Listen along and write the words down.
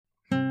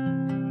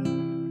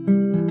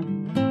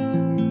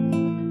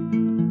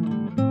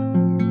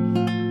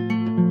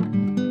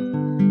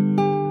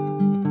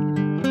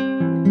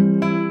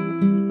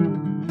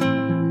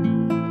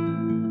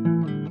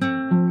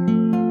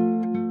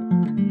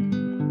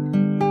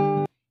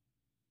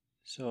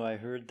So I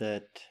heard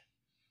that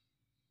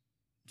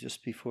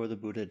just before the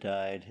Buddha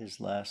died, his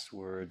last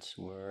words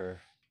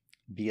were,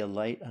 "Be a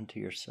light unto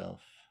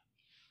yourself.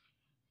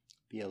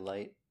 Be a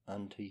light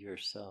unto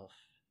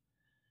yourself."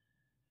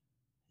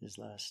 His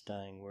last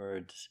dying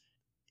words.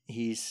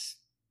 He's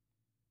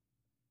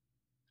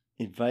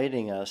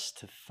inviting us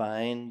to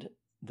find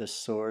the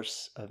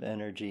source of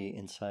energy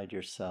inside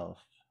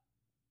yourself.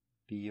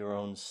 Be your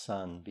own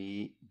sun.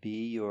 Be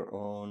your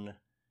own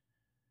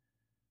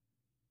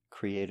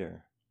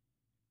creator.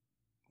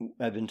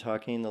 I've been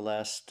talking the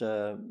last,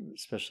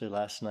 especially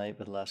last night,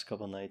 but the last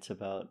couple of nights,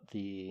 about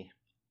the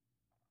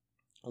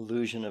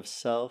illusion of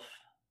self,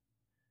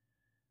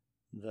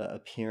 the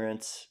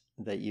appearance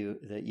that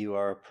you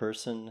are a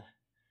person,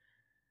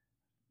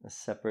 a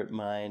separate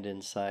mind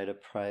inside a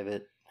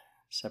private,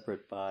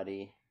 separate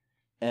body.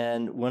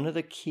 And one of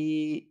the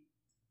keys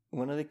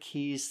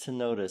to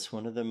notice,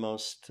 one of the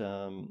most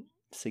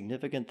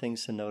significant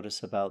things to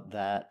notice about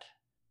that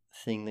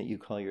thing that you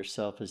call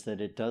yourself is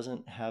that it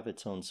doesn't have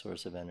its own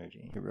source of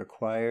energy. It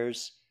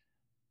requires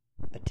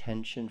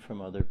attention from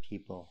other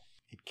people.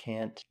 It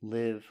can't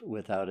live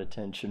without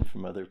attention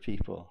from other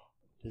people.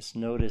 Just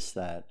notice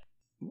that.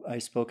 I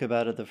spoke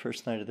about it the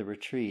first night of the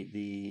retreat,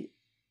 the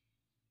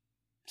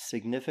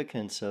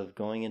significance of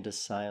going into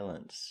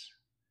silence,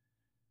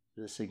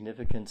 the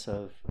significance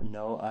of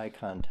no eye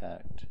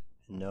contact,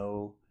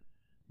 no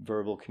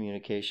verbal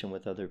communication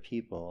with other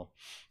people,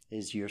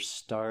 is you're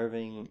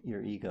starving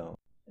your ego.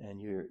 And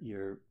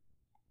you're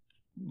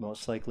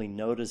most likely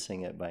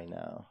noticing it by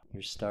now.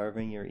 You're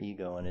starving your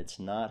ego, and it's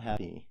not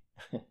happy.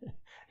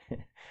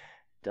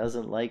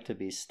 Doesn't like to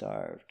be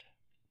starved.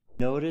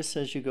 Notice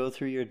as you go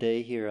through your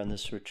day here on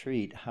this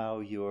retreat how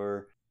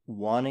you're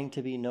wanting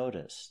to be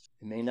noticed.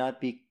 It may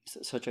not be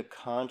such a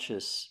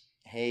conscious,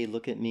 hey,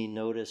 look at me,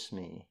 notice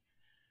me,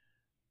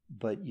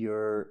 but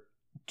you're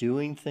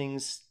doing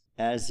things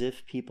as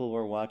if people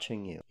were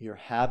watching you. Your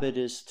habit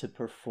is to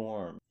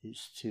perform,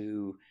 is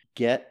to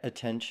get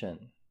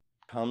attention.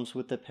 Comes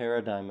with the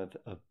paradigm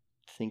of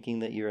thinking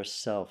that you're a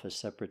self, a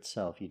separate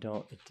self.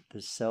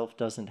 The self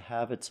doesn't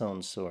have its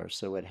own source,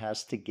 so it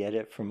has to get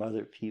it from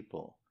other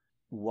people.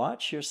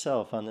 Watch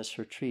yourself on this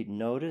retreat.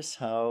 Notice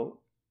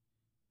how,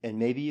 and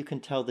maybe you can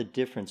tell the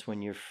difference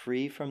when you're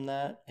free from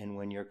that and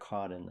when you're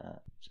caught in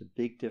that. It's a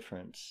big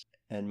difference.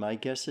 And my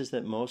guess is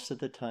that most of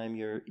the time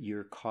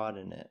you're caught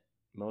in it.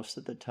 Most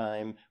of the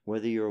time,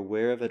 whether you're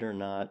aware of it or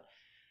not,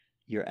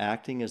 you're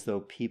acting as though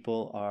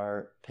people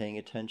are paying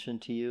attention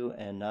to you,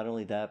 and not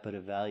only that, but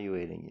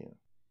evaluating you.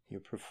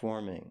 You're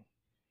performing.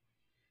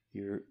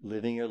 You're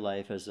living your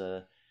life as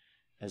a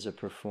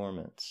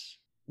performance.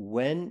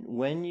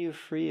 When you're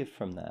free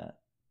from that,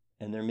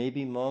 and there may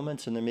be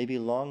moments, and there may be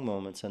long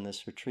moments on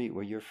this retreat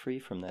where you're free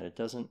from that.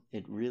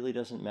 It really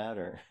doesn't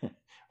matter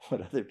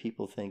what other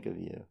people think of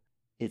you.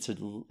 It's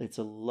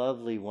a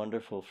lovely,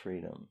 wonderful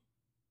freedom.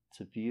 It's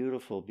a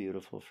beautiful,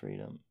 beautiful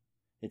freedom.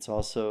 It's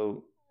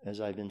also,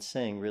 as I've been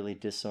saying, really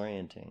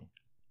disorienting.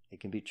 It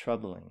can be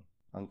troubling,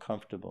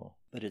 uncomfortable,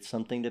 but it's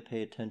something to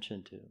pay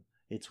attention to.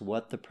 It's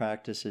what the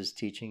practice is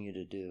teaching you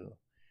to do.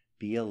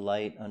 Be a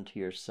light unto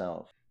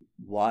yourself.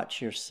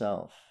 Watch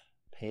yourself.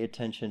 Pay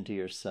attention to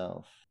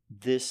yourself.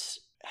 This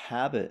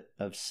habit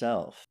of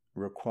self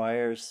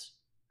requires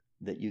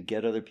that you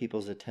get other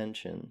people's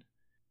attention.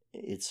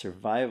 Its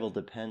survival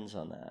depends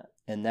on that.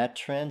 And that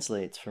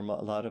translates for a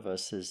lot of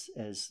us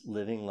as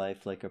living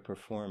life like a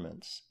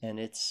performance. And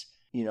it's,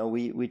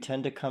 we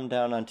tend to come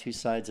down on two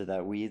sides of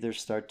that. We either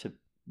start to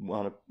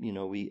want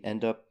to, we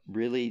end up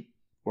really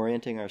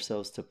orienting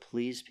ourselves to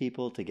please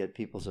people, to get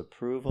people's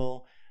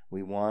approval.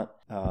 We want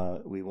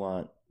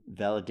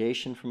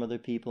validation from other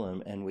people,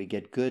 and we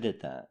get good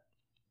at that,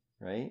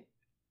 right?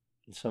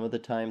 And some of the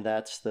time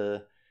that's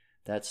the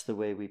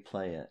way we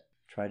play it.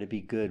 Try to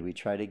be good. We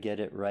try to get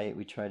it right.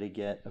 We try to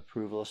get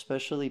approval,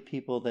 especially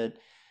people that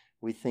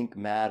we think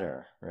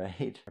matter,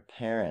 right? Our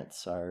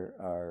parents,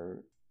 our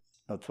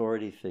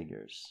authority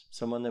figures,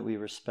 someone that we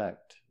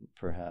respect,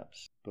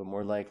 perhaps, but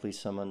more likely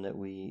someone that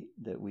we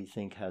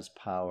think has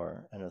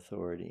power and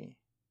authority.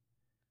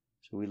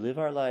 So we live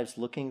our lives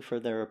looking for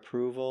their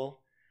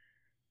approval,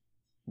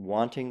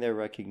 wanting their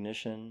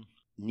recognition,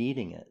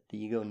 needing it.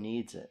 The ego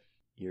needs it.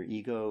 Your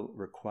ego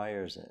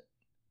requires it.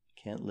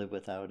 Can't live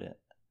without it.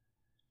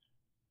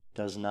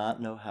 Does not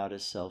know how to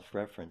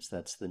self-reference.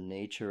 That's the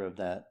nature of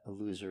that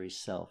illusory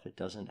self.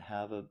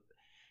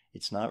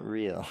 It's not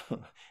real.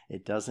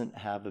 It doesn't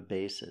have a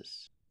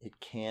basis. It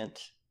can't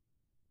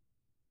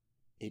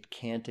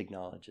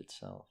acknowledge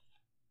itself.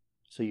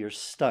 So you're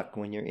stuck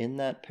when you're in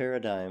that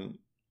paradigm,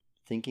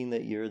 thinking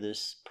that you're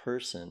this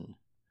person.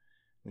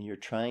 When you're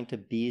trying to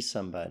be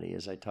somebody,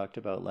 as I talked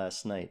about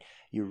last night,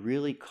 you're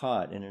really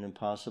caught in an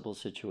impossible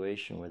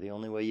situation where the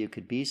only way you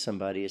could be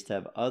somebody is to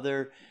have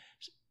other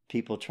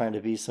people trying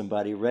to be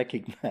somebody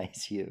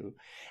recognize you.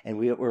 And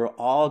we're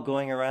all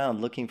going around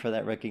looking for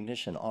that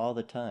recognition all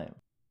the time.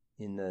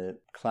 In the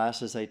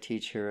classes I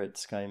teach here at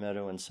Sky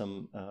Meadow and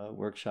some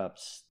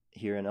workshops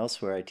here and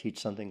elsewhere, I teach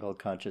something called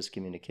conscious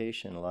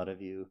communication. A lot of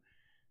you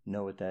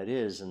know what that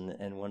is.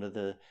 And one of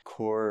the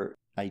core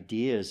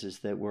ideas is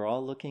that we're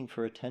all looking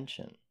for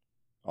attention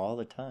all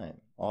the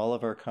time. All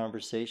of our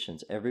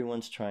conversations,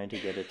 everyone's trying to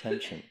get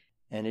attention.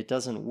 And it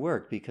doesn't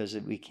work because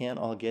we can't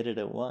all get it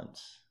at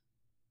once.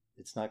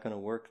 It's not going to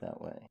work that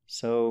way.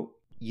 So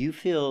you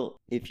feel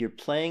if you're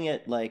playing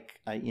it like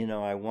I'm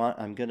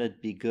going to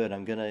be good.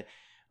 I'm going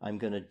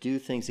to do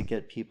things that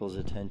get people's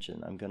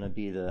attention. I'm going to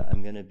be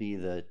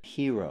the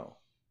hero.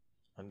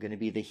 I'm going to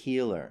be the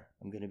healer.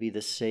 I'm going to be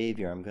the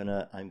savior. I'm going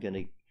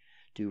to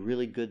do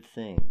really good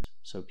things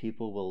so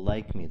people will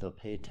like me. They'll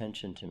pay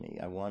attention to me.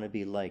 I want to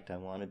be liked. I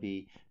want to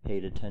be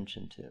paid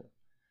attention to.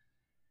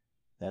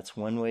 That's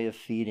one way of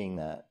feeding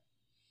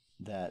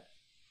that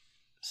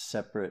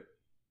separate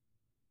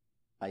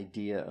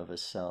idea of a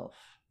self.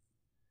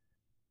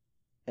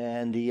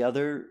 And the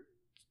other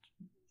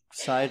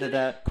side of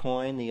that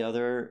coin, the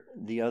other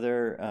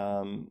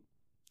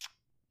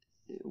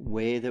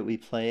way that we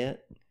play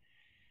it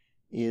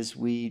is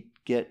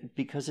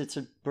because it's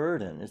a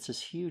burden. It's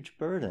this huge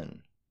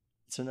burden.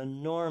 It's an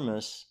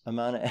enormous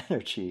amount of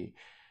energy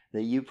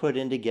that you put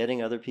into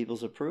getting other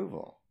people's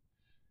approval.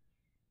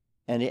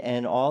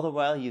 And all the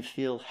while you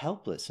feel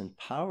helpless and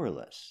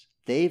powerless.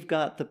 They've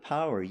got the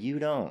power, you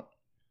don't.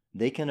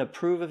 They can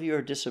approve of you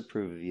or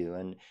disapprove of you,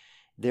 and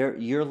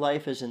your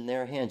life is in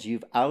their hands.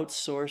 You've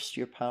outsourced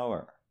your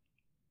power.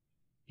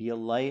 Be a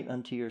light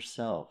unto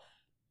yourself.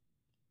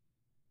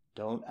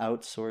 Don't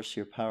outsource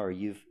your power.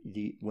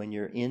 When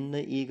you're in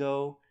the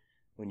ego,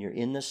 when you're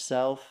in the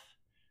self,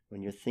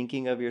 when you're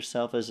thinking of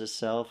yourself as a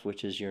self,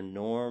 which is your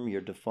norm,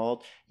 your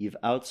default, you've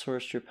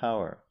outsourced your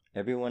power.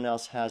 Everyone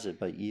else has it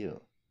but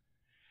you.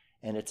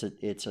 And it's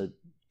a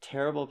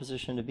terrible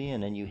position to be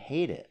in, and you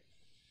hate it.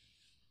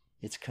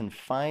 It's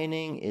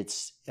confining. It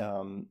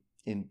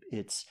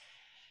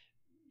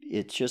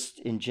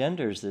just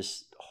engenders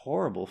this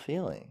horrible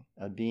feeling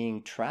of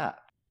being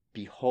trapped,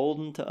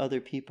 beholden to other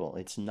people.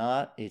 It's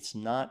not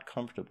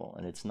comfortable,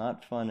 and it's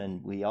not fun,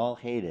 and we all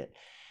hate it.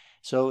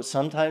 So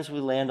sometimes we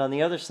land on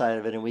the other side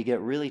of it and we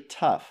get really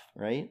tough,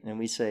 right? And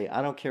we say,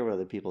 I don't care what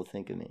other people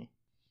think of me.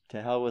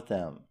 To hell with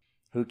them.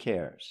 Who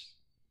cares?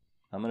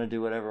 I'm going to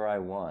do whatever I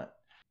want.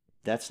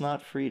 That's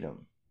not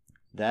freedom.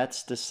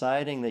 That's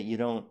deciding that you're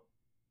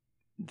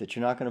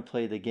not going to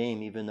play the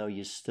game even though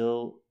you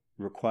still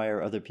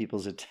require other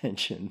people's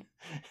attention.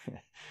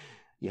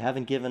 You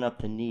haven't given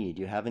up the need.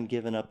 You haven't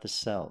given up the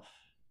self.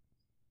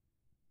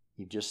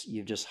 You've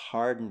just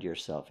hardened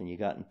yourself and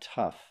you've gotten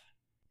tough.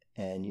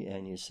 And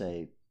you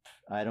say,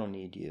 I don't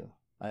need you.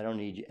 I don't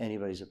need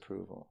anybody's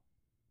approval.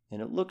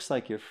 And it looks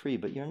like you're free,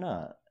 but you're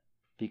not,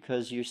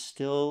 because you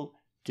still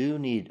do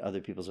need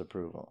other people's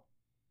approval.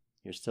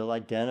 You're still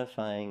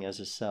identifying as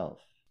a self.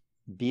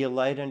 Be a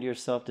light unto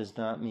yourself does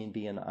not mean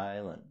be an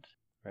island,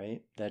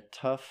 right? That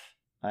tough,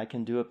 I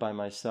can do it by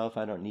myself.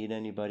 I don't need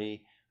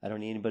anybody. I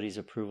don't need anybody's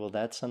approval.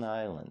 That's an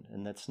island,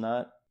 and that's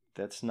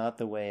not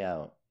the way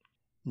out.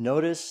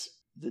 Notice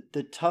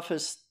the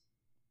toughest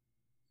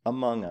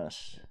among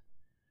us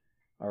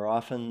are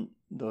often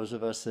those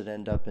of us that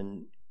end up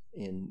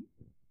in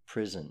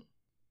prison.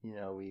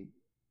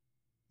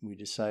 We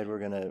decide we're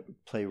going to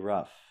play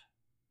rough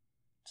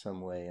some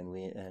way, and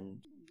we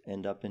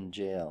end up in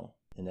jail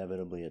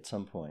inevitably at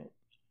some point.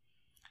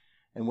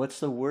 And what's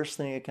the worst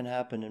thing that can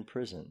happen in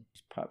prison?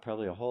 There's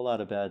probably a whole lot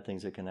of bad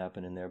things that can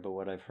happen in there, but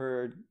what I've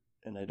heard,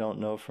 and I don't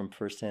know from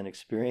firsthand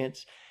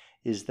experience,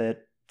 is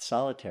that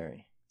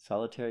solitary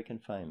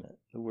confinement.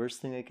 The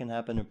worst thing that can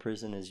happen in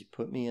prison is you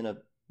put me in a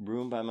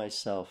room by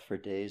myself for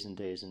days and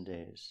days and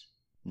days.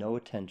 No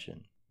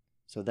attention.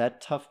 So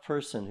that tough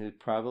person who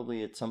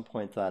probably at some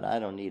point thought, I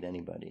don't need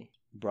anybody,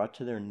 brought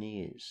to their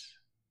knees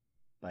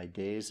by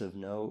days of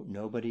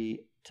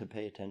nobody to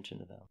pay attention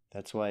to them.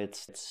 That's why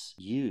it's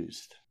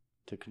used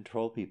to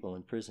control people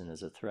in prison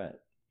as a threat.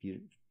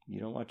 You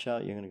don't watch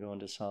out, you're going to go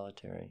into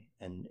solitary.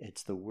 And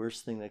it's the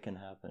worst thing that can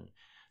happen.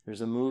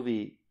 There's a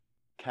movie,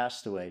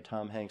 Castaway.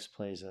 Tom Hanks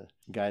plays a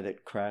guy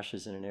that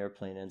crashes in an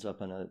airplane, ends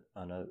up on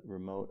a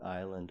remote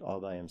island all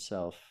by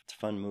himself. It's a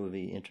fun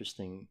movie,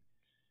 interesting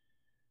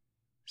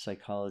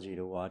psychology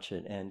to watch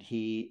it. And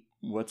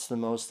what's the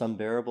most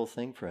unbearable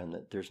thing for him?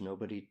 That there's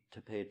nobody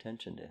to pay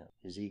attention to him.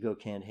 His ego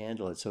can't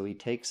handle it. So he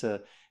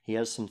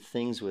has some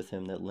things with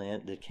him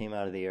that came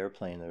out of the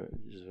airplane. It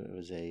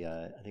was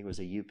I think it was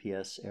a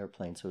UPS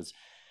airplane. So it's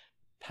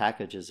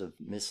packages of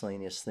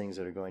miscellaneous things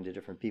that are going to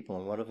different people,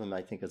 and one of them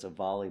I think is a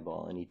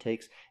volleyball,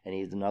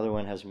 and another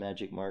one has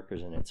magic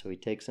markers in it. So he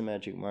takes a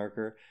magic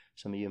marker,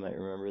 some of you might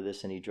remember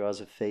this, and he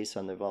draws a face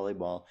on the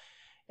volleyball,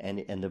 and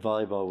the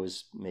volleyball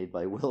was made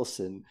by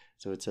Wilson,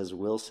 so it says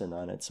Wilson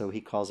on it, so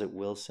he calls it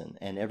Wilson,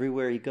 and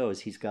everywhere he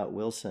goes he's got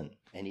Wilson,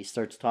 and he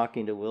starts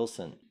talking to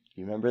Wilson.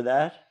 You remember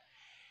that?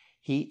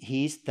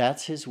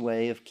 That's his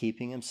way of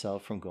keeping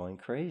himself from going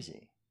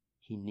crazy.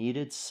 He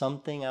needed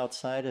something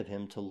outside of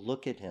him to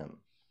look at him,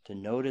 to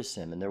notice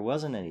him, and there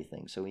wasn't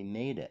anything, so he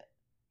made it.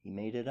 He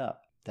made it up.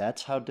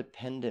 That's how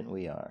dependent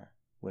we are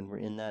when we're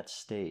in that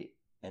state.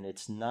 And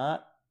it's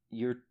not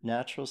your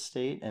natural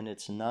state, and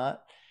it's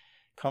not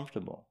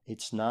comfortable.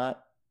 It's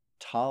not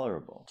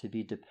tolerable to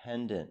be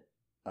dependent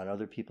on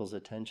other people's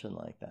attention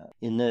like that.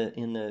 In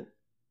the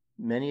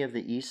many of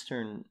the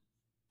Eastern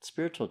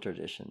spiritual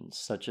traditions,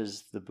 such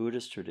as the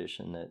Buddhist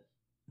tradition that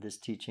this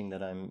teaching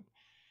that I'm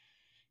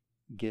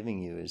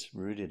giving you is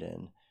rooted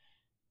in,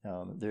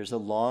 there's a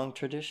long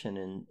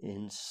tradition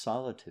in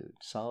solitude,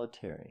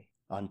 solitary,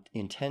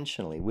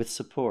 intentionally, with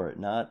support,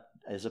 not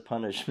as a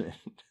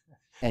punishment.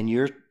 And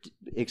you're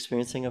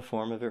experiencing a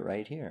form of it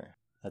right here.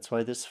 That's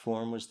why this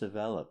form was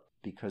developed,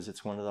 because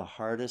it's one of the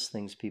hardest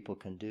things people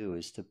can do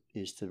is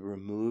to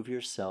remove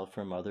yourself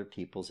from other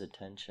people's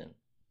attention.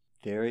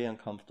 Very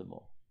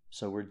uncomfortable.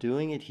 So we're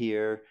doing it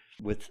here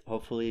with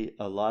hopefully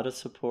a lot of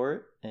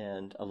support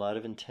and a lot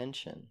of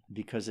intention,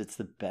 because it's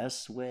the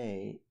best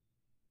way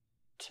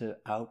to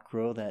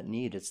outgrow that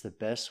need. It's the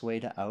best way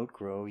to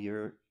outgrow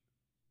your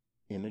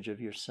image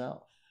of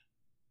yourself.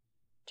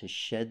 To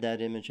shed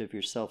that image of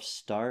yourself,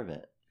 starve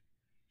it.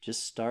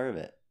 Just starve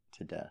it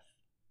to death.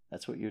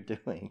 That's what you're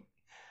doing.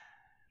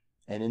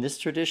 And in this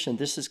tradition,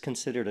 this is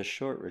considered a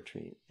short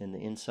retreat. In the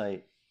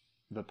Insight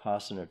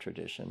Vipassana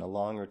tradition, a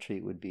long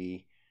retreat would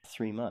be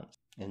 3 months.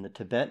 In the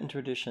Tibetan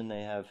tradition,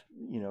 they have,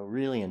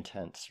 really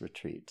intense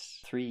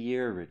retreats,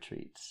 3-year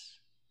retreats.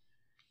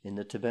 In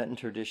the Tibetan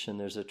tradition,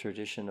 there's a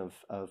tradition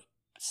of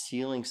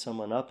sealing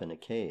someone up in a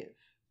cave.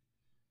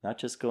 Not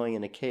just going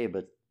in a cave,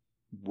 but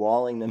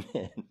walling them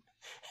in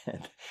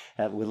and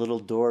have a little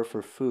door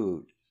for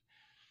food.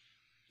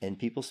 And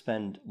people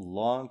spend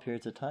long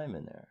periods of time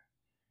in there.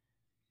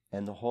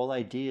 And the whole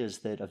idea is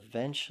that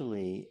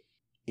eventually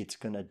it's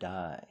going to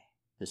die.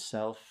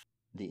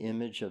 The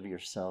image of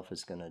yourself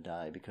is going to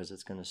die because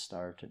it's going to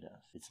starve to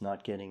death. It's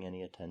not getting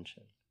any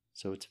attention.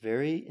 So it's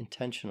very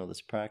intentional, this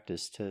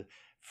practice, to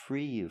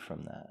free you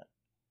from that.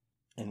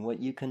 And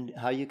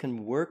how you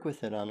can work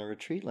with it on a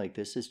retreat like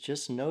this is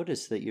just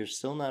notice that you're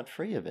still not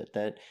free of it.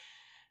 That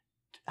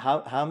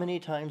how many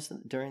times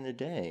during the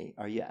day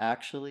are you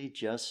actually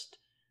just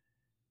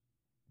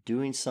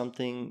doing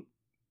something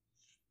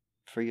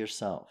for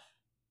yourself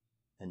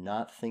and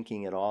not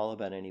thinking at all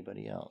about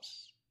anybody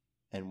else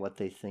and what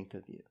they think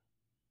of you?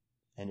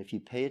 And if you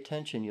pay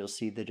attention, you'll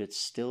see that it's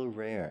still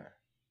rare,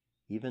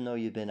 even though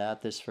you've been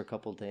at this for a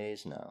couple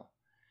days now,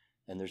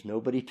 and there's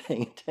nobody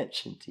paying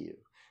attention to you.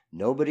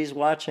 Nobody's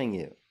watching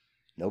you.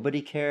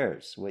 Nobody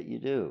cares what you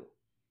do,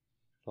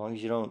 as long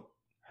as you don't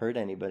hurt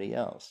anybody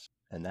else.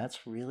 And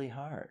that's really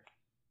hard.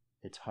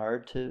 It's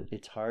hard to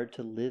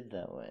live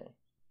that way.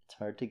 It's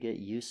hard to get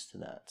used to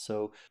that.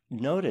 So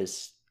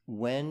notice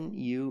when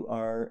you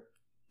are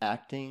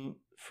acting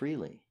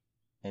freely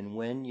and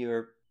when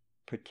you're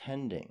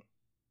pretending,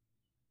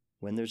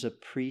 when there's a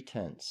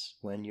pretense,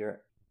 when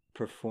you're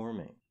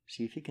performing.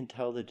 See if you can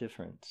tell the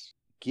difference.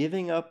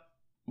 Giving up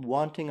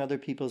wanting other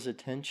people's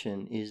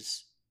attention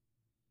is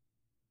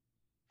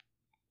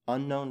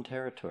unknown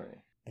territory.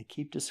 I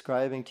keep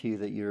describing to you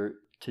that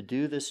to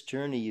do this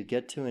journey, you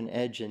get to an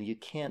edge and you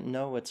can't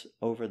know what's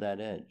over that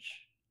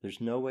edge.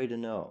 There's no way to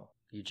know.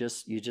 You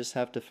just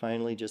have to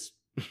finally just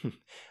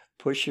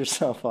push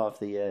yourself off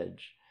the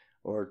edge,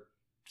 or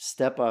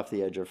step off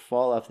the edge, or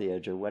fall off the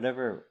edge, or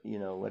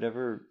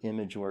whatever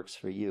image works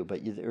for you.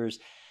 But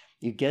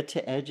you get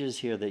to edges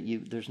here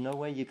that there's no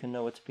way you can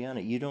know what's beyond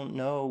it. You don't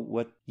know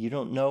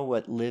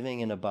what living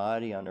in a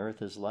body on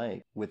earth is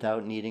like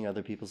without needing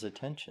other people's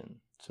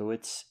attention. So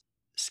it's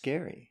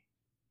scary.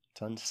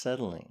 It's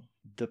unsettling.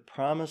 The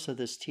promise of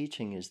this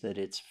teaching is that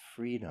it's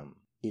freedom.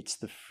 It's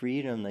the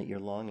freedom that you're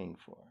longing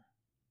for.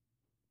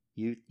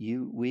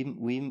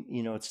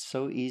 It's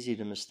so easy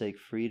to mistake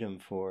freedom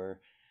for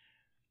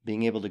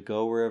being able to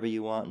go wherever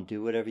you want and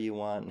do whatever you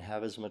want and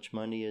have as much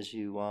money as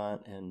you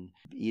want and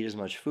eat as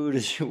much food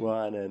as you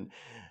want and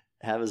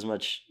have as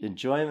much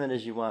enjoyment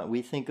as you want.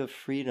 We think of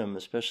freedom,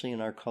 especially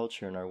in our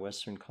culture, in our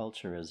Western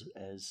culture,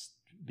 as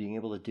being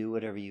able to do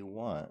whatever you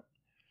want.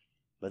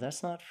 But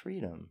that's not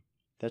freedom.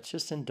 That's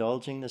just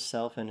indulging the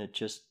self, and it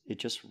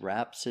just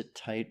wraps it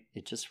tight.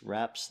 It just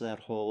wraps that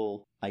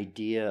whole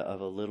idea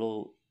of a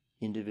little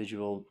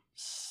individual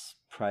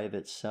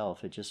private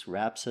self. It just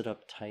wraps it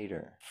up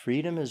tighter.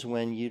 Freedom is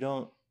when you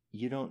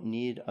don't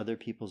need other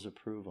people's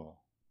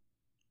approval.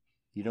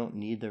 You don't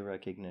need their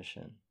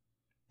recognition.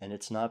 And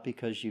it's not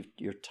because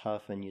you're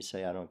tough and you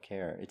say, I don't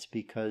care. It's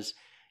because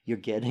you're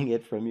getting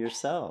it from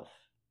yourself.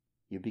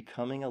 You're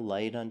becoming a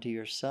light unto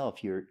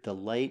yourself. The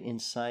light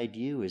inside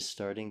you is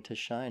starting to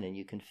shine, and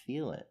you can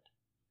feel it.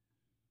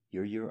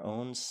 You're your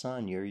own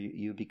sun.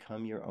 You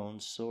become your own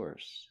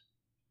source.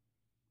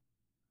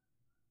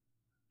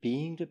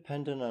 Being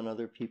dependent on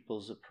other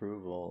people's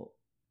approval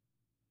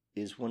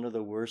is one of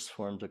the worst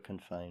forms of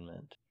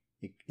confinement.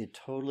 It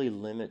totally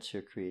limits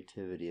your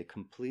creativity. It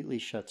completely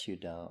shuts you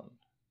down.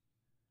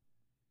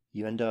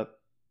 You end up,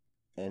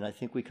 and I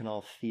think we can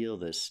all feel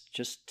this,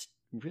 just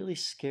really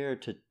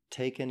scared to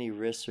take any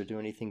risks or do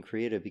anything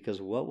creative,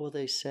 because what will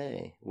they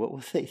say? What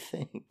will they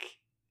think?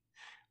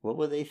 What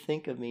will they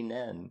think of me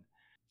then?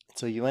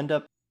 So you end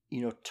up,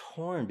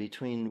 torn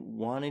between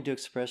wanting to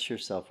express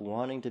yourself,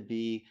 wanting to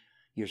be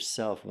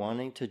yourself,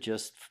 wanting to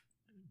just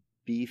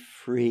be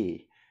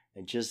free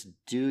and just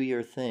do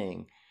your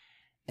thing,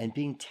 and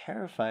being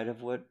terrified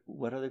of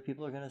what other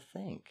people are going to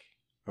think,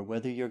 or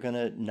whether you're going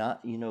to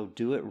not,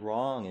 do it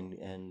wrong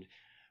and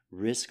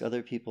risk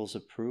other people's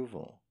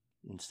approval.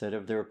 Instead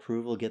of their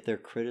approval, get their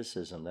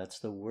criticism. That's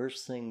the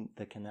worst thing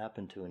that can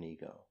happen to an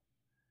ego.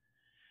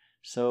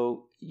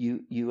 So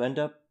you end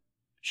up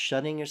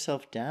shutting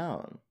yourself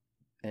down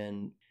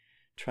and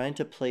trying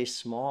to play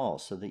small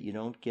so that you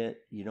don't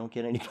get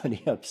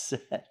anybody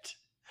upset,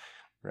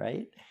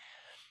 right?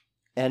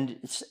 And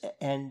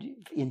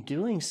in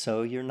doing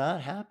so, you're not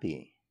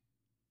happy.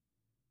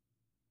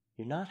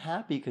 You're not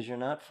happy because you're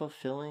not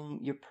fulfilling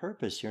your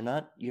purpose. You're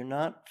not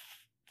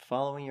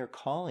following your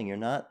calling. You're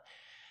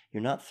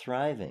not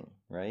thriving,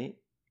 right?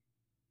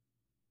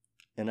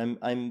 And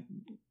I'm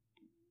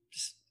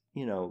just,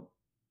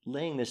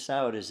 laying this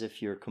out as if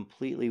you're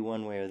completely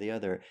one way or the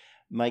other.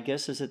 My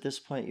guess is at this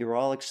point you're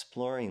all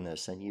exploring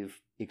this and you've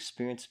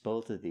experienced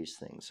both of these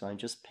things. So I'm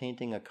just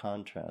painting a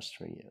contrast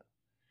for you.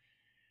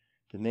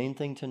 The main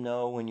thing to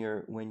know when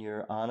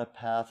you're on a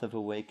path of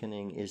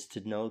awakening is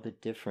to know the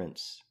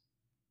difference.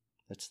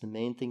 That's the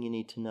main thing you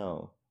need to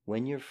know.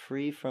 When you're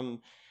free from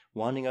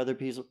wanting other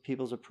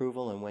people's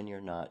approval and when you're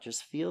not,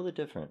 just feel the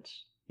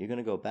difference. You're going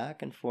to go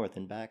back and forth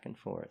and back and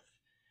forth.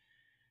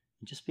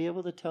 And just be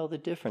able to tell the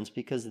difference,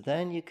 because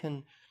then you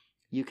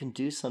can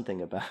do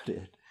something about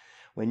it.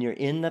 When you're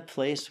in the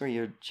place where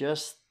you're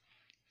just,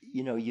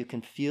 you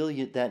can feel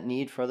that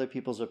need for other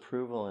people's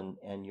approval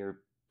and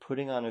you're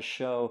putting on a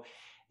show,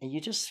 and you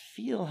just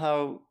feel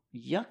how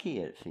yucky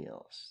it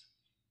feels.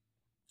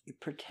 You're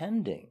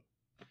pretending.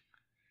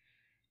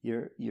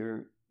 You're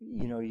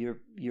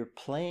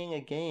playing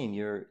a game.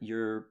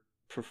 You're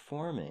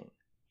performing.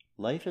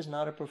 Life is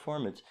not a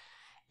performance,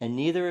 and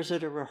neither is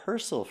it a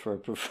rehearsal for a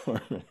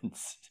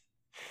performance.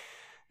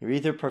 You're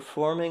either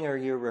performing or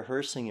you're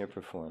rehearsing your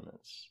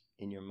performance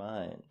in your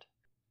mind.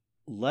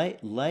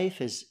 Life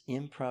is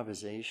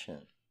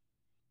improvisation,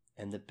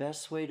 and the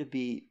best way to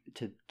do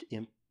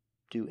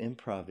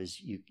improv is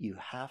you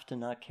have to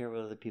not care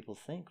what other people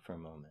think for a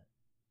moment,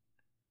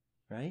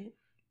 right?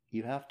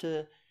 You have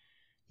to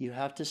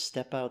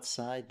step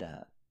outside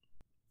that,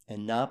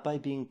 and not by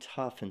being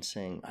tough and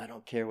saying, I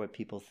don't care what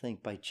people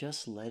think, by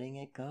just letting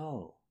it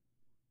go,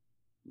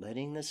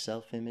 letting the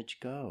self-image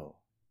go.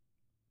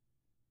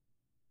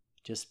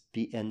 Just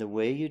be, and the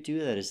way you do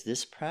that is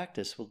this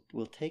practice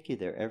will take you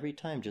there every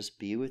time. Just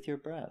be with your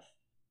breath.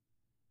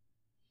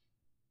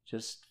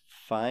 Just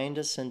find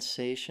a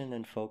sensation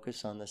and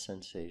focus on the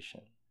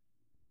sensation.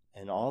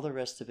 And all the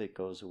rest of it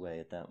goes away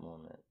at that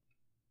moment.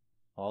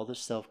 All the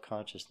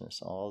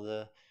self-consciousness, all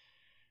the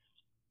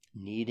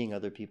needing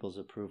other people's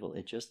approval,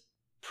 it's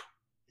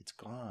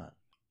gone.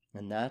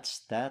 And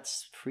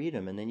that's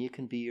freedom. And then you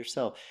can be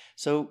yourself.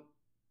 So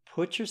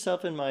put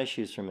yourself in my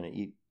shoes for a minute.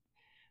 You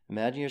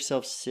imagine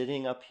yourself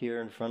sitting up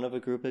here in front of a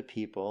group of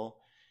people,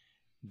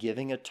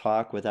 giving a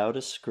talk without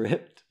a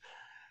script.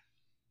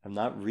 I'm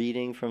not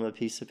reading from a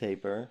piece of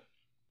paper.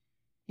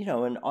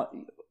 And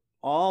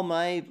all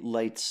my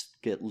lights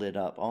get lit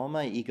up. All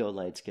my ego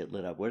lights get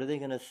lit up. What are they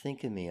going to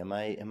think of me? Am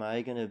I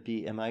going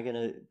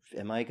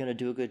to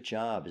do a good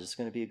job? Is this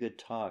going to be a good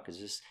talk? Is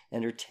this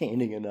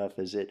entertaining enough?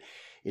 Is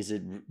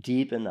it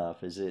deep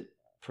enough? Is it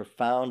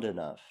profound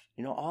enough?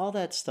 All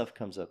that stuff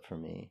comes up for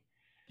me.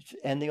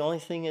 And the only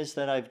thing is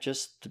that I've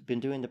just been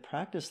doing the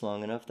practice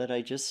long enough that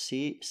I just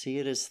see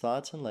it as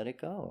thoughts and let it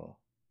go.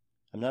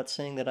 I'm not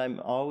saying that I'm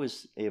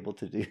always able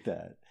to do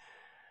that.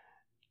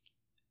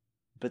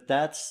 But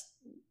that's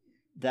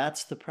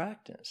the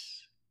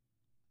practice.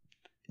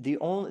 The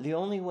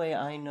only way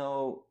I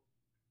know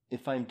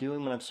if I'm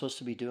doing what I'm supposed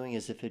to be doing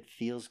is if it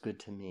feels good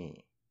to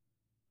me.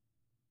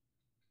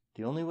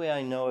 The only way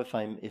I know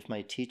if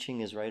my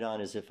teaching is right on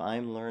is if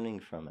I'm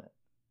learning from it.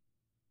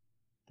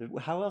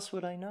 How else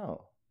would I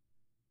know?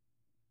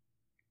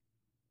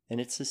 And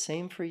it's the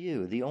same for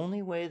you. The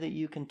only way that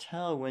you can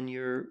tell when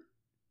you're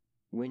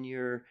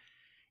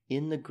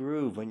in the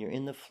groove, when you're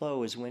in the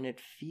flow, is when it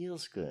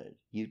feels good.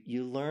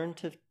 You learn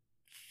to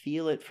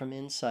feel it from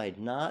inside,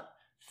 not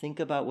think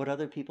about what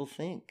other people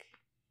think.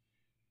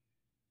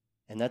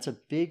 And that's a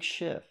big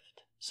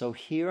shift. So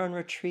here on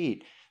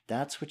retreat,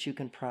 that's what you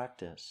can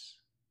practice.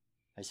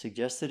 I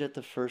suggested it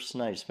the first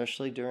night,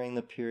 especially during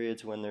the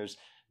periods when there's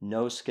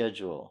no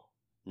schedule,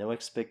 no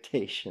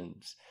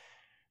expectations.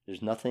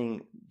 There's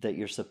nothing that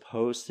you're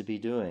supposed to be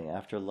doing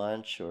after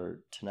lunch or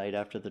tonight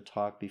after the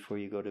talk before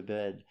you go to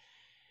bed.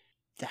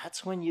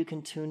 That's when you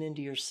can tune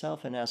into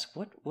yourself and ask,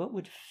 what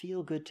would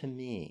feel good to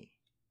me?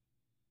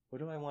 What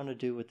do I want to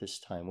do with this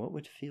time? What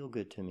would feel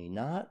good to me?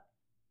 Not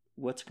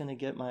what's going to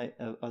get my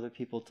other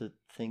people to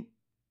think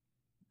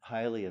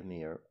highly of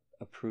me or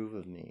approve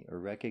of me or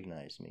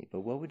recognize me,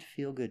 but what would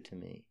feel good to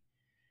me?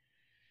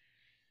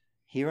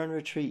 Here on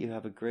retreat, you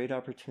have a great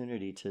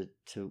opportunity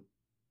to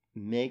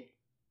make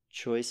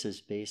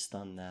choices based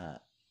on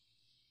that,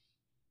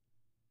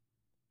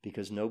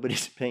 because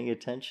nobody's paying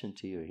attention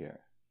to you here.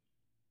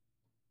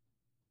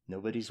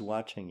 Nobody's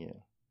watching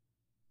you.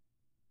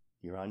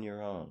 You're on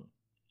your own.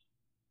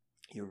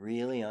 You're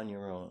really on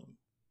your own.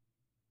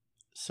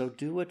 So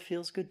do what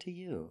feels good to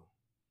you.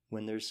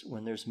 when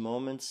there's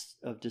moments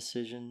of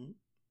decision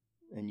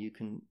and you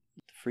can,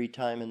 free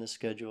time in the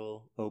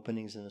schedule,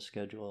 openings in the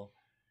schedule,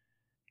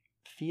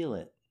 feel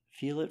it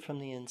from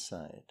the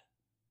inside.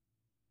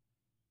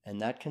 And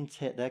that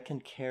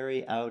can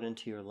carry out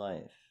into your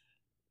life.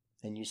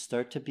 And you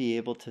start to be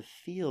able to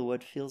feel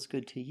what feels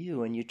good to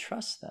you, and you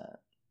trust that.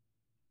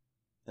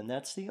 And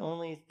that's the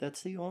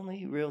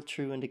only real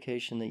true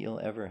indication that you'll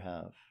ever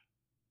have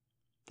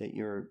that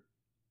you're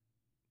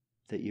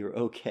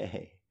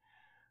okay,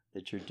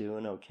 that you're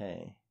doing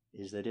okay,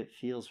 is that it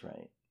feels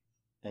right.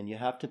 And you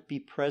have to be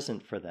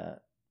present for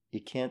that.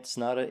 You can't,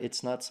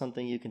 it's not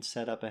something you can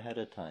set up ahead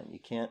of time. You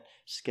can't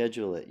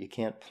schedule it. You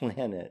can't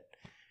plan it.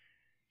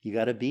 You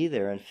got to be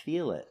there and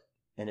feel it.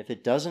 And if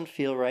it doesn't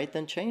feel right,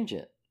 then change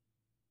it.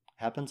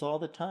 Happens all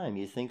the time.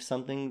 You think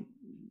something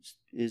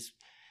is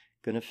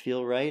going to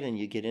feel right and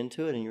you get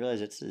into it and you realize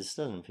this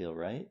doesn't feel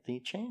right, then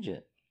you change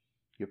it.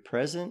 You're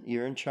present,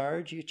 you're in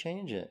charge, you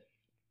change it.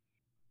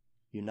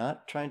 You're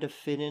not trying to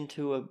fit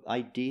into an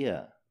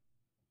idea,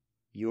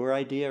 your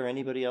idea or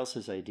anybody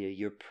else's idea.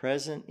 You're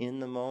present in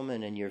the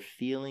moment and you're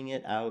feeling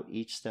it out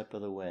each step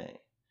of the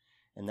way.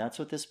 And that's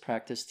what this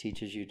practice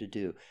teaches you to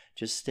do.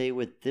 Just stay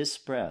with this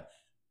breath.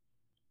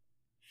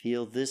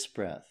 Feel this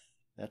breath.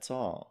 That's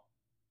all.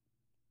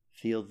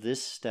 Feel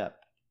this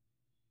step.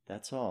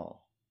 That's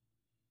all.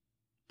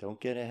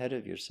 Don't get ahead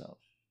of yourself.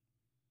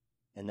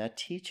 And that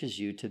teaches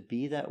you to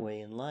be that way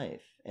in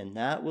life. And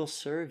that will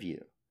serve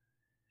you.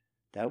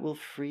 That will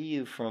free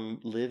you from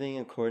living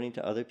according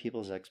to other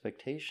people's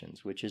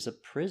expectations, which is a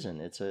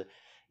prison. It's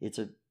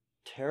a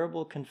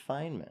terrible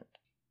confinement.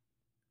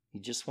 You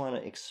just want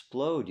to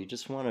explode. You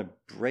just want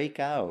to break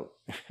out.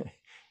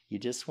 You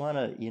just want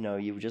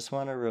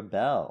to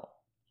rebel.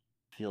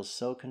 It feels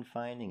so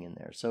confining in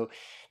there. So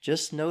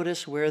just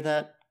notice where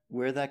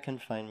that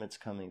confinement's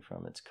coming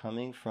from. It's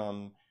coming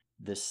from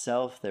the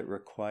self that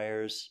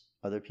requires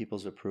other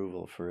people's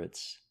approval for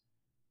its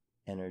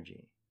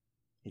energy.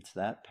 It's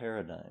that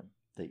paradigm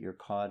that you're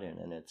caught in,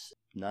 and it's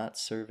not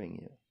serving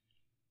you.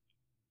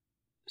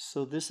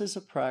 So this is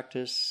a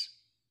practice,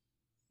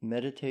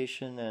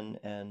 meditation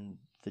and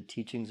the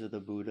teachings of the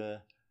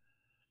Buddha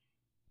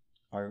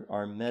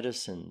are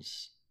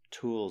medicines,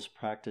 tools,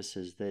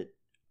 practices that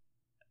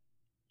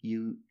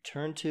you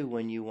turn to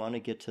when you want to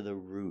get to the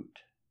root,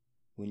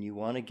 when you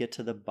want to get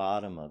to the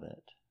bottom of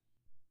it.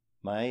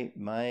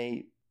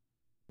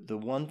 The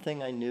one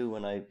thing I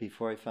knew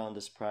before I found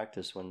this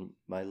practice, when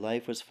my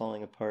life was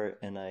falling apart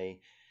and it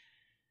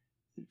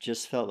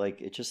just felt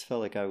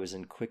like I was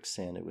in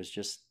quicksand. It was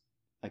just,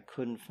 I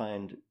couldn't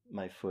find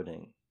my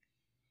footing.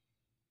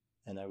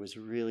 And I was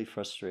really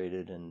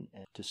frustrated and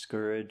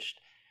discouraged.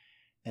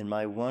 And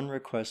my one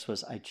request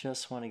was, I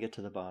just want to get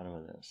to the bottom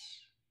of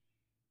this.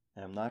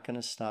 And I'm not going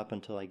to stop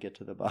until I get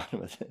to the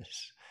bottom of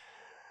this.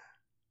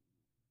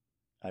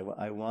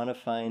 I want to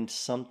find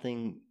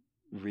something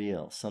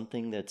real,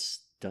 something that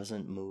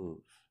doesn't move,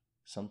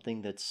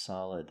 something that's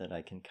solid that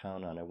I can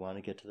count on. I want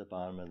to get to the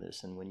bottom of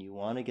this. And when you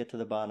want to get to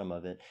the bottom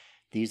of it,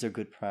 these are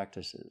good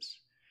practices.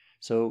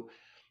 So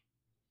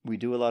we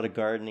do a lot of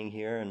gardening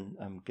here, and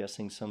I'm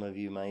guessing some of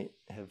you might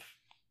have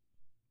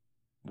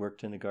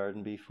worked in a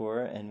garden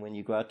before. And when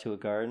you go out to a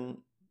garden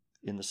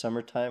in the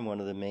summertime, one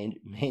of the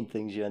main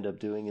things you end up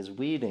doing is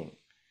weeding.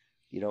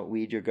 You don't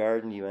weed your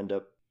garden, you end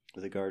up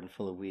with a garden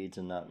full of weeds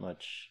and not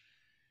much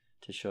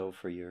to show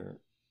for your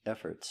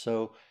efforts.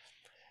 So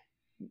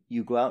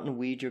you go out and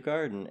weed your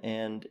garden,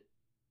 and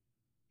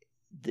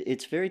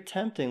it's very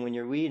tempting when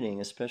you're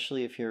weeding,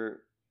 especially if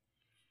you're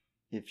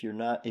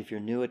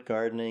new at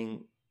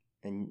gardening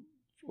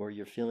or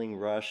you're feeling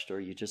rushed, or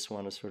you just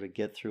want to sort of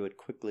get through it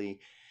quickly.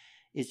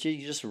 You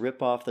just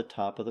rip off the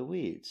top of the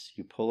weeds.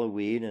 You pull a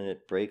weed and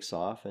it breaks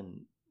off,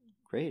 and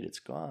great, it's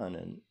gone.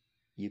 And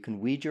you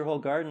can weed your whole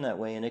garden that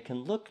way, and it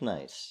can look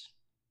nice.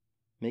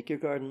 Make your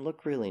garden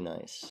look really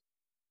nice.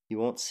 You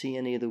won't see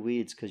any of the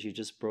weeds because you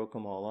just broke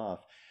them all off.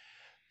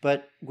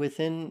 But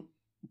within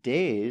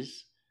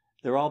days,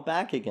 they're all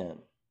back again.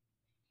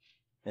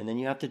 And then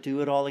you have to do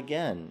it all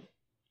again.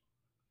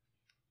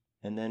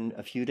 And then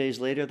a few days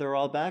later, they're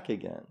all back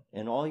again.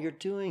 And all you're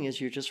doing is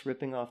you're just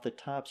ripping off the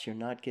tops. You're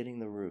not getting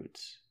the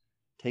roots.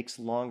 It takes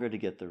longer to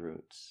get the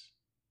roots.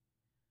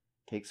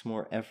 It takes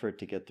more effort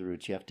to get the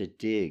roots. You have to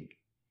dig.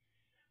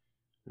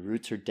 The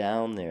roots are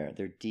down there.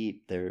 They're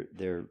deep. They're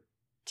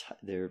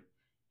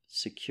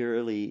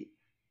securely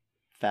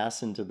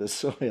fastened to the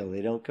soil.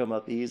 They don't come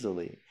up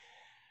easily.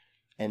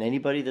 And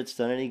anybody that's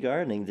done any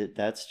gardening,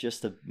 that's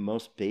just the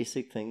most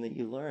basic thing that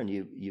you learn.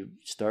 You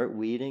start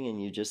weeding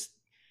and you just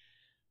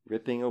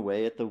ripping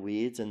away at the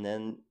weeds, and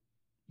then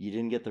you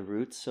didn't get the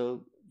roots,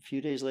 so a few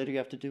days later you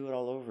have to do it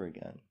all over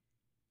again.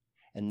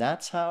 And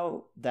that's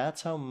how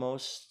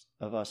most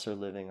of us are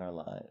living our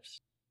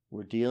lives.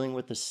 We're dealing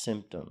with the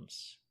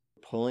symptoms,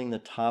 pulling the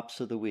tops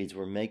of the weeds.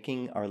 We're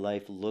making our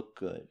life look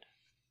good,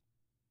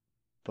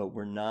 but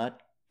we're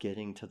not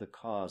getting to the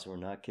cause. We're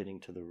not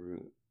getting to the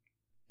root.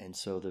 And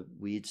so the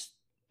weeds,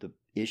 the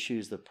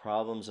issues, the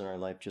problems in our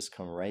life just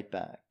come right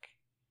back.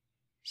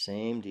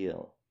 Same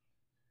deal.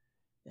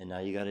 And now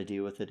you got to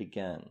deal with it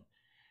again.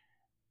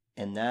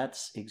 And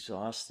that's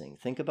exhausting.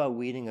 Think about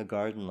weeding a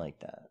garden like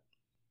that.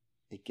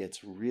 It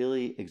gets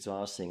really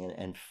exhausting.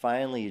 And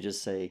finally, you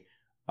just say,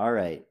 all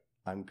right,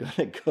 I'm going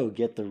to go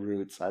get the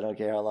roots. I don't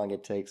care how long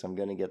it takes. I'm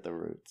going to get the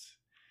roots.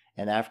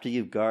 And after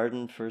you've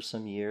gardened for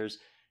some years,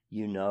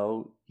 you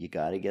know you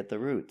got to get the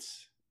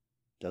roots.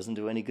 Doesn't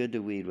do any good to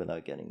weed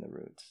without getting the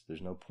roots.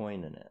 There's no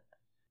point in it.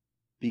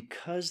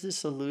 Because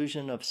this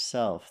illusion of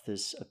self,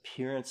 this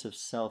appearance of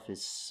self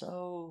is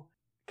so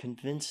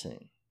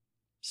convincing,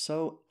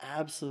 so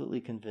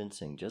absolutely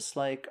convincing, just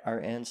like our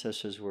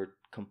ancestors were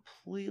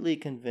completely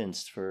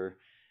convinced for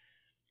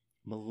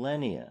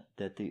millennia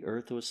that the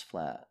earth was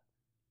flat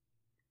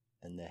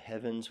and the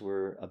heavens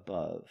were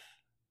above.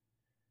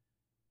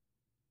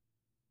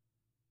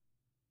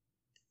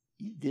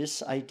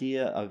 This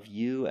idea of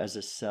you as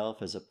a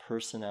self, as a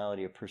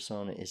personality, a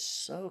persona is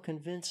so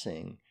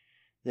convincing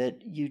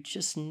that you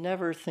just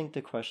never think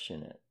to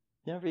question it.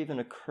 It never even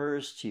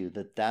occurs to you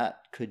that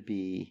that could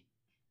be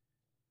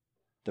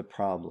the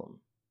problem.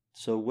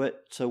 So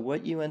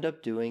what you end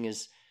up doing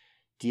is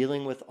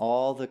dealing with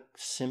all the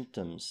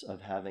symptoms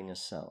of having a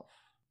self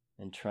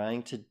and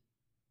trying to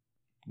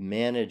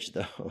manage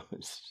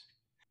those.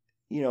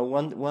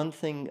 One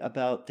thing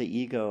about the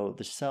ego,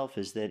 the self,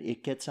 is that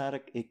it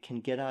can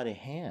get out of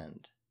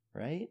hand,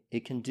 right?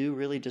 It can do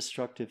really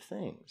destructive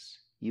things.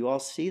 You all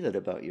see that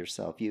about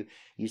yourself. You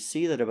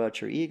see that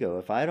about your ego.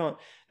 If I don't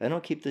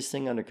keep this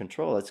thing under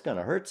control, it's going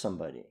to hurt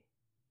somebody,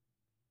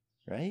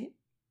 right?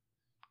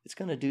 It's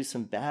going to do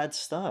some bad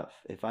stuff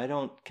if I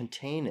don't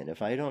contain it.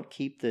 If I don't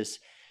keep this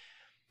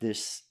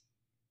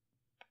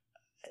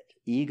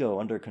ego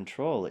under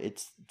control,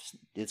 it's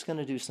going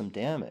to do some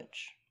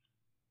damage.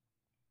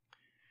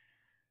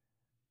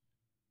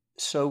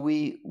 So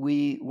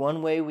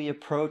one way we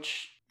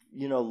approach,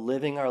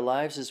 living our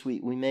lives is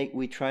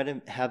we try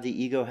to have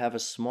the ego have a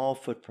small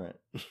footprint.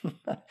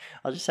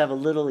 I'll just have a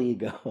little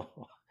ego.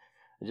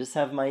 I just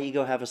have my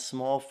ego have a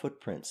small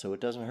footprint so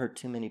it doesn't hurt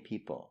too many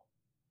people.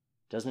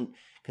 It doesn't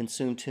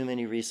consume too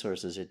many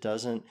resources. It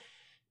doesn't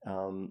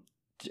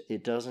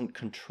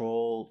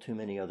control too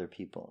many other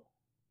people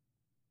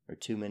or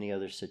too many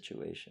other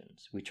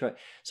situations.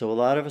 So a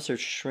lot of us are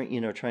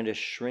trying to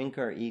shrink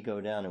our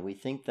ego down, and we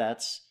think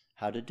that's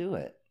how to do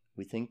it.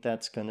 We think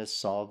that's going to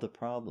solve the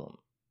problem.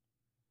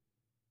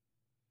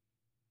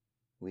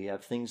 We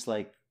have things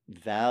like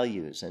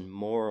values and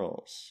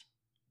morals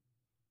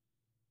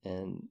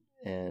and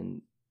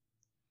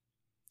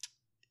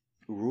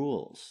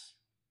rules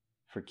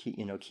for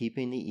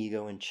keeping the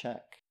ego in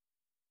check.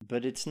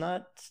 But it's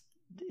not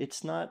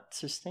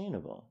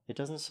sustainable. It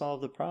doesn't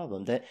solve the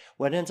problem. That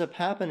what ends up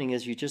happening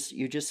is you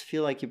just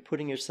feel like you're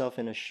putting yourself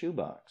in a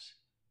shoebox.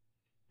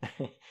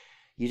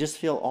 You just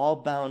feel all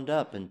bound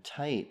up and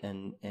tight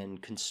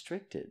and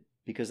constricted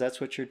because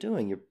that's what you're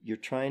doing. You're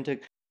trying to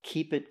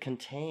keep it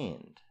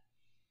contained.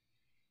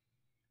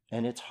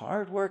 And it's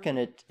hard work, and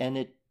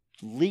it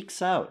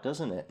leaks out,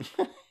 doesn't it?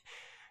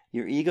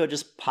 Your ego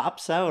just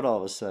pops out all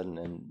of a sudden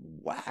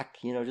and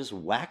just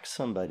whack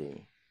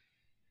somebody.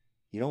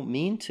 You don't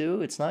mean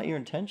to, it's not your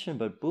intention,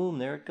 but boom,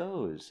 there it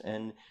goes.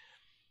 And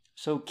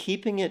so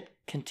keeping it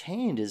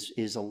contained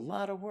is a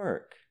lot of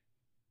work.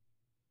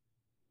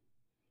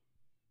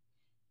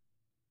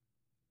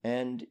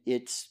 And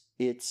it's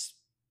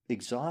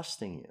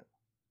exhausting you.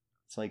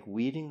 It's like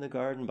weeding the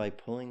garden by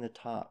pulling the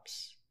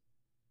tops.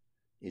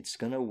 It's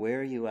going to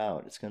wear you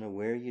out. It's going to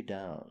wear you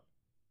down.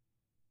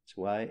 It's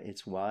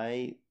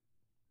why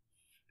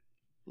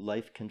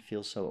life can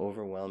feel so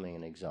overwhelming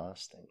and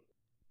exhausting.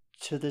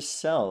 To the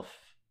self,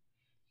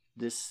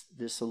 this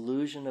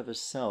illusion of a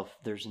self,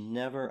 there's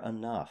never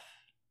enough.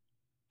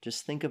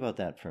 Just think about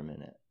that for a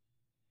minute.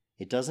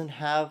 It doesn't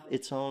have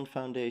its own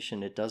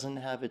foundation. It doesn't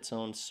have its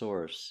own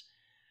source.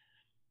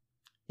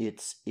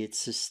 It's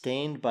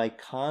sustained by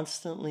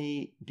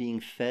constantly being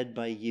fed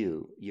by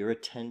your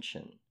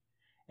attention.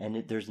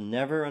 And there's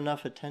never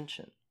enough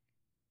attention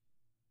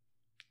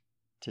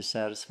to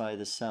satisfy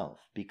the self,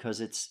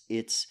 because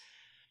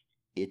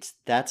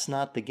that's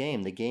not the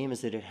game. The game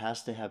is that it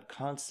has to have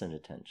constant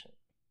attention.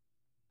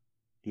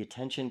 The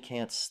attention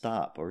can't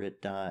stop or it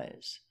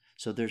dies.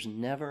 So there's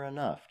never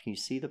enough. Can you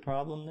see the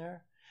problem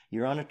there?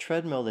 You're on a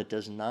treadmill that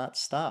does not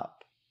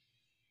stop.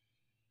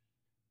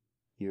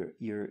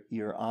 You're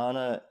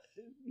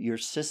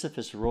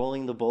Sisyphus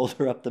rolling the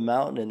boulder up the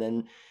mountain and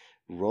then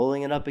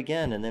rolling it up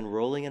again and then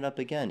rolling it up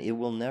again. It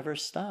will never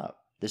stop.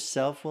 The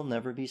self will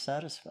never be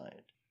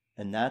satisfied.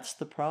 And that's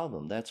the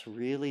problem. That's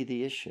really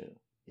the issue,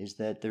 is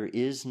that there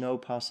is no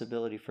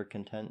possibility for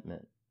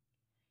contentment.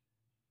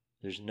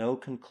 There's no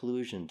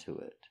conclusion to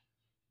it.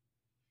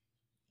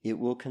 It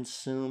will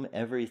consume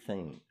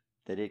everything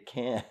that it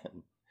can.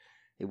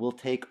 It will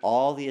take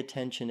all the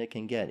attention it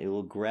can get. It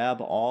will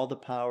grab all the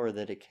power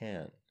that it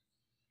can.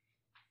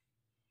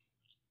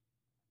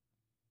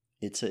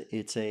 It's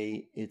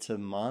a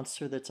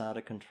monster that's out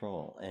of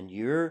control, and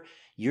you're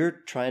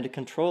trying to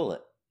control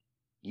it.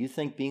 You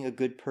think being a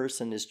good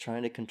person is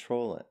trying to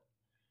control it.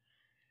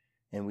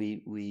 And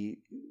we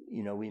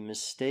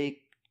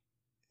mistake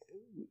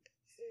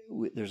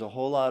there's a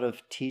whole lot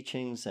of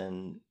teachings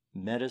and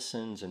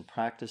medicines and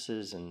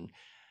practices and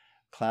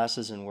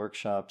classes and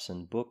workshops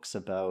and books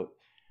about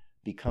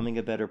becoming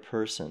a better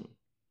person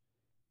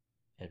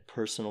and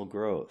personal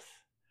growth.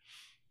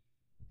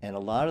 And a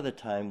lot of the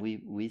time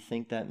we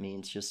think that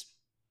means just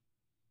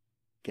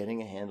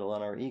getting a handle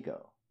on our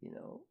ego,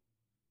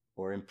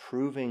 or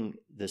improving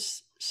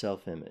this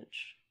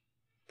self-image,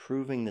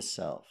 improving the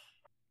self.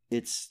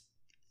 It's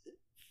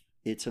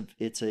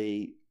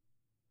a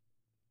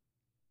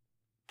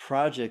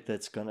project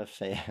that's going to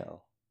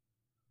fail.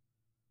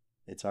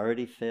 It's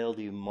already failed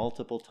you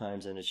multiple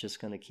times, and it's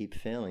just going to keep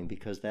failing,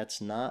 because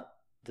that's not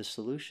the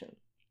solution.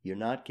 You're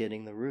not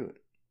getting the root.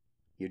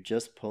 You're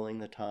just pulling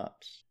the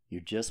tops.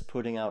 You're just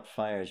putting out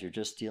fires. You're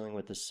just dealing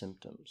with the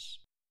symptoms.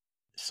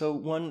 So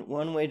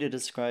one way to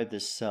describe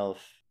this self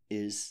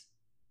is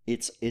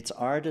it's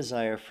our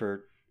desire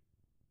for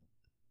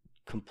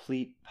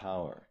complete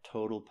power,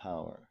 total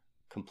power,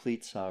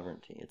 complete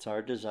sovereignty. It's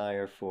our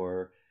desire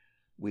for,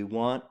 we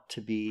want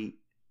to be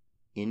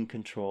in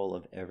control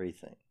of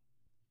everything.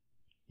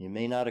 It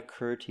may not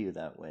occur to you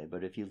that way,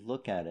 but if you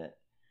look at it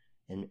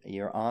and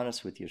you're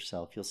honest with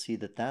yourself, you'll see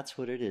that that's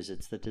what it is.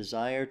 It's the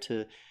desire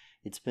to,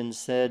 it's been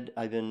said,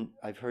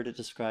 I've heard it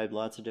described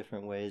lots of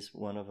different ways.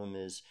 One of them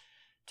is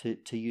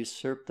to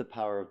usurp the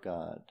power of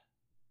God.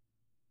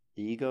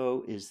 The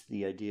ego is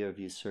the idea of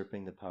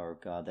usurping the power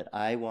of God, that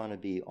I want to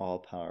be all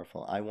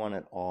powerful. I want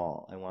it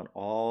all. I want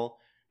all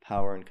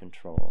power and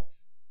control.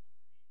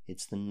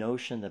 It's the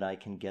notion that I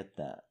can get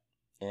that.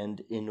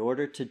 And in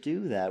order to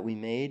do that, we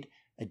made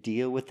a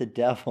deal with the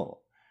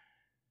devil.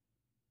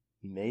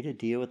 We made a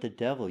deal with the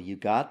devil. You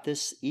got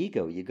this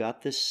ego. You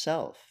got this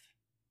self.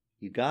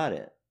 You got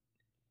it.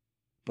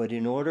 But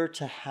in order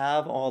to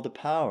have all the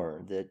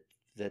power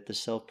that the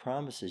self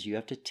promises, you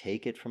have to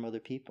take it from other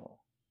people.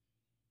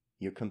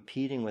 You're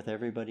competing with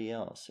everybody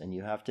else, and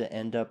you have to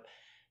end up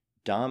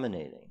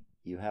dominating.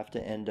 You have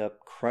to end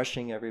up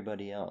crushing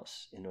everybody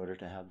else in order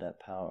to have that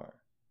power.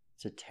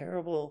 It's a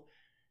terrible,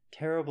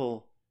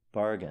 terrible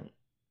bargain.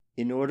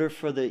 In order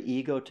for the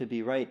ego to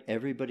be right,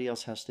 everybody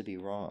else has to be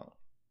wrong.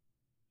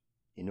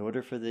 In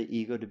order for the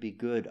ego to be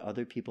good,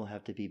 other people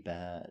have to be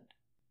bad.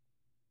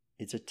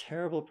 It's a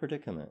terrible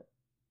predicament.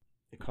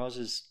 It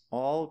causes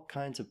all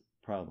kinds of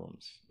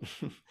problems.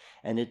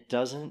 And it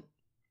doesn't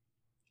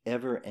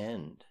ever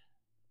end.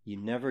 You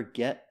never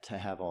get to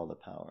have all the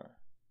power,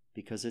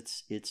 because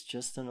it's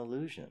just an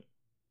illusion.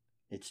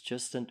 It's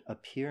just an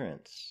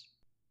appearance.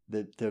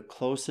 The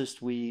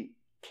closest we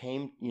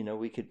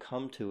could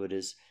come to it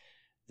is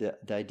the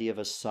idea of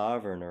a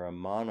sovereign or a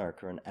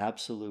monarch or an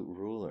absolute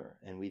ruler.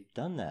 And we've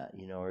done that,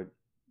 our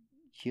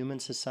human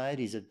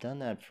societies have done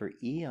that for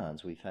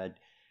eons. We've had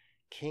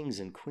kings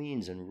and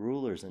queens and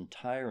rulers and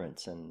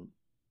tyrants, and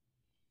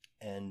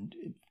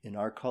in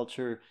our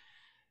culture,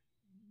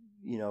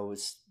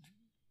 it's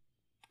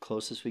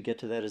closest we get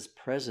to that is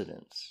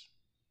presidents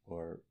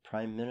or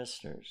prime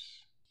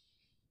ministers,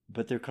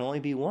 but there can only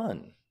be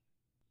one.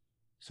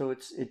 So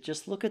it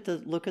just look at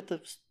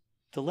the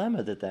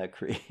dilemma that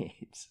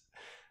creates.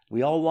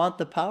 We all want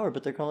the power,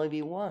 but there can only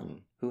be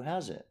one who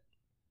has it.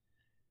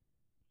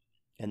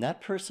 And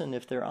that person,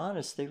 if they're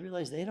honest, they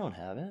realize they don't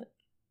have it.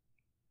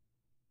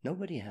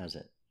 Nobody has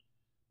it.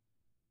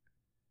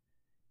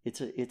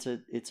 It's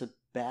a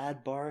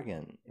bad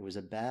bargain. It was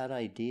a bad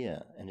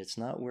idea, and it's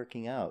not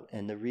working out.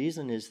 And the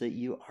reason is that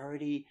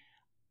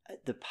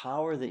the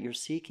power that you're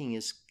seeking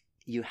is,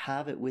 you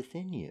have it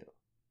within you.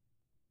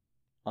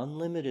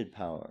 Unlimited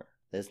power.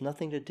 There's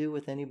nothing to do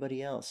with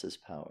anybody else's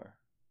power.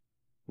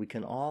 We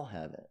can all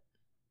have it.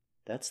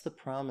 That's the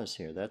promise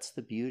here. That's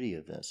the beauty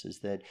of this, is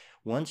that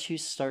once you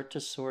start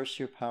to source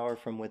your power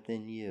from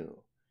within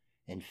you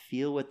and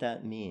feel what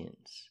that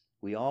means,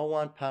 we all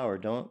want power.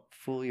 Don't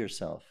fool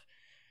yourself.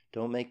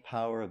 Don't make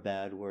power a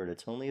bad word.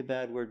 It's only a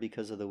bad word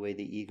because of the way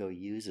the ego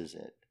uses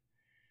it.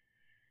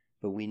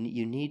 But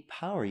you need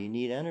power. You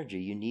need energy.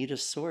 You need a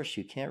source.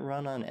 You can't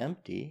run on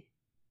empty.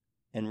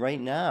 And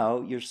right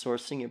now, you're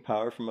sourcing your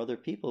power from other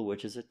people,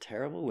 which is a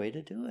terrible way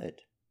to do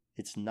it.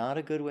 It's not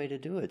a good way to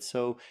do it.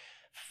 So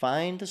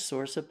find the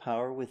source of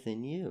power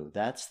within you.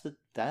 That's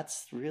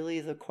really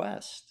the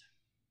quest.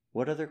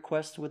 What other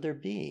quest would there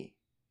be?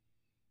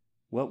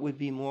 What would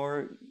be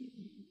more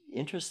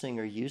interesting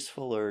or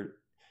useful or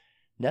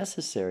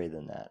necessary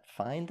than that?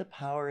 Find the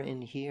power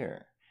in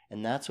here.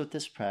 And that's what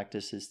this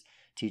practice is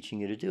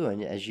teaching you to do.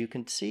 And as you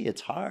can see,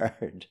 it's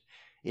hard.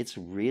 It's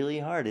really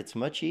hard. It's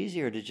much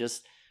easier to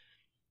just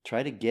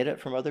try to get it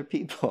from other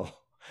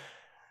people.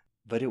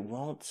 But it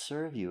won't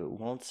serve you. It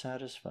won't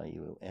satisfy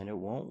you. And it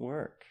won't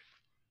work.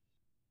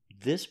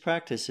 This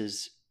practice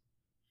is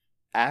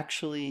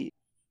actually,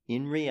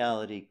 in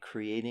reality,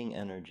 creating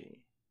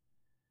energy.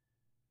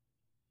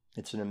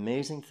 It's an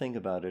amazing thing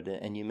about it,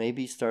 and you may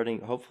be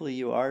hopefully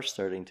you are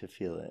starting to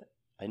feel it.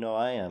 I know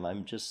I am.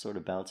 I'm just sort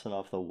of bouncing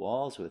off the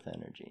walls with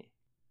energy.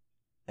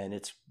 And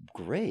it's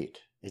great.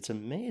 It's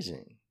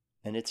amazing.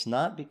 And it's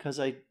not because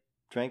I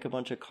drank a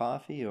bunch of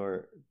coffee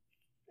or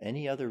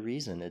any other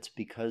reason. It's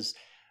because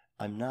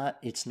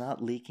it's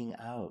not leaking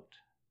out.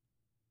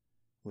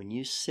 When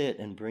you sit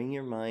and bring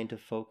your mind to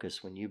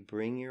focus, when you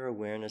bring your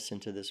awareness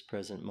into this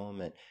present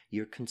moment,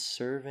 you're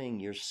conserving,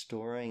 you're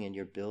storing, and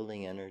you're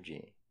building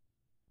energy.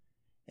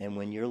 And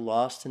when you're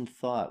lost in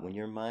thought, when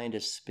your mind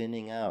is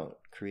spinning out,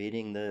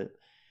 creating the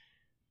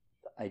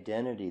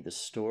identity, the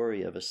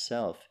story of a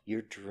self,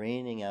 you're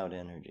draining out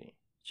energy,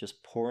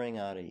 just pouring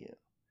out of you.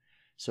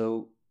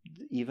 So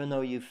even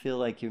though you feel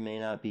like you may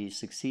not be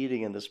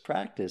succeeding in this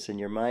practice and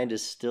your mind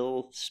is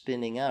still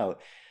spinning out,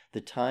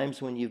 the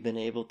times when you've been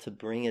able to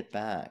bring it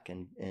back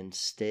and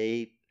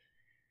stay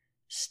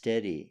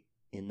steady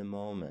in the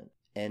moment,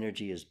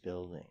 energy is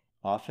building.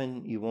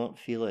 Often you won't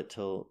feel it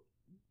till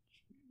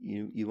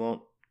you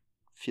won't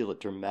feel it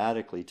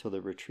dramatically till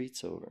the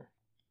retreat's over.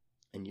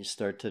 And you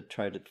start to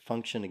try to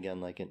function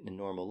again like in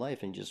normal life,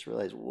 and you just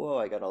realize, whoa,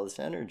 I got all this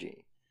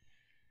energy.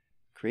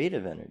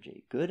 Creative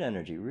energy, good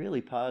energy,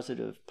 really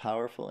positive,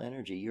 powerful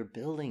energy. You're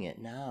building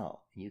it now.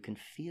 You can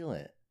feel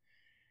it.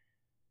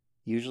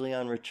 Usually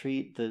on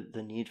retreat,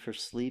 the need for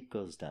sleep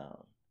goes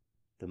down.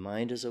 The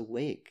mind is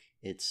awake.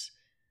 It's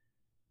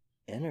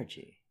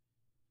energy.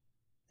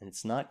 And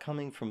it's not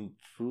coming from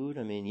food.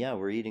 I mean, yeah,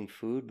 we're eating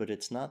food, but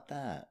it's not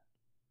that.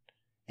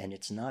 And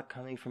it's not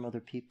coming from other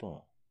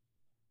people,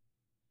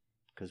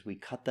 because we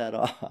cut that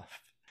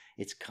off.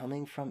 It's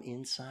coming from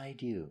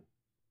inside you.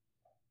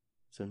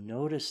 So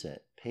notice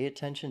it. Pay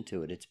attention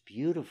to it. It's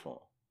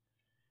beautiful.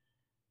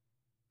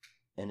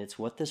 And it's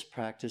what this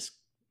practice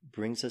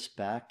brings us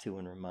back to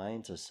and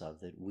reminds us of,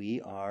 that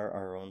we are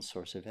our own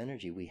source of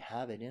energy. We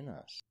have it in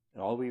us.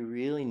 And all we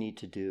really need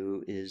to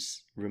do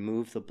is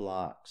remove the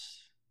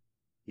blocks.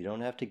 You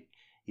don't have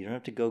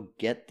to go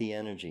get the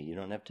energy. You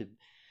don't have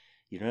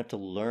to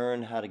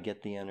learn how to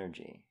get the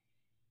energy.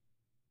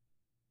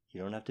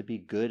 You don't have to be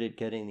good at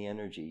getting the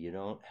energy. You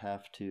don't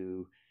have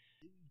to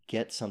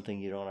get something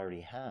you don't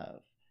already have.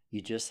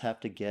 You just have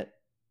to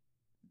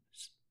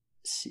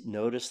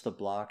notice the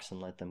blocks and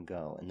let them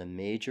go. And the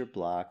major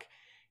block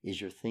is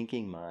your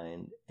thinking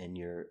mind and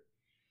your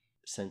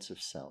sense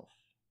of self.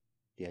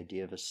 The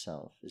idea of a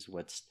self is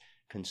what's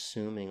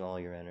consuming all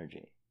your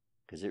energy,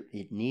 because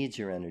it needs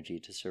your energy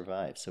to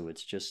survive. So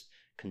it's just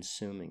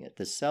consuming it.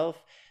 The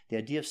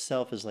idea of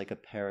self is like a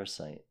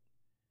parasite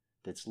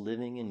that's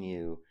living in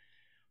you,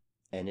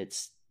 and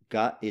it's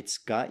got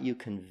you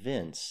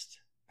convinced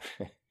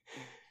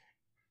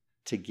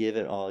to give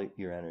it all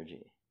your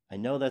energy. I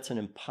know that's an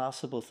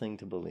impossible thing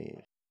to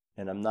believe,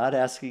 and I'm not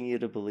asking you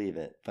to believe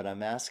it, but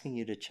I'm asking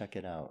you to check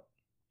it out.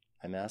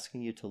 I'm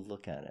asking you to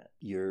look at it.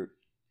 You're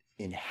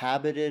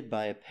inhabited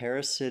by a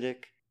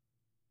parasitic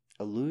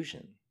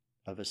illusion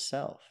of a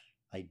self,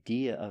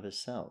 idea of a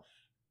self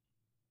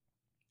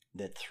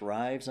that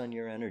thrives on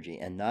your energy,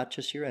 and not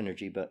just your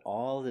energy, but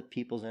all the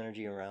people's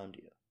energy around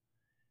you.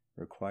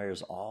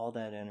 Requires all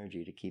that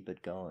energy to keep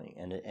it going.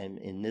 And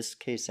in this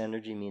case,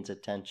 energy means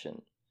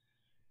attention.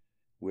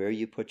 Where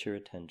you put your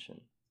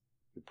attention.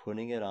 You're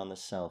putting it on the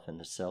self, and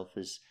the self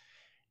is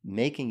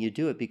making you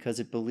do it because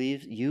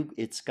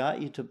it's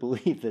got you to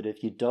believe that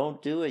if you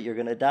don't do it, you're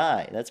going to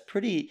die. That's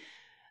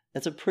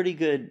a pretty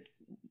good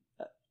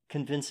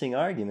convincing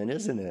argument,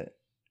 isn't it?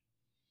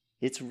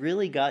 It's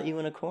really got you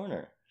in a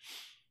corner.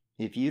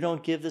 If you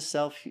don't give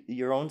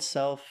your own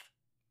self,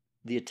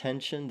 the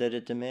attention that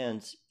it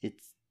demands,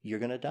 you're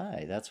going to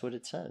die. That's what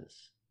it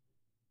says.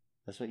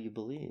 That's what you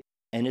believe.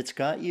 And it's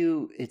got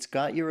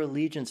your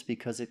allegiance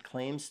because it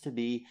claims to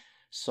be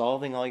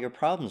solving all your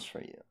problems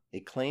for you.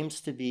 It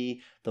claims to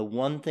be the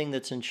one thing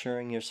that's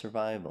ensuring your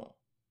survival.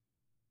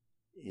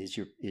 Is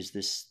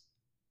this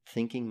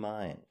thinking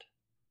mind.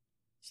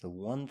 It's the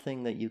one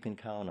thing that you can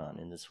count on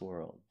in this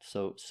world.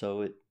 So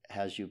it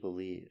has you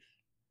believe.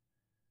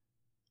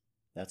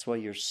 That's why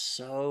you're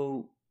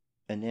so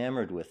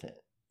enamored with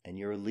it. And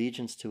your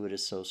allegiance to it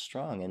is so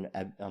strong. And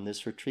on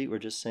this retreat, we're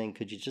just saying,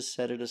 could you just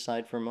set it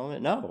aside for a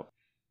moment? No,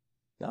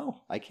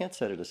 I can't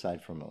set it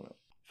aside for a moment.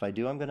 If I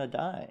do, I'm going to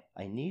die.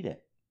 I need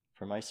it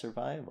for my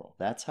survival.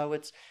 That's how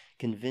it's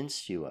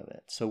convinced you of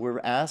it. So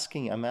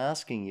I'm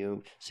asking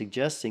you,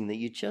 suggesting that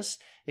you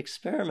just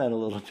experiment a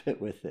little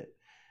bit with it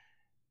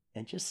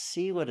and just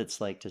see what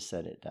it's like to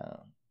set it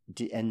down.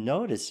 And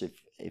notice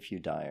if you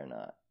die or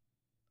not.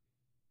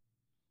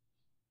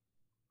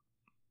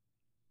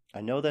 I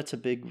know that's a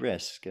big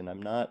risk, and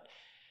I'm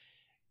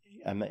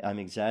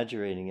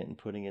exaggerating it and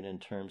putting it in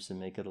terms to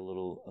make it a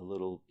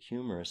little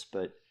humorous,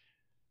 but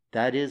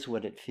that is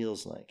what it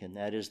feels like, and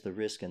that is the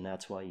risk, and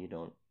that's why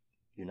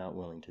you're not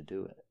willing to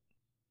do it.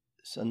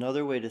 So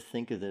another way to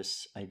think of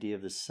this idea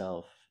of the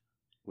self,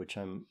 which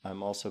I'm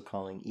also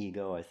calling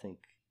ego, I think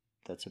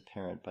that's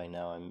apparent by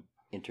now. I'm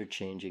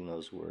interchanging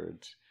those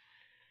words.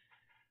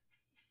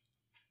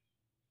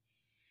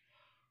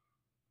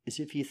 Is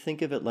if you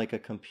think of it like a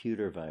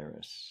computer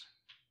virus.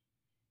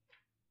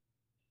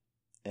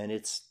 And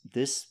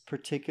this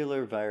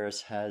particular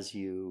virus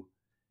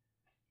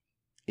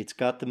it's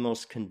got the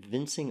most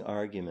convincing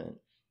argument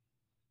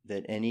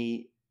that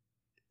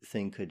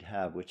anything could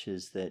have, which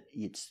is that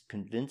it's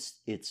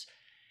convinced it's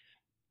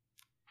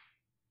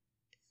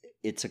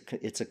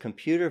a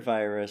computer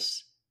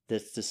virus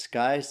that's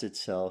disguised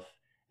itself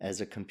as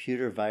a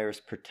computer virus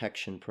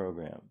protection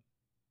program.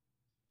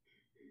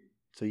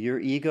 So your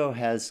ego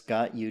has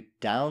got you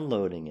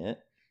downloading it,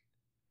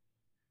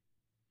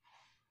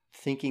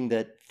 thinking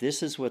that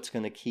this is what's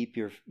going to keep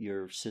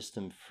your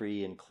system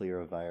free and clear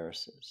of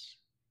viruses.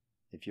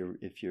 If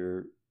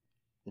you're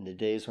in the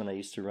days when I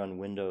used to run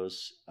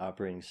Windows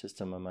operating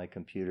system on my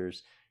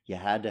computers, you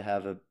had to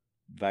have a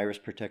virus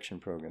protection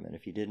program. And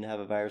if you didn't have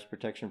a virus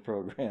protection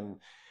program,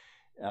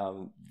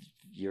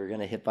 you're going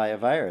to hit by a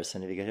virus.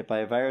 And if you get hit by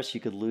a virus,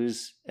 you could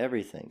lose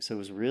everything. So it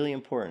was really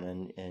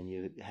important. And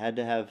you had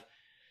to have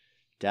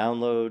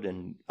download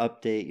and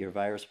update your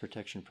virus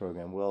protection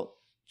program. Well,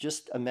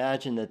 just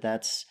imagine that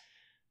that's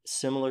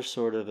similar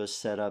sort of a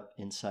setup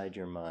inside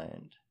your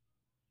mind.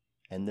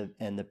 And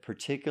the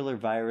particular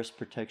virus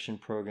protection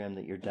program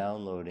that you're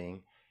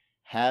downloading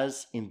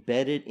has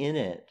embedded in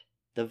it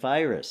the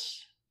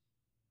virus.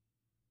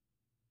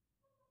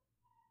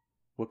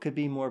 What could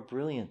be more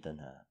brilliant than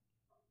that?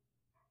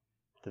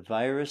 The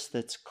virus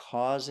that's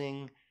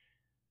causing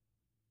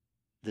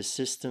the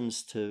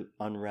systems to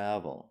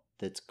unravel,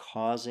 that's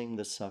causing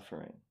the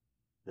suffering,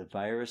 the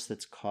virus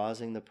that's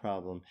causing the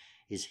problem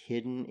is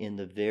hidden in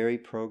the very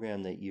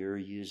program that you're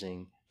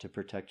using to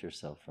protect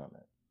yourself from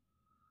it.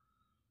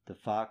 The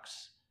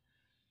fox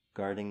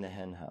guarding the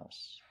hen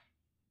house.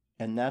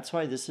 And that's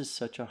why this is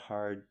such a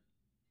hard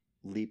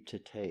leap to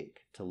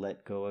take, to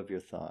let go of your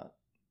thought,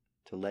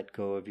 to let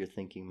go of your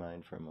thinking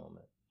mind for a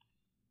moment.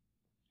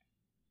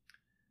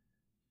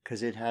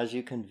 Because it has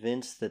you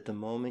convinced that the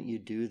moment you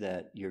do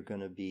that,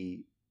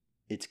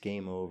 it's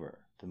game over.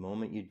 The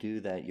moment you do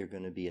that, you're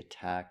going to be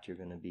attacked, you're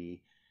going to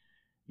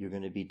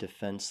be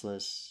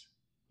defenseless,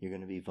 you're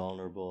going to be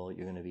vulnerable,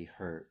 you're going to be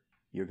hurt,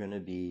 you're going to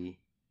be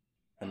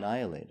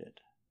annihilated.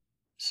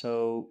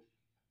 So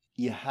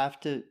you have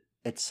to,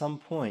 at some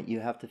point, you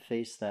have to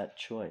face that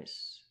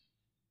choice,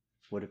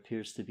 what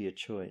appears to be a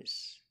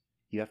choice.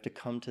 You have to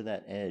come to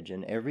that edge.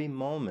 And every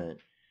moment,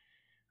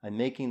 I'm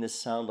making this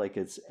sound like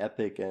it's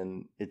epic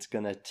and it's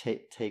going to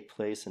take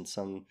place in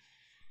some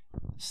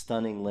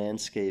stunning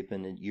landscape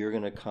and you're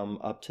going to come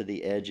up to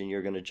the edge and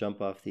you're going to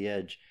jump off the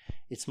edge.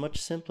 It's much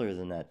simpler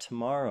than that.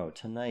 Tomorrow,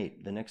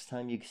 tonight, the next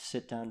time you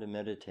sit down to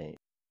meditate,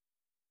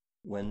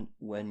 when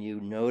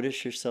you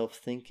notice yourself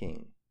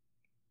thinking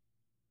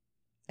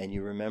and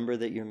you remember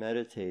that you're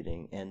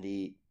meditating and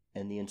the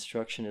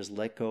instruction is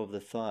let go of the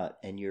thought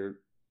and you're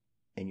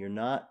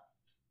not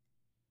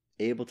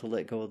able to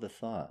let go of the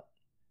thought,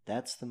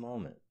 that's the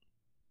moment.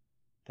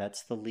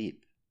 That's the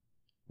leap.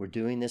 We're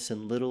doing this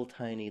in little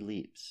tiny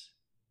leaps.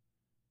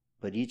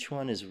 But each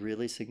one is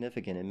really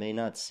significant. It may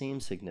not seem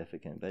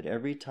significant, but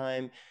every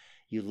time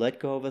you let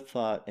go of a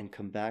thought and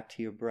come back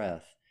to your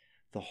breath,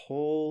 the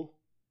whole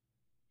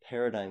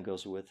paradigm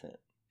goes with it.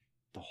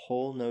 The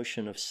whole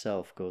notion of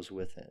self goes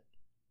with it.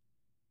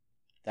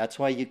 That's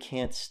why you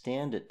can't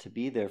stand it to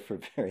be there for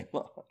very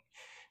long.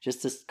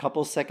 Just a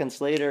couple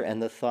seconds later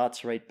and the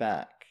thought's right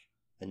back.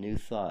 A new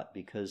thought,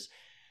 because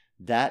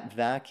that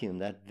vacuum,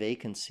 that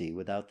vacancy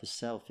without the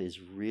self is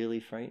really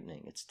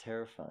frightening. It's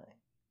terrifying.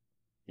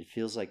 It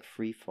feels like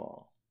free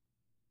fall.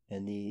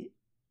 And the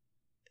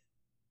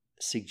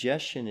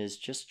suggestion is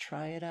just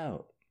try it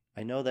out.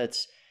 I know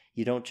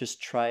you don't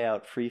just try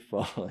out free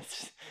fall.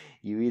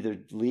 You either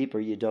leap or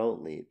you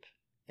don't leap.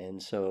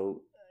 And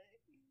so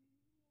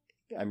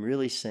I'm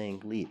really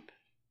saying leap.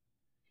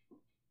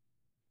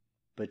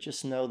 But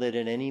just know that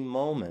at any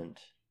moment,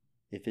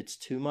 if it's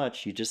too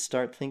much, you just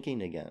start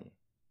thinking again.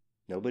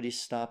 Nobody's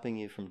stopping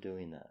you from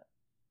doing that.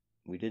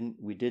 We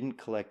didn't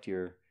collect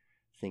your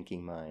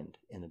thinking mind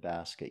in the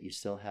basket. You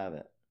still have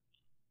it.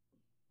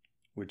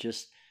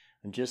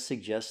 I'm just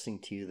suggesting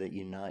to you that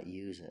you not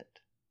use it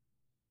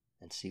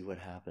and see what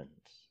happens.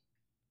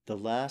 The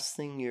last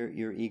thing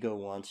your ego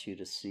wants you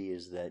to see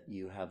is that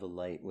you have a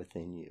light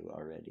within you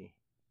already.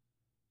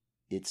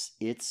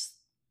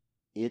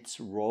 Its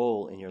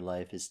role in your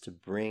life is to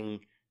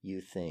bring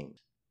you things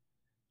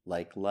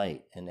like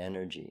light and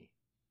energy.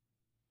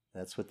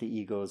 That's what the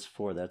ego is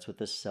for. That's what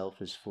the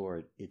self is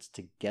for. It's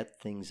to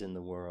get things in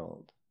the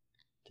world,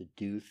 to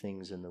do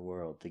things in the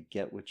world, to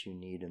get what you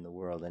need in the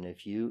world. And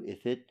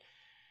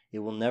it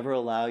will never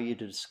allow you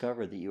to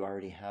discover that you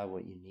already have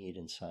what you need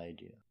inside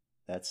you.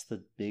 That's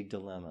the big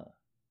dilemma.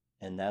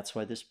 And that's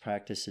why this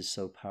practice is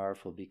so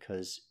powerful,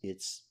 because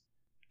it's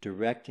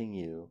directing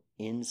you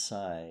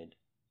inside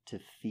to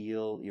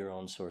feel your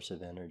own source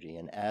of energy.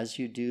 And as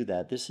you do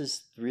that, this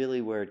is really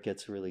where it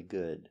gets really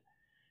good.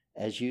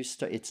 As you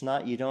start,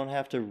 you don't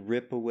have to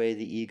rip away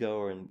the ego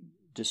or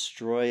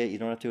destroy it. You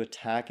don't have to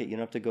attack it. You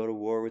don't have to go to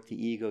war with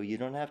the ego. You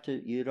don't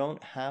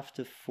have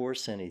to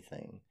force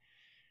anything.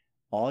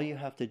 All you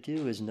have to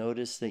do is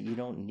notice that you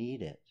don't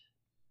need it.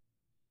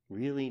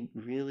 Really,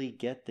 really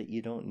get that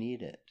you don't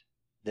need it.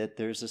 That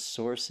there's a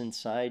source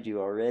inside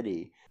you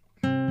already.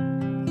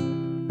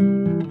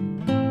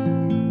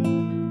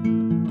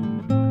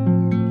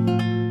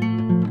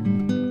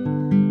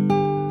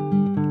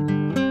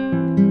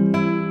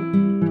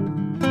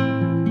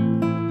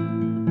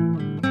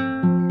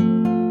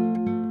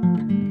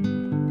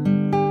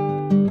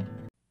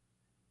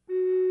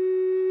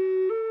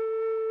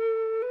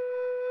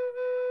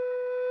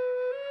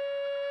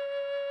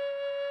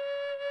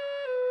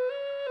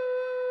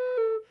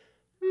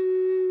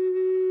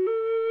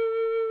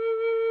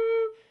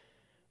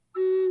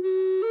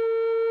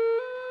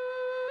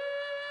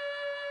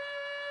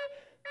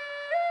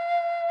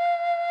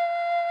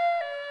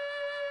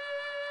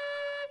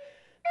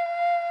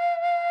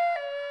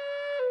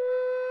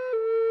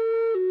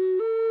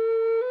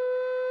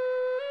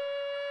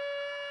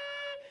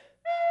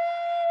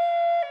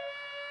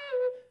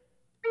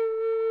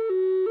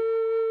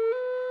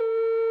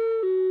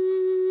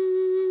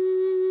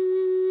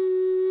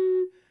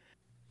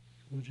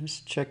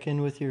 Just check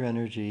in with your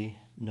energy.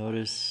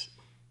 Notice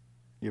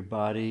your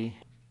body,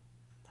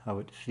 how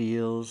it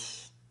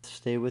feels.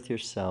 Stay with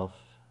yourself.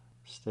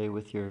 Stay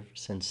with your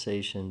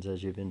sensations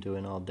as you've been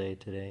doing all day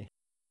today.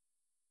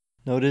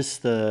 Notice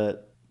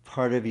the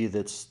part of you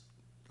that's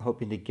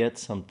hoping to get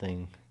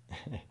something,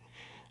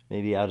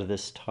 maybe out of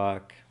this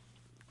talk.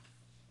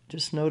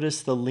 Just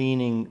notice the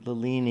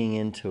leaning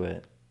into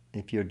it.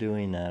 If you're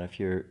doing that,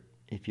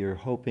 if you're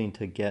hoping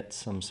to get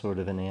some sort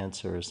of an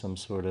answer or some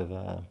sort of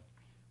a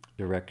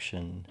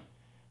direction,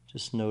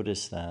 just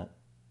notice that.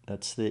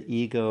 That's the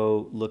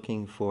ego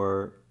looking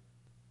for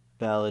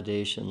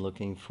validation,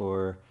 looking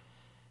for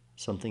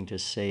something to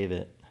save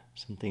it,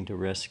 something to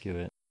rescue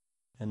it.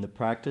 And the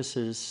practice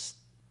is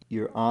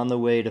you're on the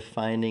way to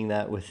finding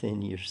that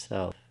within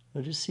yourself.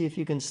 So just see if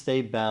you can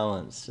stay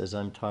balanced as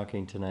I'm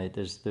talking tonight.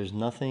 There's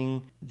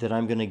nothing that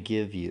I'm going to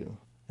give you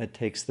that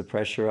takes the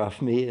pressure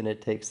off me and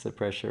it takes the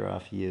pressure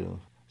off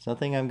you. There's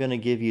nothing I'm going to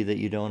give you that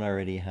you don't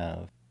already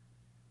have.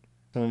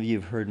 Some of you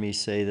have heard me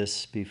say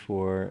this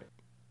before,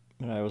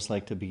 but I always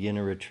like to begin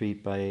a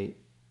retreat by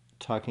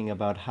talking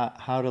about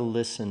how to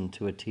listen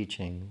to a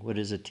teaching. What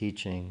is a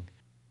teaching?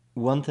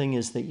 One thing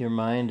is that your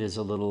mind is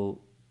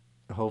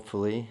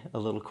hopefully, a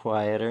little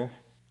quieter.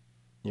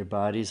 Your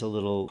body's a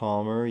little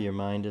calmer. Your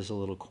mind is a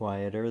little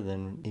quieter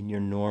than in your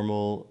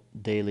normal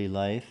daily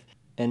life.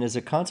 And as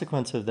a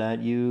consequence of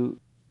that, you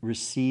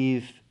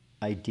receive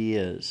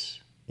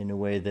ideas in a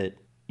way that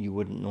you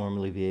wouldn't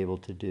normally be able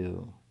to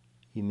do.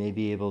 You may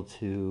be able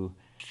to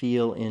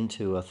feel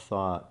into a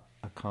thought,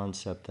 a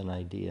concept, an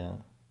idea.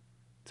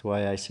 That's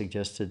why I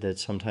suggested that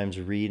sometimes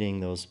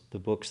reading the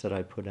books that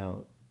I put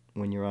out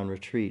when you're on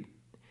retreat,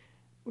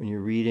 when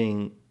you're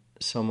reading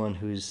someone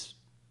who's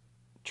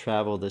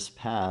traveled this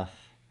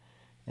path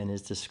and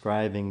is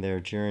describing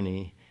their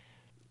journey,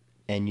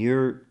 and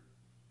you're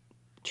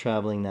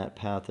traveling that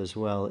path as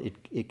well,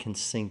 it can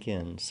sink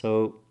in.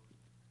 So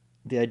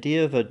the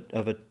idea of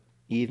a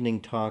evening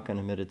talk on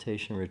a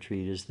meditation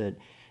retreat is that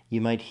you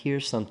might hear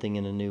something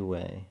in a new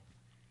way.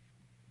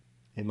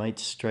 It might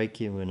strike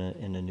you in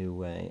a new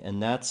way,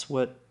 and that's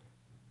what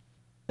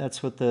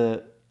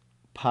the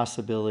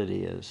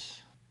possibility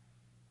is.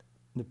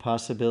 The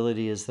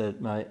possibility is that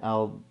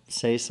I'll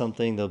say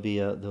something. There'll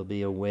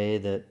be a way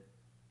that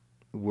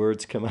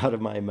words come out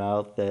of my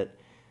mouth that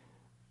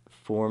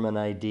form an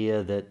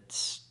idea that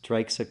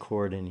strikes a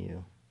chord in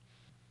you,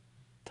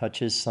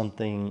 touches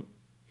something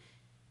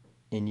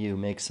in you,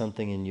 makes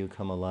something in you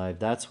come alive.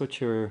 That's what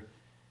you're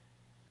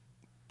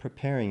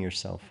preparing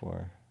yourself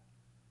for.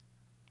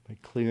 By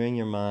clearing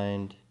your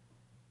mind,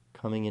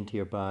 coming into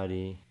your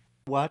body.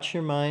 Watch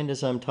your mind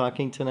as I'm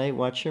talking tonight.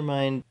 Watch your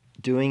mind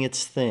doing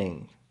its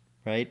thing,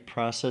 right?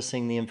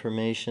 Processing the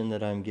information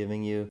that I'm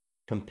giving you,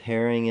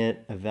 comparing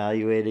it,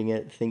 evaluating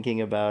it, thinking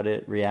about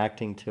it,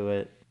 reacting to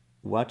it.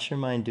 Watch your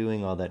mind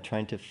doing all that,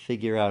 trying to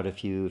figure out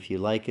if you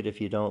like it, if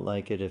you don't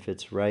like it, if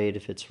it's right,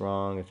 if it's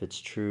wrong, if it's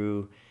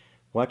true.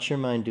 Watch your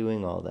mind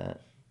doing all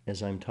that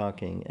as I'm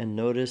talking, and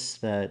notice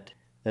that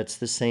that's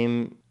the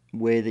same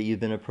way that you've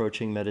been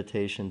approaching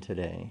meditation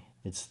today.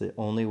 It's the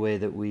only way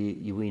that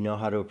we know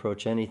how to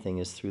approach anything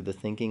is through the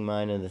thinking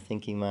mind, and the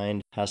thinking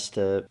mind has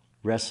to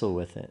wrestle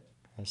with it,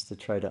 has to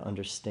try to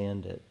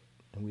understand it.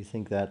 And we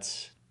think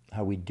that's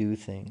how we do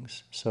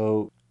things.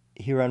 So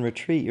here on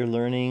retreat, you're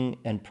learning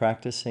and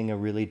practicing a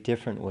really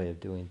different way of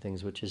doing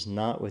things, which is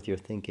not with your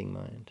thinking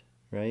mind,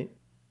 right?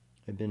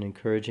 I've been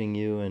encouraging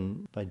you,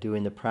 and by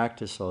doing the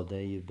practice all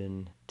day, you've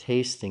been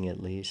tasting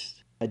at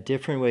least a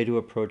different way to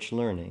approach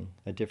learning,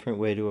 a different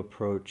way to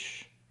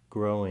approach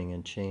growing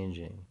and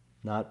changing,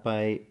 not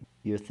by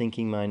your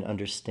thinking mind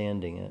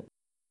understanding it,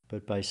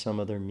 but by some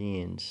other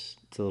means.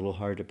 It's a little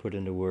hard to put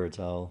into words.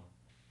 I'll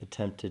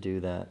attempt to do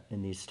that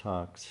in these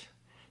talks.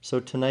 So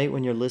tonight,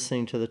 when you're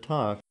listening to the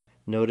talk,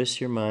 notice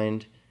your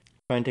mind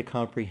trying to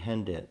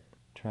comprehend it,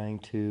 trying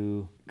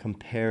to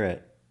compare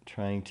it,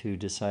 trying to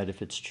decide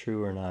if it's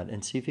true or not,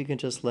 and see if you can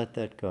just let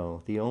that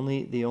go. The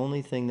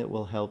only thing that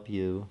will help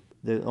you,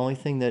 the only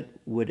thing that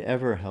would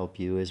ever help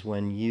you is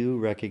when you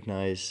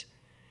recognize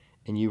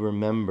and you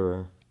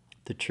remember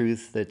the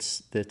truth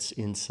that's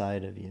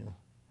inside of you.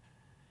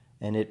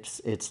 And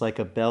it's like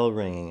a bell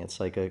ringing.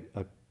 It's like a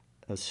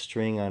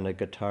string on a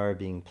guitar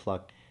being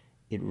plucked.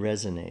 It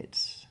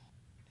resonates.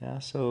 Yeah.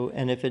 So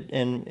and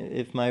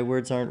if my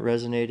words aren't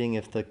resonating,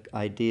 if the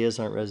ideas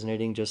aren't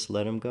resonating, just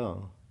let them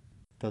go.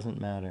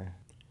 Doesn't matter.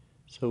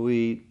 So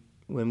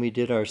when we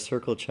did our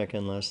circle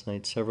check-in last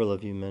night, several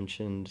of you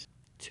mentioned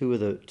two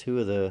of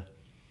the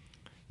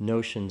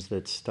notions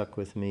that stuck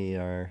with me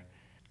are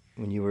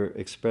when you were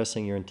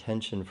expressing your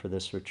intention for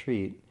this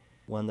retreat.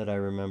 One that I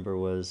remember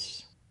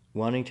was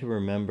wanting to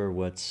remember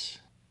what's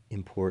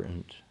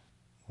important,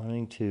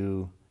 wanting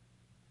to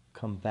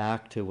come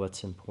back to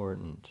what's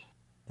important,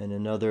 and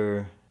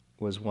another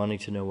was wanting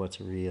to know what's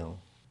real.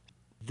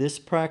 This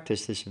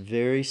practice, this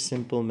very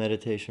simple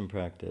meditation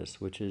practice,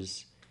 which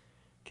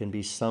can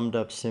be summed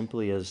up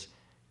simply as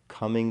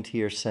coming to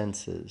your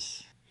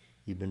senses.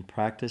 You've been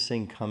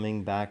practicing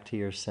coming back to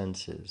your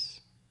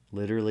senses.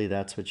 Literally,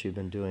 that's what you've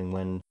been doing.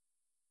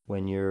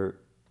 When you're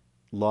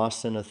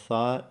lost in a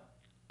thought,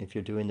 if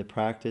you're doing the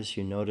practice,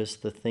 you notice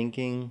the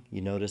thinking,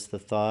 you notice the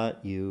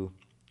thought, you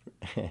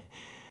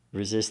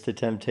resist the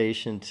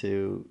temptation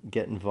to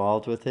get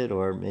involved with it,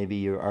 or maybe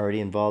you're already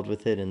involved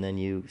with it and then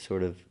you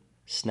sort of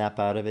snap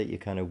out of it, you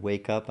kind of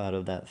wake up out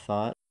of that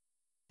thought.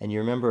 And you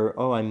remember,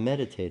 oh, I'm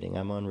meditating,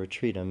 I'm on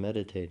retreat, I'm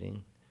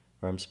meditating,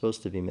 or I'm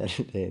supposed to be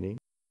meditating.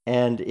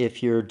 And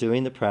if you're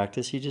doing the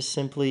practice, you just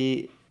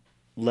simply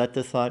let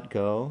the thought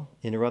go,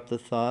 interrupt the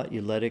thought,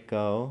 you let it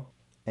go,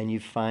 and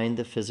you find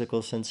the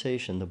physical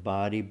sensation, the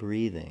body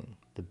breathing,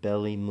 the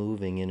belly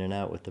moving in and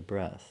out with the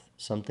breath,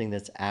 something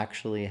that's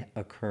actually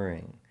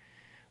occurring.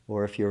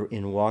 Or if you're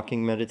in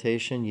walking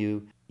meditation,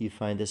 you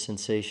find the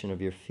sensation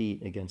of your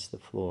feet against the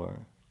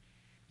floor.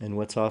 And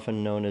what's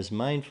often known as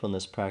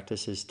mindfulness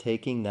practice is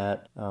taking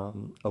that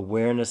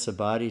awareness of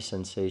body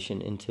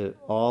sensation into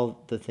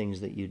all the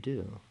things that you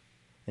do.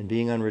 And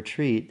being on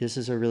retreat, this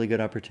is a really good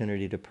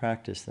opportunity to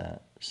practice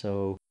that.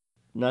 So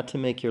not to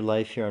make your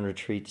life here on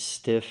retreat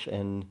stiff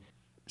and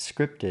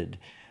scripted,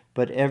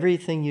 but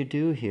everything you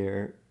do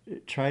here,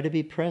 try to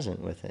be present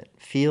with it.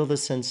 Feel the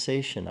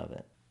sensation of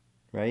it,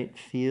 right?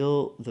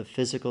 Feel the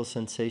physical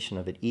sensation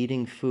of it.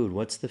 Eating food,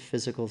 what's the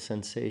physical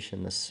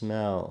sensation? The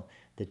smell,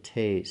 the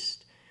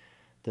taste,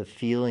 the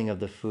feeling of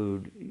the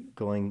food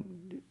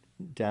going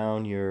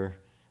down your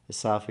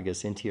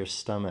esophagus into your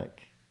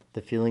stomach,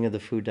 the feeling of the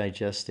food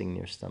digesting in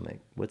your stomach.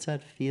 What's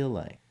that feel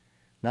like?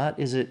 Not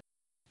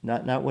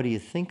what do you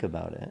think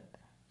about it?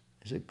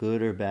 Is it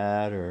good or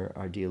bad,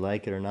 or do you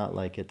like it or not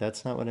like it?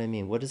 That's not what I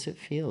mean. What does it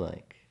feel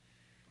like?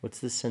 What's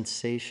the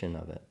sensation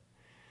of it?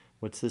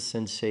 What's the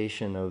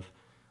sensation of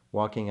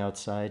walking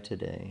outside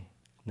today?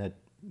 That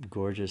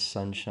gorgeous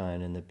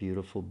sunshine and the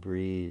beautiful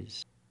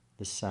breeze,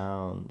 the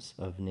sounds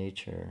of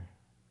nature,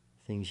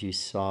 things you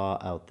saw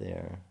out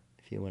there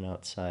if you went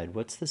outside.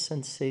 What's the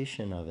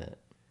sensation of it?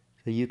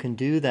 So you can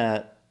do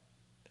that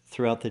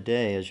throughout the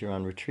day as you're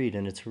on retreat,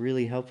 and it's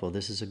really helpful.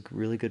 This is a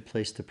really good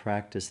place to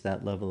practice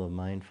that level of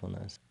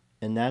mindfulness.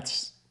 And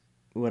that's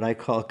what I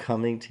call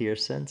coming to your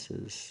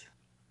senses.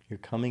 You're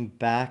coming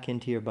back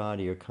into your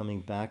body, you're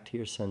coming back to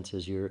your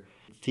senses. It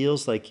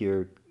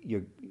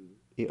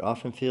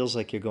often feels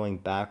like you're going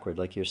backward,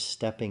 like you're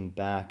stepping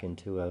back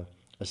into a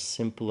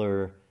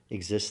simpler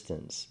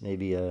existence,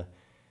 maybe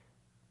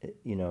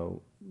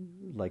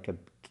like a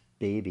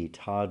baby,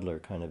 toddler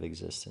kind of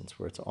existence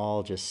where it's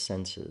all just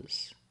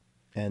senses.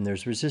 And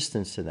there's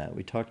resistance to that.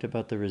 We talked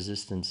about the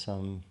resistance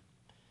some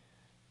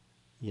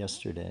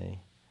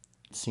yesterday.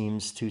 It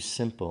seems too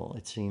simple.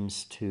 It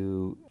seems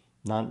too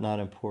not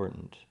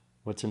important.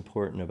 What's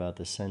important about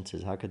the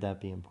senses? How could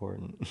that be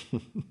important?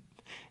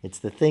 It's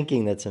the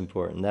thinking that's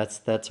important.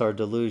 That's our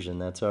delusion.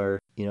 That's our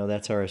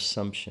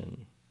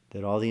assumption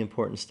that all the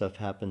important stuff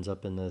happens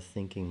up in the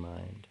thinking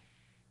mind.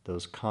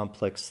 Those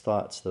complex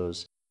thoughts,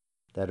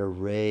 that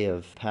array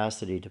of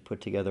capacity to put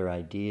together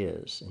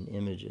ideas and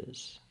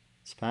images.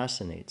 It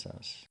fascinates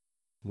us.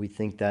 We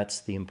think that's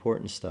the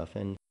important stuff.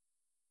 And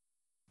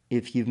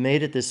if you've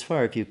made it this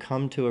far, if you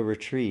come to a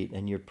retreat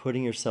and you're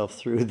putting yourself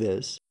through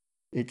this,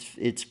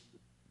 it's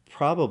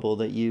probable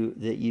that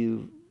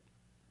you're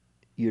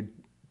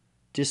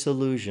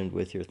disillusioned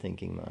with your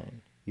thinking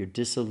mind. You're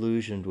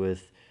disillusioned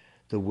with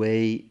the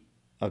way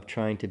of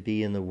trying to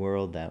be in the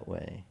world that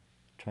way,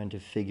 trying to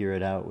figure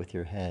it out with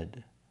your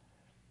head.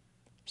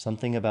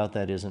 Something about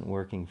that isn't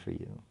working for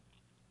you.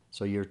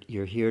 So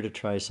you're here to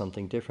try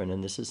something different,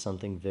 and this is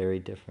something very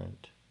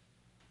different.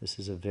 This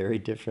is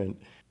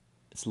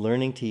it's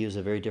learning to use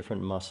a very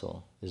different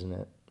muscle, isn't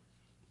it?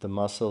 The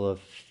muscle of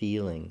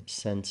feeling,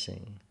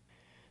 sensing.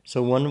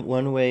 So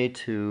one way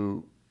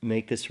to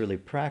make this really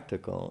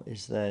practical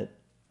is that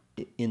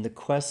in the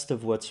quest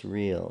of what's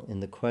real,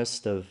 in the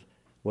quest of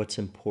what's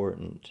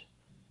important,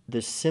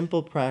 this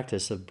simple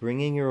practice of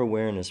bringing your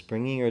awareness,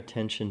 bringing your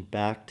attention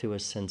back to a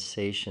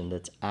sensation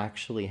that's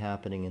actually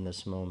happening in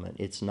this moment.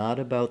 It's not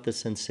about the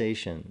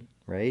sensation,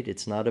 right?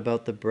 It's not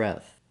about the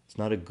breath. It's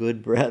not a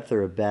good breath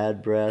or a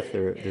bad breath,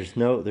 or there's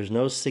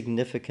no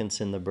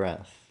significance in the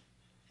breath.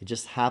 It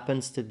just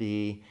happens to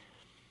be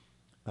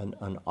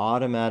an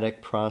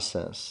automatic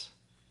process.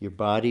 Your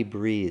body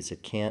breathes.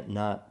 It can't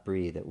not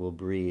breathe. It will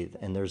breathe.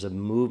 And there's a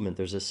movement,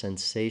 there's a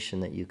sensation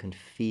that you can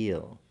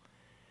feel.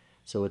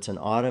 So it's an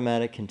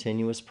automatic,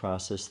 continuous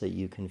process that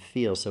you can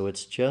feel. So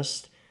it's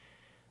just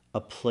a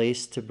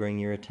place to bring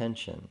your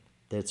attention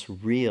that's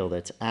real,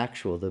 that's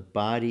actual. The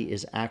body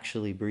is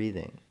actually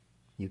breathing.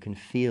 You can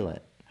feel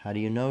it. How do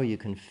you know you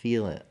can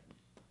feel it?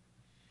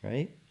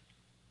 Right?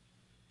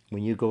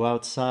 When you go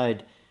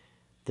outside,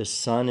 the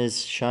sun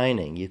is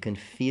shining. You can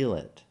feel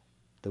it.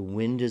 The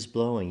wind is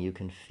blowing. You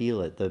can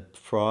feel it. The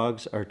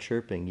frogs are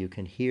chirping. You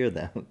can hear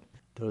them.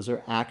 Those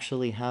are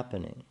actually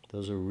happening.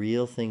 Those are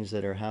real things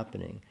that are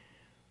happening.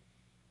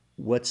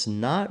 What's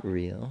not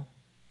real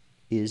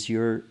is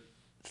your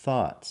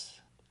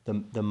thoughts.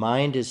 The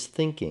mind is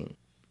thinking.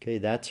 Okay,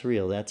 that's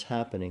real. That's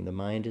happening. The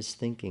mind is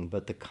thinking.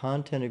 But the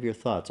content of your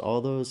thoughts, all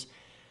those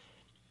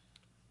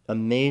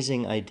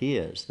amazing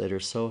ideas that are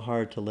so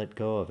hard to let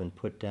go of and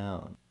put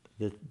down,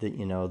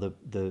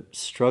 the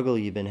struggle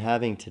you've been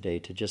having today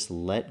to just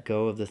let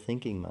go of the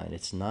thinking mind.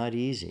 It's not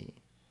easy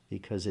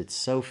because it's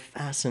so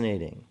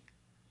fascinating.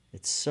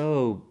 It's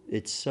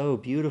so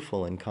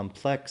beautiful and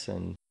complex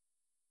and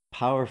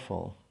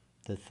powerful,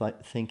 the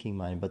thinking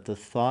mind. But the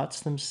thoughts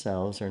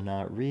themselves are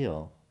not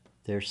real.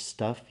 They're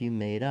stuff you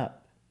made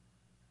up.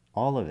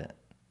 All of it.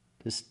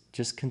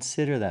 Just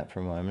consider that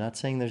for a moment. I'm not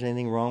saying there's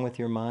anything wrong with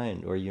your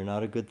mind or you're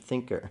not a good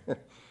thinker.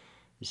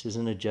 This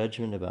isn't a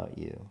judgment about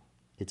you.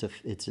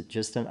 It's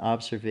just an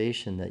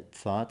observation that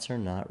thoughts are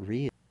not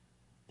real.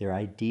 They're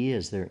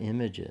ideas, they're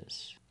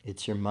images.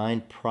 It's your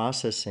mind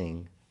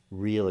processing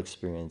real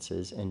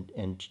experiences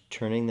and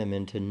turning them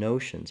into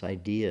notions,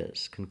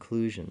 ideas,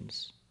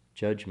 conclusions,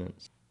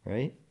 judgments,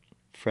 right?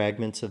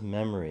 Fragments of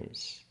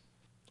memories.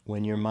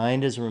 When your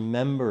mind is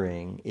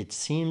remembering, it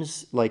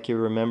seems like you're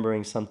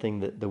remembering something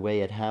the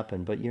way it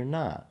happened, but you're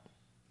not.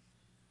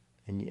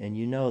 And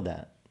you know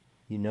that.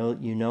 You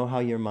know how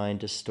your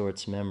mind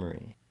distorts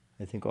memory.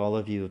 I think all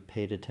of you have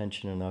paid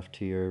attention enough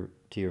to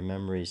your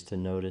memories to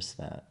notice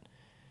that.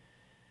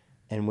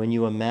 And when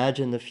you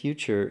imagine the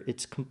future,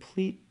 it's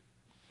complete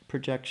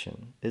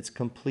projection. It's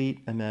complete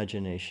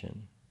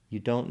imagination. You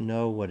don't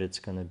know what it's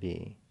going to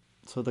be.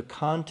 So the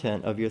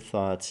content of your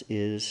thoughts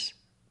is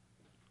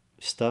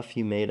stuff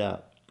you made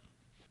up.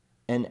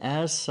 And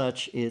as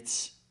such,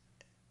 it's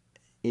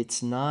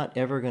not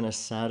ever going to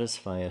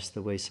satisfy us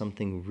the way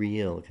something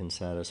real can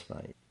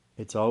satisfy you.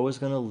 It's always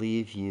going to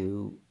leave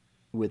you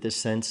with a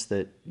sense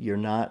that you're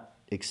not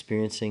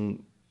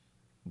experiencing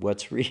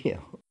what's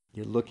real.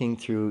 You're looking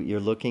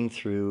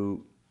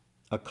through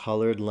a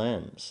colored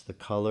lens, the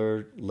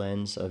colored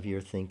lens of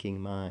your thinking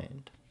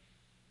mind.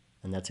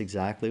 And that's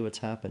exactly what's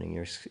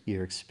happening.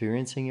 You're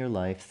experiencing your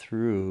life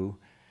through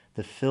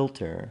the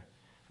filter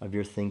of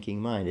your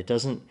thinking mind.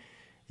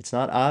 It's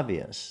not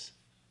obvious.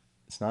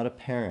 It's not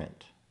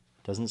apparent.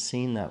 It doesn't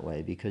seem that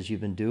way because you've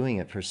been doing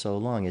it for so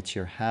long. It's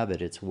your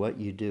habit. It's what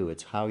you do.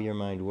 It's how your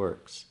mind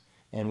works.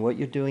 And what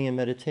you're doing in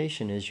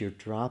meditation is you're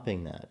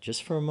dropping that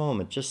just for a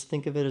moment. Just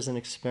think of it as an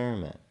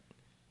experiment.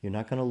 You're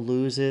not going to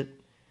lose it.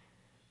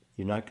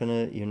 You're not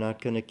going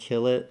to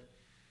kill it.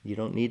 You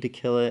don't need to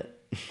kill it.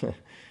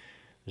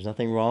 There's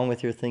nothing wrong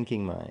with your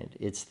thinking mind.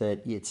 It's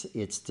that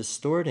it's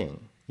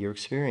distorting your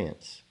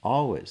experience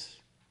always,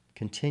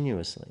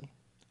 continuously.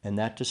 And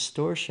that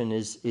distortion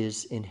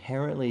is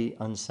inherently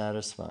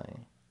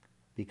unsatisfying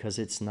because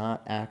it's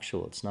not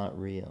actual, it's not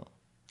real.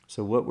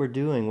 So what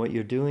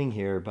you're doing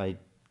here by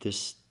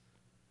this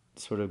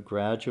sort of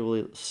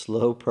gradually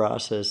slow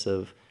process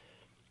of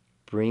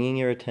bringing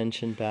your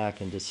attention back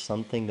into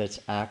something that's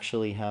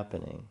actually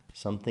happening,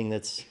 something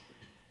that's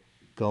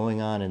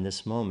going on in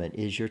this moment,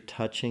 is you're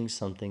touching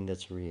something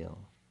that's real.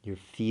 You're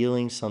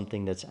feeling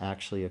something that's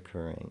actually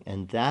occurring.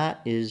 And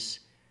that is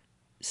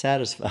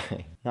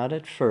satisfying. Not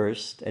at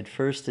first. At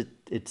first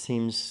it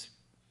seems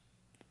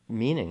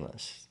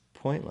meaningless,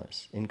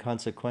 pointless,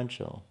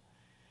 inconsequential,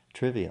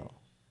 trivial.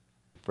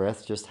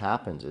 Breath just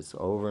happens. It's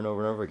over and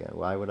over and over again.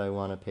 Why would I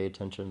want to pay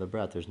attention to the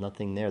breath? There's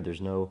nothing there.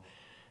 There's no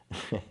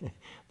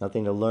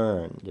nothing to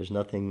learn. There's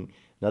nothing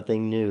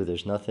new.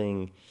 There's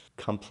nothing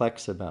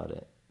complex about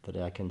it that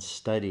I can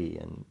study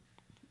and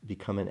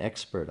become an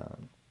expert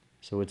on.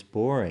 So it's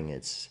boring.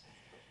 It's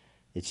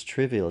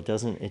trivial. It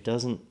doesn't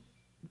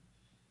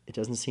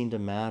seem to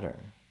matter.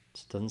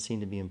 It doesn't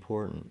seem to be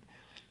important.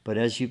 But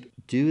as you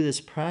do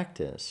this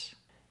practice,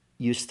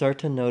 you start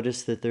to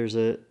notice that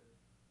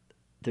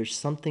there's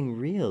something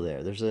real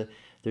there.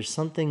 There's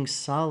something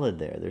solid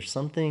there. There's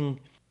something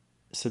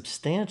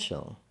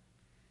substantial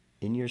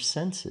in your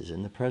senses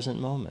in the present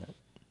moment.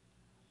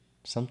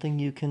 Something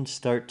you can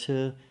start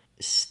to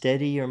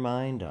steady your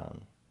mind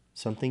on.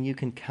 Something you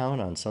can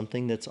count on.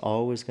 Something that's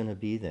always going to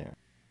be there.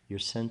 Your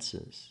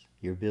senses,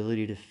 your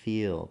ability to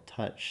feel,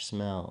 touch,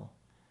 smell,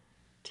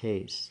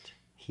 taste,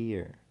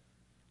 hear.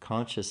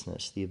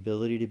 Consciousness, the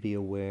ability to be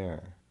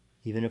aware.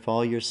 Even if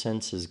all your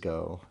senses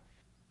go,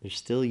 there's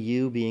still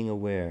you being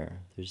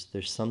aware.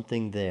 There's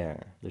something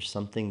there. There's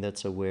something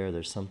that's aware.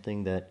 There's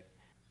something that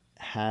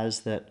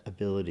has that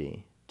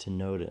ability to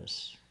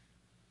notice.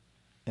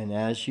 And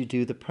as you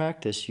do the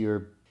practice,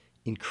 you're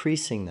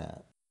increasing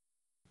that.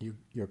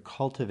 You're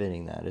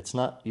cultivating that. It's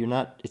not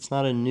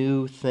a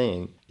new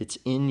thing. It's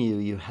in you.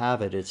 You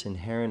have it. It's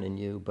inherent in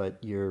you,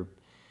 but you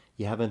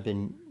haven't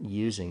been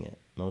using it.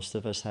 Most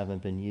of us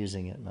haven't been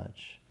using it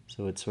much.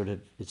 So it sort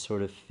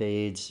of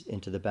fades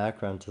into the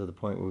background to the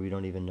point where we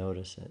don't even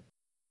notice it.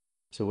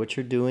 So what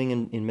you're doing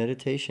in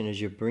meditation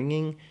is you're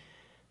bringing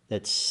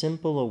that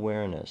simple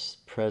awareness,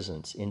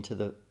 presence, into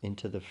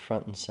the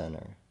front and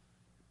center.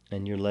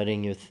 And you're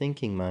letting your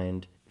thinking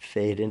mind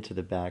fade into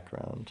the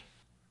background.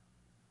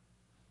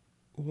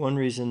 One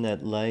reason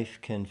that life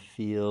can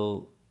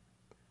feel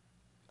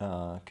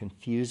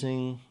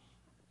confusing,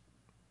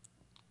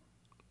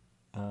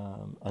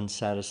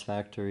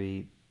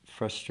 unsatisfactory,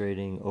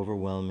 frustrating,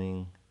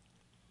 overwhelming,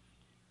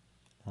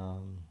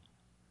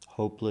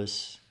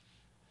 hopeless,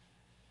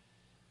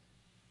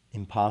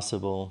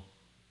 impossible,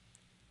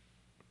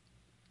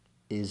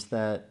 is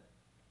that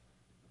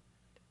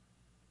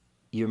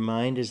your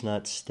mind is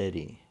not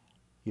steady.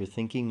 Your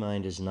thinking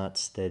mind is not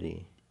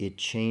steady. It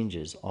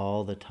changes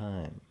all the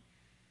time.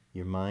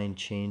 Your mind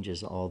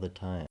changes all the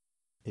time.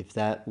 If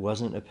that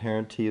wasn't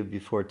apparent to you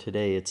before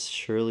today, it's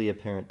surely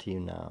apparent to you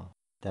now.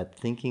 That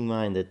thinking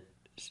mind that,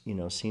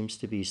 seems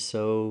to be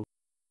so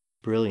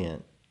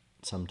brilliant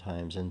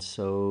sometimes and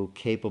so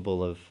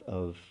capable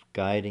of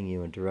guiding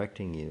you and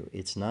directing you,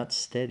 it's not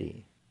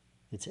steady.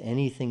 It's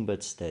anything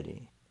but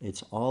steady.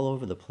 It's all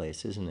over the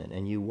place, isn't it?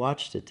 And you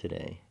watched it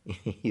today.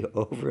 You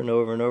over and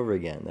over and over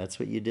again. That's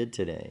what you did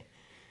today.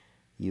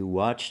 You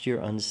watched your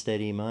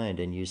unsteady mind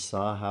and you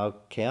saw how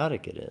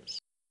chaotic it is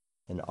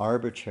and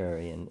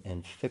arbitrary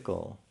and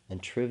fickle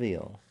and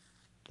trivial.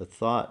 The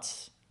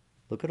thoughts.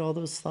 Look at all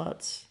those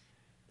thoughts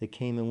that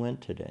came and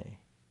went today.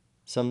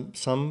 Some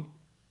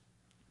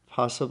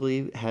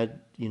possibly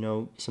had,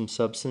 some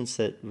substance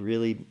that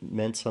really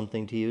meant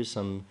something to you,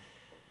 some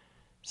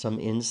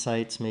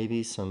insights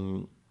maybe,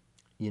 some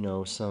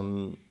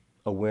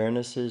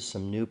awarenesses,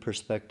 some new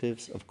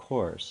perspectives, of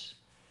course.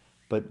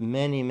 But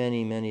many,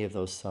 many, many of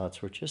those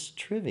thoughts were just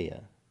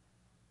trivia,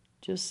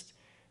 just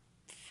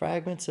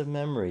fragments of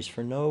memories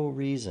for no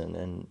reason,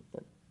 and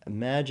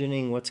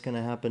imagining what's going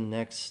to happen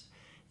next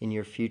in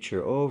your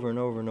future over and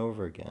over and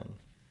over again.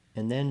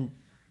 And then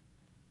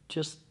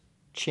just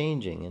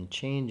changing and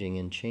changing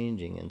and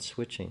changing and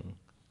switching.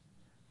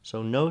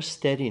 So no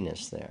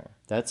steadiness there.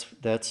 That's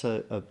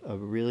a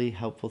really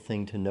helpful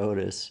thing to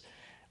notice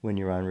when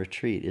you're on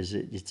retreat.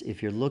 It's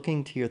if you're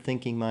looking to your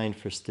thinking mind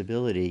for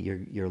stability,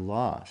 you're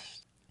lost.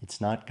 It's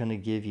not going to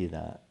give you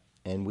that.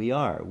 And we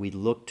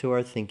look to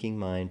our thinking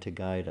mind to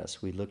guide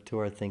us. We look to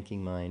our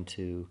thinking mind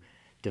to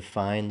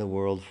define the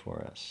world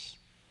for us.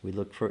 We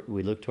look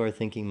to our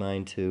thinking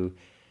mind to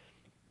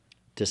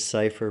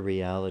decipher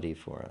reality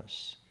for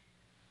us.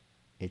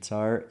 It's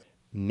our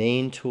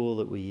main tool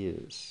that we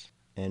use.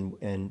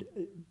 And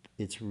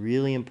it's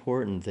really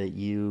important that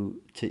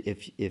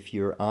if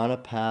you're on a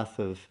path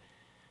of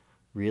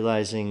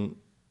realizing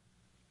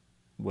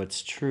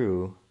what's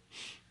true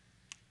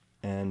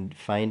and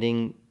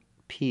finding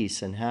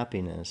peace and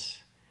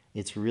happiness,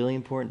 it's really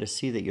important to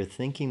see that your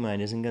thinking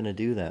mind isn't going to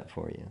do that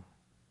for you.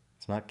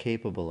 It's not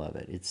capable of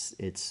it.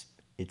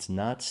 It's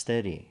not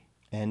steady.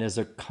 And as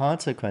a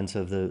consequence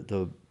of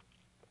the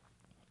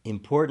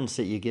importance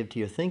that you give to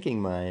your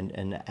thinking mind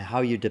and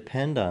how you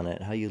depend on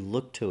it, how you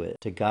look to it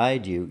to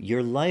guide you,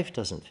 your life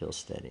doesn't feel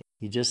steady.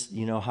 You just,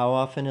 how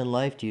often in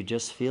life do you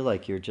just feel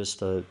like you're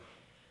just a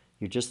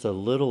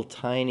little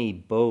tiny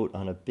boat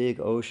on a big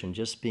ocean,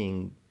 just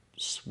being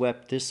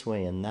swept this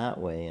way and that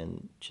way,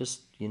 and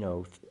just,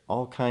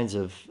 all kinds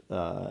of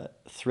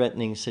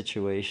threatening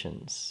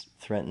situations,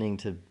 threatening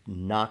to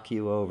knock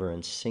you over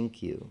and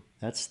sink you.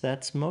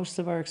 That's most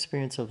of our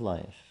experience of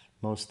life.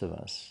 Most of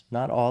us,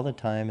 not all the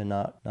time, and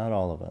not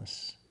all of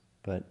us,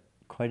 but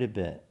quite a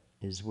bit,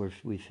 is where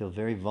we feel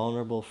very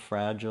vulnerable,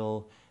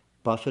 fragile,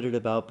 buffeted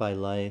about by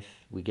life.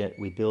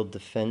 We build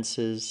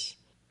defenses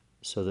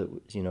so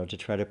that, to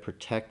try to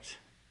protect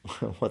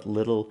what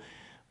little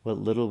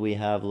we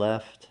have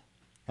left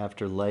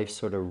after life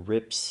sort of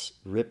rips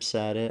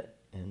at it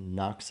and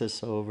knocks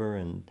us over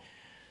and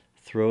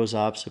throws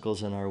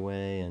obstacles in our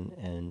way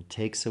and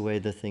takes away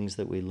the things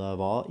that we love.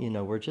 All,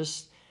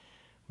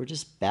 we're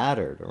just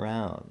battered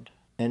around,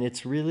 and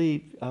it's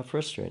really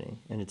frustrating,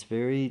 and it's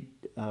very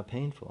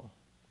painful.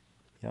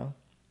 Yeah,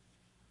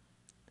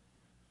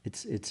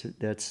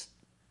 that's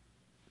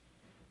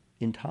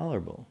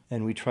intolerable,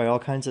 and we try all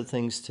kinds of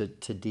things to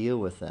deal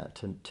with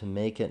that, to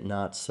make it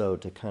not so,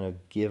 to kind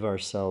of give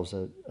ourselves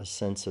a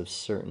sense of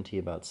certainty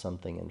about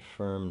something and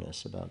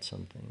firmness about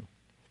something.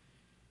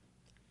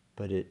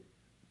 But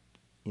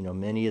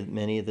many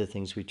of the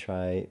things we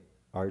try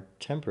are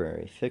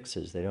temporary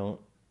fixes. They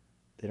don't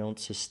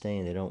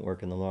sustain, they don't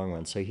work in the long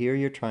run. So here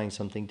you're trying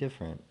something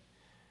different.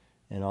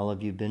 And all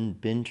of you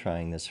been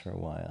trying this for a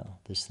while,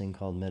 this thing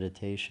called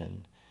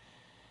meditation.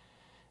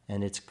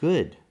 And it's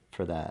good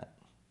for that.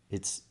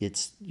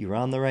 You're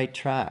on the right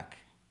track,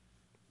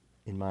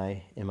 in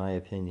my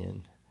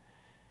opinion.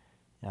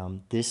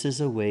 This is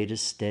a way to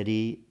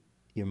steady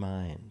your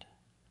mind.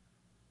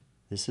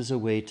 This is a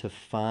way to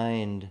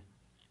find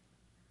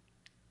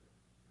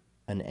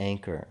an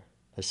anchor,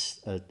 a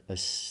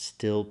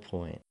still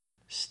point,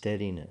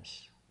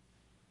 steadiness.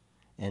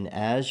 And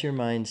as your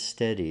mind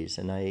steadies,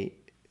 and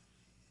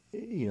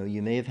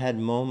you may have had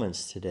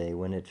moments today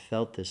when it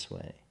felt this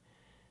way,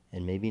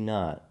 and maybe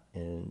not,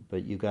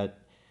 but you got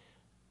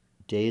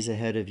days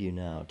ahead of you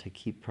now to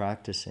keep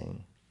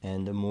practicing.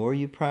 And the more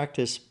you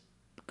practice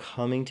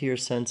coming to your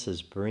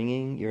senses,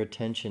 bringing your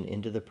attention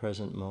into the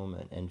present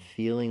moment and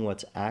feeling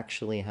what's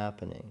actually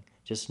happening,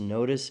 just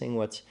noticing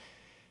what's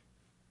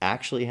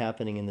actually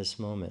happening in this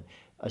moment,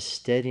 a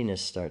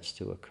steadiness starts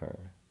to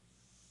occur.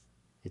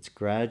 It's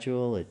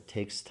gradual, it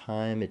takes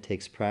time, it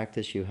takes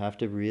practice. You have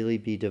to really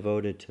be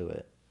devoted to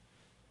it.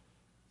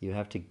 You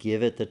have to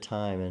give it the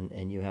time,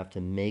 and you have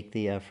to make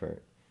the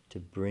effort to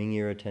bring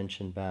your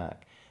attention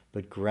back.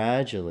 But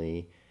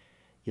gradually,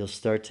 you'll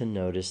start to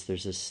notice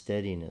there's a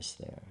steadiness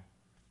there.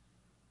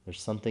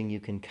 There's something you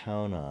can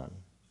count on.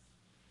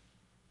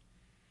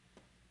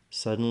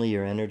 Suddenly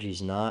your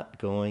energy's not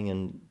going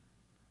in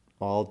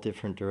all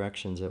different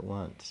directions at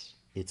once.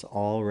 It's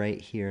all right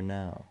here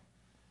now.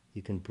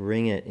 You can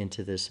bring it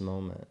into this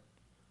moment.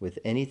 With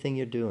anything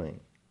you're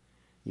doing,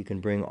 you can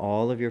bring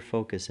all of your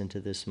focus into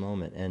this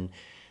moment. And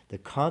the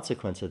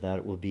consequence of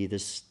that will be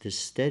this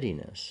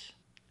steadiness.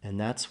 And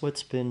that's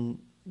what's been,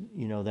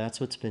 that's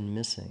what's been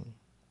missing.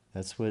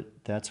 That's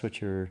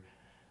what you're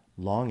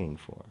longing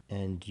for.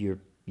 And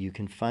you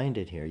can find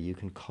it here. You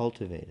can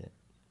cultivate it.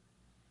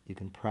 You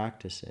can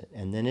practice it.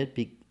 And then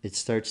it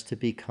starts to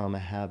become a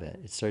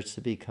habit. It starts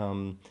to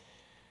become,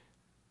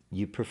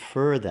 you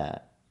prefer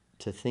that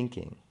to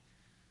thinking.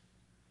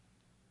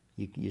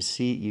 You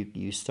see,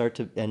 you start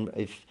to, and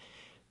if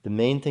the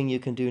main thing you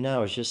can do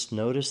now is just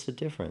notice the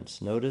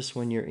difference. Notice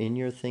when you're in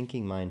your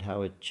thinking mind,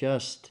 how it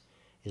just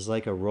is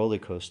like a roller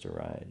coaster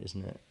ride,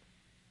 isn't it?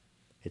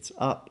 It's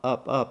up,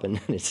 up, up, and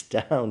then it's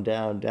down,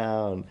 down,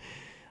 down.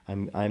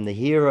 I'm the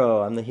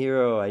hero. I'm the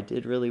hero. I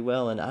did really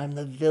well, and I'm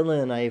the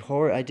villain. I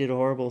did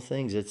horrible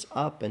things. It's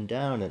up and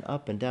down and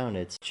up and down.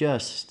 It's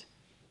just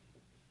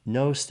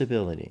no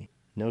stability,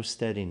 no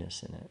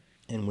steadiness in it.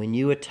 And when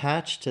you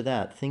attach to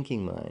that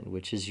thinking mind,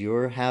 which is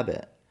your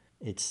habit,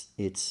 it's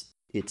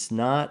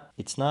not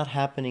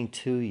happening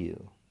to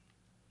you.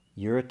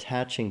 You're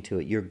attaching to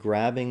it. You're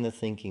grabbing the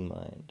thinking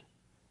mind.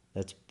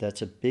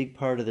 That's a big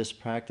part of this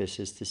practice,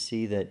 is to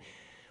see that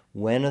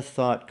when a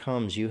thought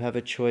comes, you have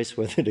a choice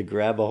whether to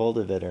grab a hold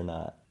of it or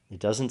not. It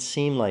doesn't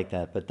seem like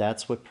that, but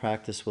that's what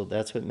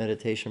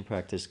meditation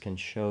practice can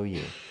show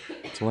you.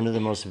 It's one of the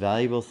most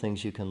valuable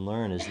things you can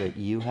learn, is that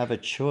you have a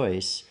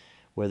choice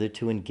whether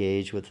to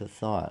engage with a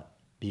thought.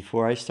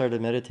 Before I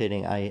started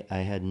meditating, I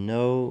had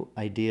no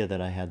idea that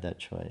I had that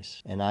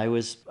choice. And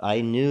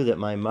I knew that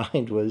my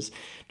mind was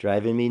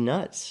driving me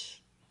nuts.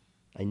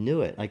 I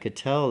knew it. I could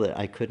tell that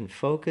I couldn't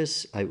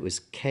focus. It was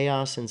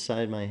chaos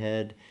inside my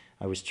head.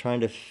 I was trying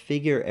to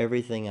figure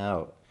everything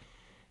out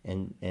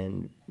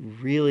and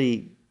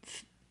really,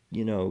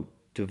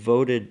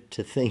 devoted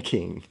to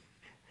thinking.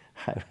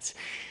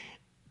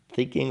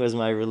 Thinking was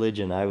my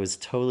religion. I was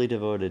totally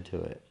devoted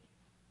to it.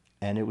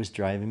 And it was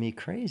driving me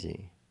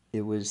crazy.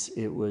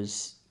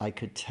 I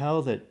could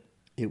tell that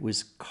it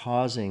was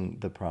causing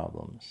the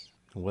problems.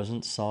 It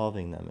wasn't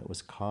solving them, it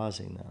was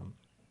causing them.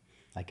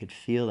 I could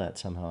feel that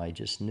somehow. I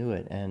just knew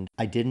it. And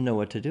I didn't know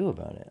what to do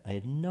about it. I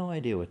had no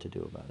idea what to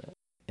do about it.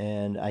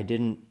 And I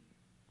didn't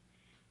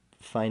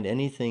find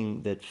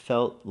anything that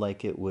felt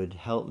like it would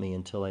help me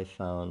until I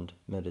found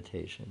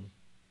meditation.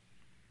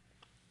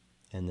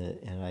 And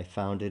I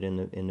found it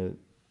in a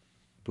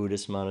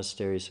Buddhist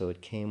monastery, so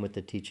it came with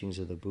the teachings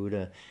of the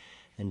Buddha.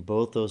 And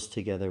both those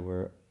together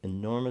were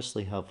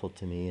enormously helpful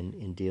to me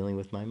in dealing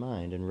with my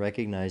mind and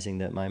recognizing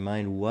that my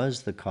mind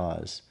was the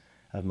cause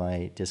of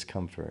my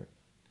discomfort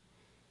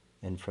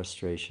and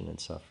frustration and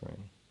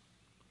suffering.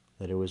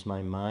 That it was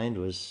my mind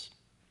was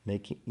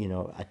making,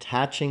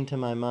 attaching to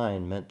my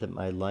mind meant that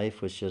my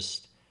life was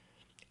just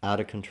out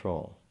of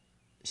control.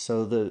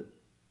 So the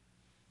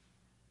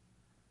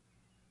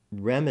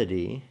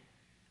remedy,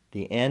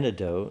 the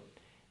antidote,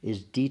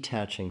 is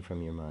detaching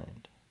from your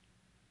mind.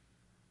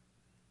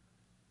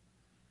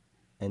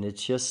 And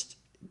it's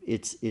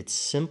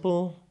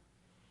simple.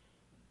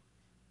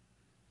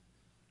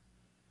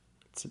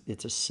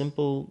 It's a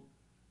simple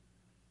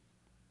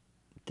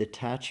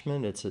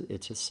detachment.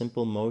 It's a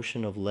simple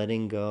motion of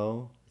letting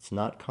go. It's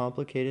not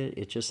complicated.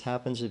 It just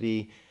happens to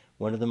be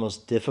one of the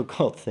most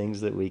difficult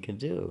things that we can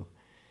do,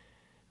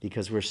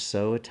 because we're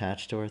so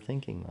attached to our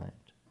thinking mind.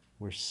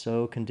 We're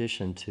so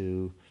conditioned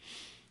to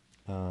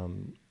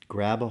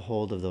grab a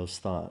hold of those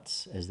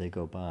thoughts as they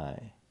go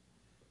by.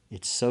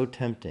 It's so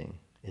tempting.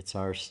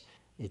 I'm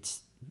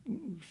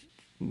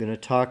going to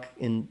talk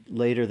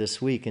later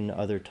this week in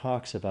other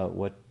talks about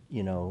what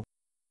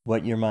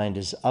your mind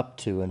is up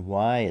to and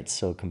why it's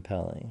so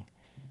compelling.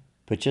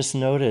 But just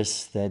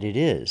notice that it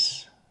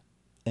is.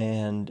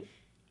 And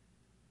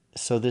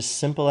so this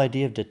simple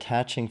idea of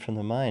detaching from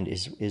the mind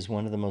is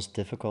one of the most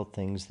difficult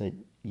things that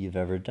you've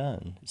ever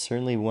done. It's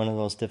certainly one of the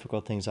most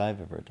difficult things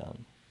I've ever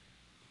done.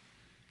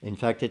 In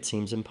fact, it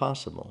seems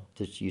impossible.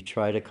 That you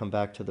try to come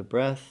back to the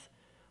breath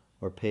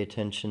or pay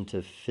attention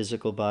to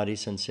physical body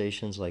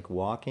sensations like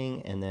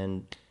walking, and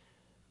then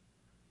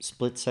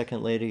split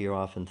second later you're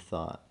off in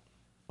thought.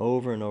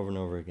 Over and over and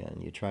over again.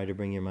 You try to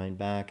bring your mind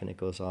back and it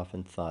goes off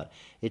in thought.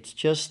 It's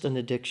just an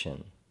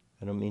addiction.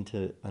 I don't mean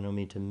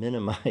to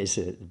minimize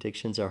it.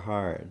 Addictions are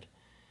hard.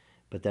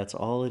 But that's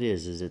all it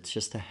is it's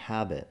just a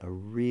habit, a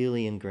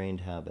really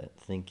ingrained habit,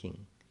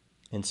 thinking.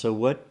 And so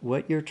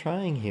what you're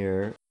trying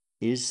here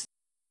is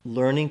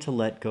learning to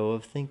let go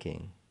of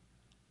thinking.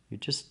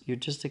 You're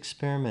just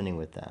experimenting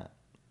with that.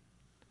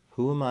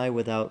 Who am I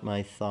without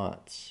my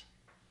thoughts?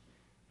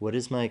 What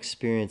is my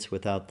experience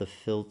without the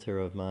filter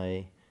of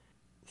my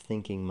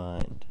thinking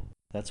mind?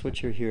 That's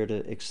what you're here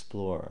to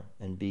explore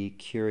and be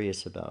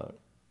curious about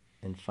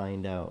and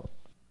find out.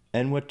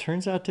 And what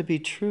turns out to be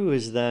true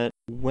is that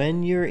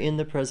when you're in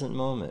the present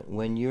moment,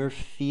 when you're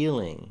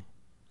feeling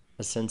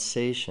a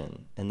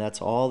sensation, and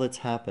that's all that's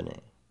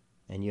happening,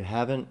 and you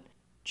haven't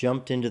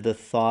jumped into the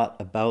thought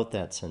about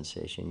that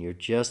sensation. You're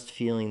just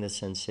feeling the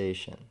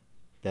sensation.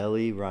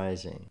 Belly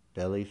rising,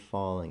 belly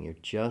falling. You're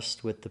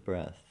just with the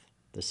breath,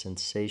 the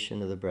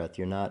sensation of the breath.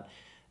 You're not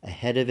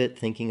ahead of it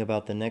thinking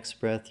about the next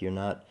breath. You're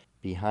not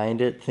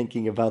behind it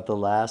thinking about the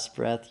last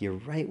breath. You're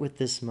right with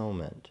this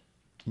moment.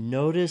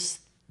 Notice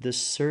the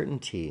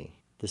certainty,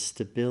 the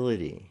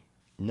stability.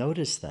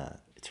 Notice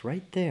that. It's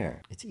right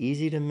there. It's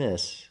easy to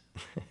miss,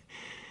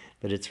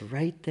 but it's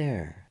right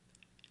there.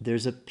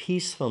 There's a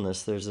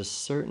peacefulness, there's a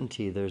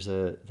certainty, there's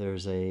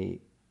a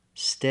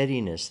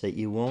steadiness that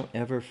you won't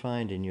ever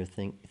find in your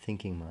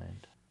thinking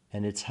mind.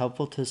 And it's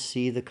helpful to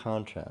see the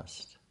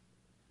contrast.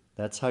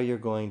 That's how you're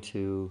going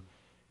to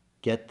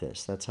get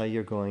this. That's how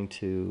you're going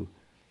to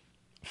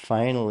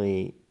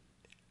finally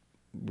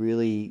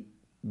really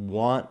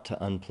want to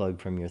unplug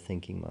from your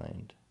thinking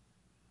mind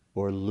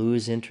or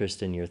lose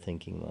interest in your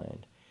thinking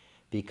mind,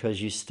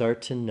 because you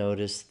start to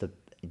notice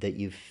that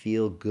you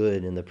feel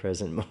good in the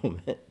present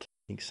moment.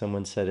 I think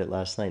someone said it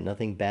last night,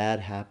 nothing bad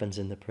happens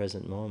in the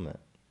present moment.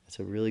 That's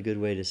a really good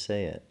way to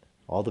say it.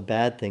 All the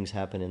bad things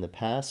happen in the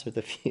past or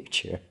the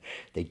future.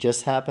 They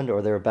just happened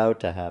or they're about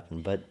to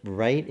happen. But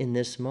right in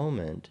this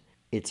moment,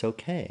 it's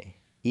okay.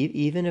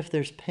 Even if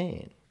there's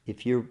pain.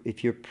 If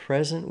you're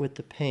present with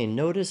the pain,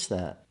 notice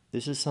that.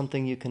 This is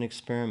something you can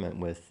experiment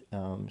with.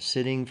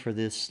 Sitting for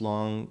this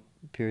long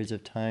periods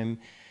of time,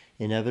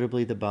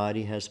 inevitably the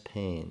body has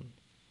pain.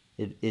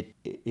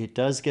 It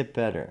does get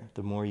better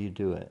the more you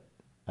do it.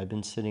 I've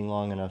been sitting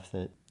long enough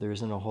that there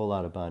isn't a whole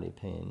lot of body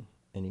pain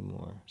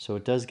anymore. So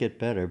it does get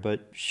better,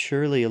 but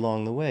surely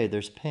along the way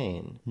there's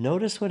pain.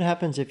 Notice what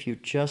happens if you're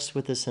just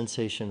with the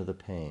sensation of the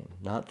pain,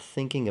 not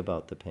thinking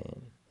about the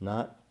pain,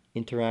 not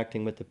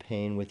interacting with the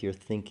pain with your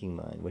thinking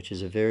mind, which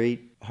is a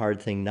very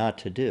hard thing not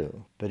to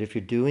do. But if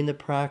you're doing the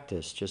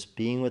practice, just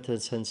being with the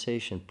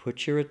sensation,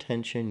 put your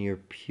attention, your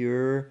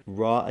pure,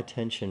 raw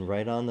attention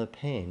right on the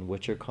pain,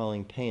 what you're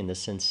calling pain, the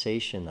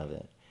sensation of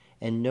it,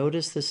 and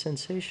notice the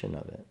sensation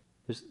of it.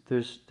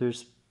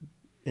 There's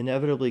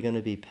inevitably going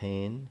to be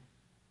pain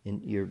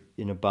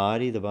in a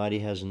body. The body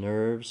has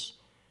nerves.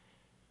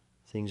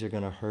 Things are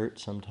going to hurt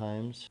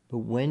sometimes. But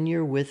when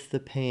you're with the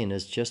pain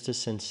as just a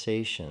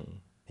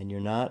sensation, and you're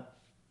not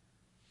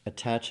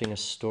attaching a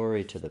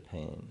story to the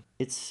pain,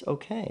 it's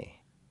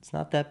okay. It's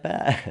not that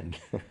bad.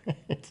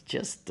 It's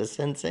just a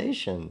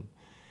sensation.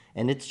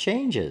 And it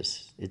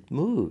changes. It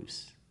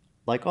moves.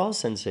 Like all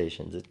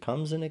sensations, it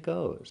comes and it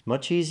goes.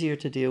 Much easier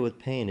to deal with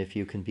pain if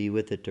you can be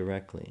with it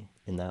directly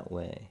in that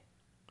way.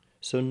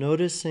 So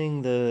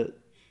noticing the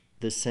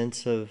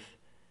sense of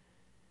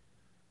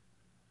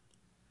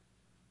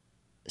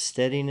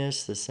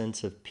steadiness, the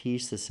sense of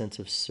peace, the sense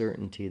of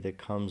certainty that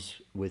comes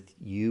with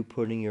you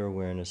putting your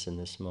awareness in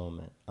this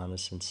moment, on a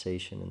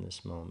sensation in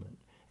this moment.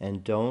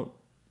 And don't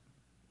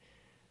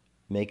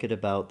make it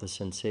about the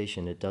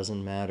sensation. It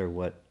doesn't matter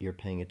what you're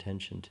paying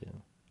attention to.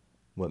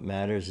 What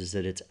matters is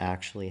that it's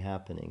actually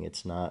happening.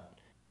 It's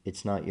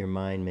not your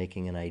mind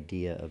making an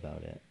idea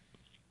about it.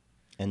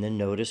 And then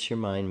notice your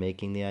mind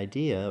making the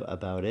idea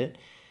about it,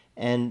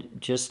 and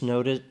just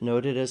note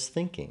it as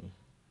thinking.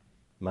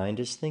 Mind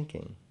is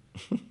thinking.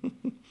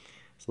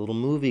 It's a little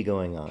movie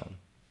going on.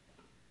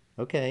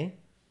 Okay.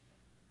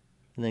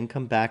 And then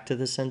come back to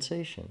the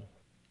sensation.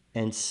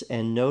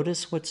 And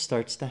notice what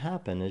starts to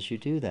happen as you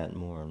do that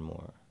more and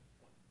more.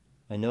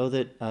 I know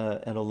that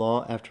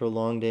after a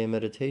long day of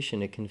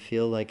meditation, it can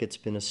feel like it's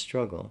been a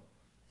struggle.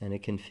 And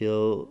it can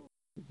feel,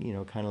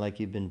 kind of like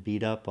you've been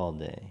beat up all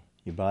day.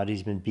 Your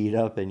body's been beat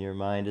up and your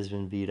mind has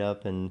been beat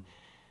up. And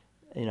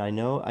I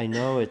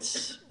know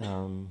it's,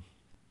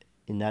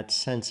 in that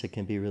sense, it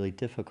can be really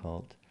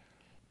difficult.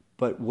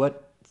 But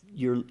what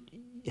you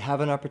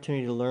have an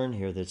opportunity to learn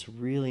here that's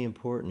really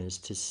important is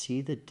to see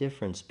the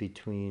difference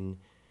between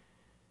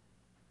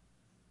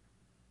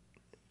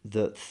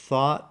the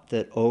thought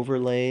that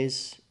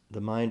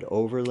the mind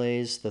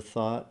overlays the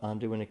thought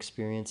onto an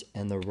experience,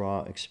 and the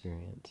raw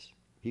experience.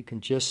 You can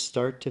just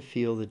start to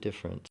feel the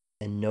difference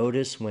and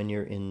notice when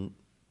you're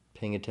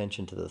paying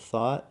attention to the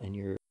thought and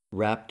you're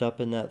wrapped up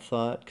in that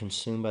thought,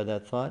 consumed by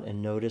that thought, and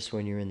notice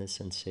when you're in the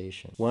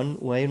sensation. One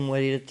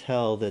way to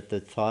tell that the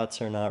thoughts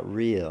are not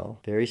real,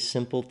 very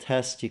simple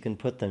test you can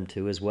put them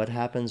to, is what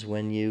happens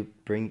when you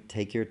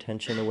take your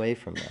attention away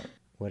from that.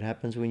 What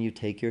happens when you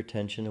take your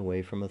attention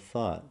away from a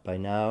thought? By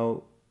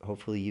now,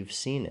 hopefully you've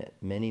seen it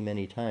many,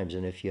 many times.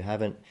 And if you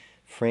haven't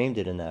framed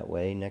it in that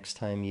way, next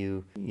time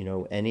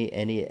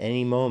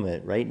any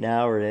moment, right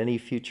now or any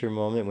future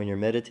moment when you're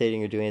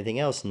meditating or doing anything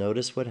else,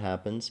 notice what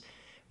happens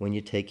when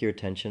you take your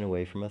attention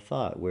away from a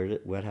thought.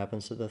 What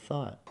happens to the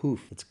thought?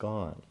 Poof, it's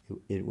gone.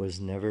 It was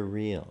never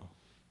real.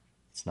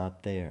 It's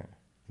not there.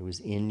 It was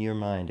in your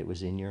mind. It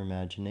was in your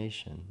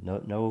imagination.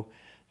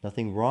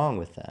 Nothing wrong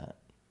with that.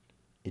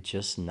 It's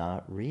just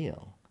not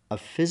real. A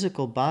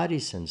physical body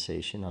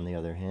sensation, on the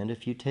other hand,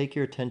 if you take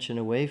your attention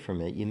away from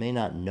it, you may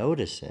not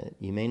notice it.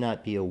 You may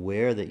not be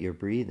aware that you're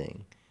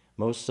breathing.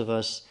 Most of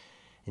us,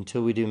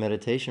 until we do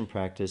meditation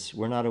practice,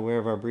 we're not aware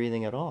of our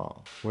breathing at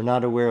all. We're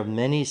not aware of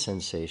many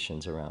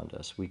sensations around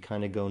us. We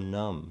kind of go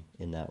numb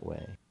in that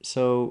way.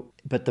 So,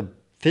 but the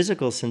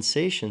physical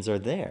sensations are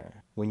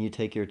there when you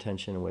take your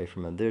attention away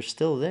from them. They're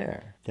still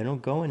there. They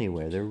don't go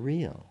anywhere. They're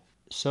real.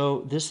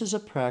 So this is a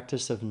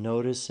practice of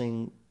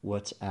noticing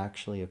what's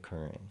actually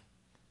occurring.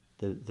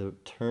 The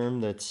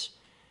term that's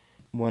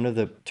one of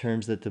the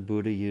terms that the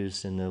Buddha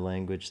used in the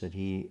language that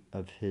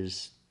of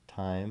his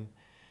time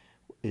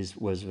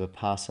was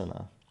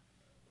vipassana,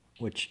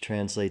 which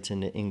translates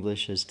into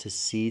English as to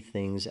see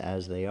things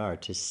as they are,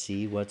 to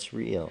see what's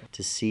real,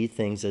 to see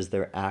things as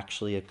they're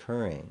actually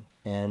occurring.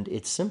 And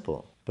it's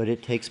simple, but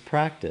it takes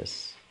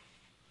practice,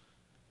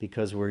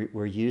 because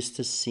we're used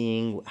to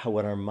seeing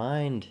what our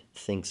mind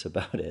thinks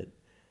about it,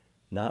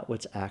 not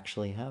what's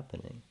actually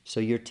happening.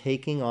 So you're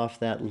taking off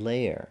that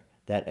layer,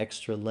 that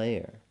extra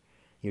layer.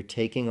 You're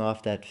taking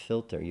off that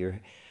filter. You're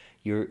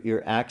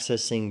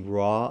accessing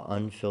raw,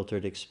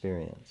 unfiltered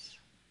experience.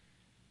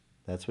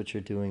 That's what you're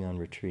doing on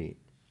retreat.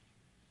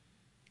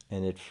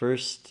 And at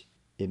first,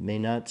 it may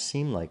not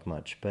seem like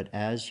much, but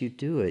as you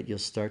do it, you'll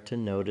start to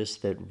notice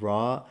that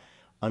raw,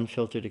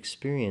 unfiltered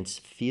experience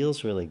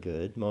feels really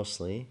good,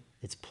 mostly.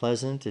 It's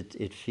pleasant,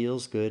 it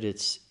feels good,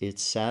 it's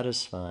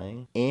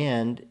satisfying,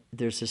 and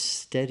there's a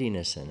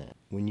steadiness in it.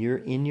 When you're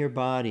in your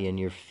body and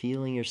you're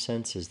feeling your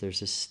senses,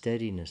 there's a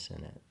steadiness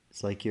in it.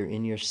 It's like you're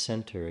in your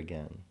center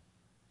again.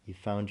 You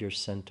found your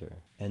center.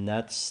 And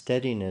that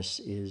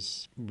steadiness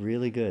is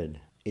really good.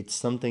 It's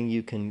something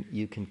you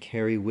can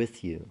carry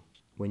with you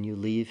when you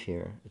leave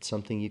here. It's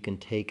something you can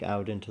take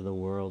out into the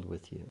world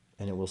with you.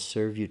 And it will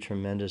serve you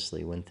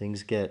tremendously when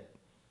things get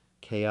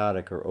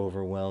chaotic or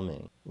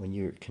overwhelming, when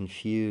you're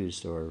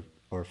confused or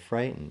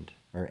frightened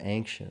or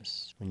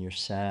anxious, when you're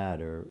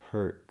sad or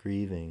hurt,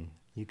 grieving.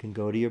 You can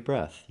go to your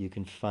breath. You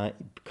can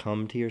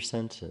come to your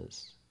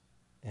senses.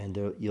 And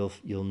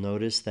you'll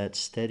notice that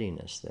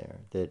steadiness there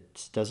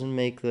that doesn't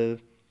make the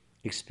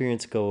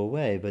experience go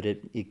away, but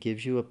it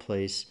gives you a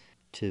place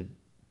to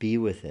be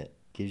with it,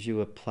 gives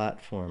you a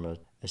platform,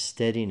 a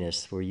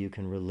steadiness where you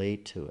can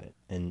relate to it,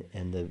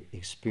 and the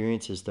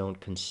experiences don't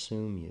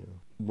consume you.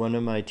 One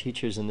of my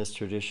teachers in this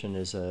tradition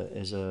is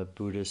a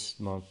Buddhist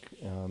monk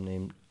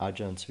named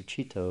Ajahn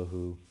Sucitto,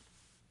 who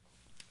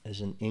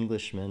is an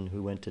Englishman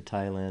who went to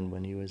Thailand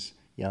when he was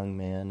young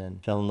man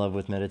and fell in love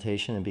with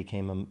meditation and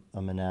became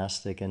a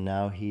monastic, and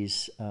now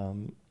he's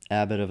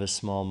abbot of a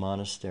small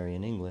monastery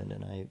in England.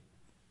 And I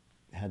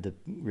had the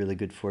really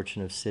good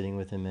fortune of sitting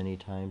with him many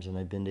times, and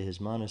I've been to his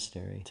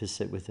monastery to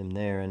sit with him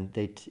there. And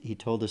he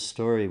told a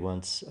story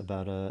once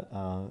about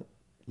a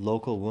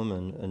local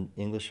woman, an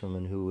English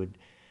woman, who would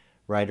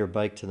ride her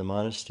bike to the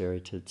monastery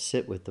to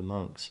sit with the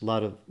monks. A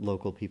lot of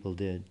local people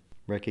did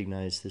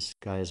recognize this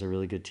guy as a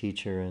really good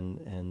teacher,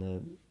 and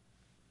the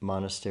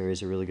monastery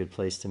is a really good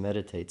place to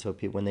meditate. So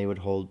when they would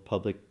hold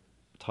public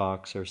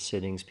talks or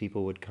sittings,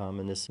 people would come,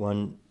 and this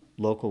one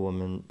local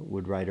woman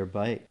would ride her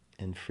bike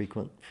and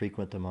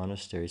frequent the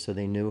monastery. So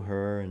they knew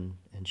her, and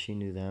she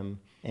knew them.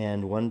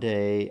 And one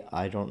day,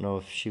 I don't know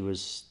if she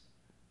was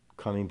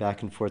coming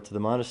back and forth to the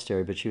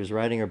monastery, but she was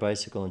riding her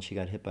bicycle and she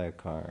got hit by a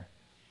car.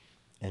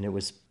 And it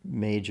was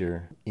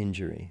major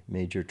injury,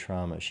 major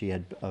trauma. She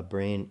had a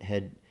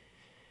head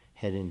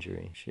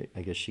injury.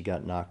 I guess she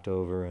got knocked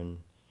over and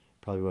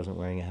probably wasn't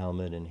wearing a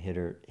helmet and hit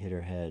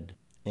her head.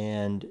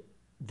 And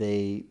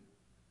they,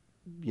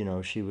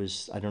 she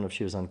was, I don't know if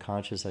she was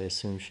unconscious, I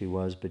assume she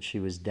was, but she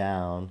was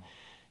down,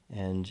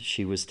 and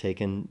she was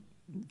taken,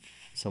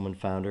 someone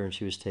found her, and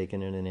she was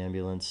taken in an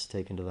ambulance,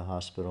 taken to the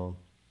hospital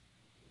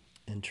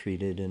and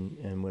treated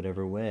in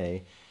whatever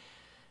way.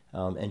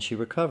 And she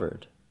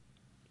recovered.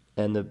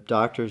 And the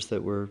doctors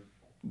that were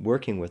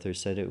working with her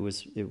said it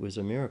was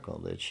a miracle,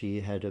 that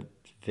she had a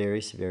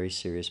very, very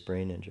serious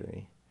brain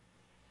injury,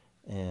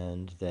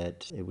 and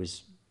that it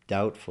was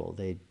doubtful.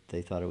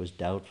 They thought it was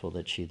doubtful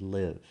that she'd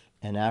live.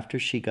 And after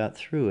she got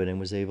through it and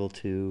was able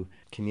to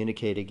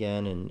communicate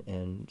again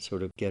and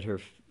sort of get her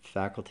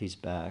faculties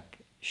back,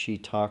 she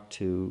talked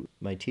to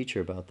my teacher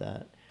about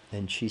that.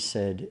 And she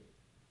said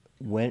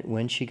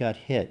when she got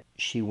hit,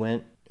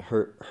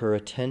 her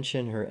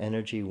attention, her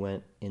energy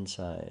went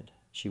inside.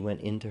 She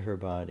went into her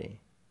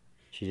body.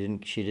 She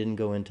didn't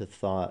go into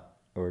thought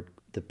or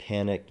the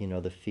panic,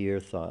 the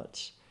fear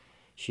thoughts.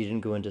 She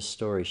didn't go into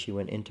story. She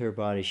went into her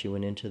body. She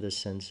went into the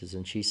senses.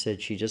 And she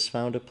said she just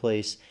found a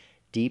place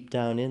deep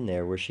down in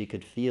there where she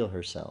could feel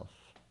herself,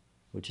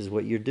 which is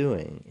what you're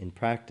doing in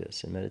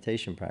practice, in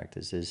meditation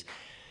practice, is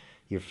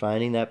you're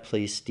finding that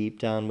place deep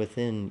down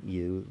within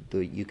you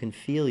that you can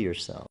feel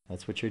yourself.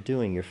 That's what you're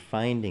doing. You're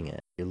finding it.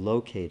 You're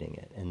locating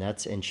it.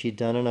 And she'd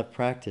done enough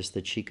practice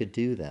that she could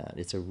do that.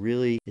 It's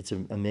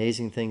an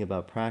amazing thing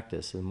about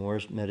practice. The more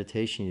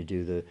meditation you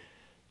do,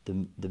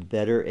 the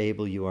better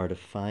able you are to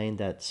find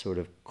that sort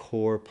of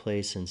core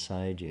place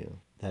inside you,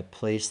 that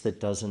place that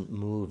doesn't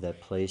move, that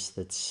place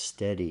that's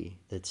steady,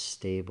 that's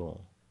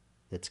stable,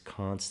 that's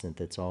constant,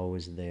 that's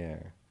always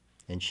there.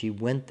 And she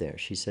went there.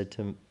 She said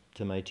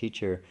to my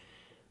teacher,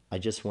 I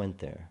just went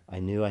there. I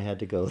knew I had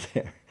to go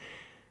there.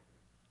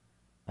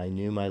 I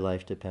knew my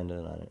life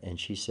depended on it. And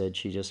she said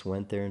she just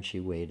went there and she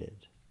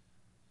waited.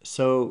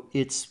 So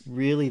it's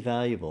really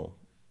valuable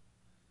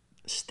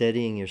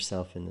steadying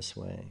yourself in this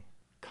way,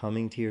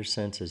 coming to your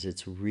senses.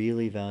 It's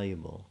really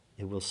valuable.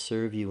 It will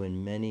serve you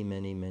in many,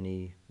 many,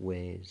 many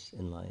ways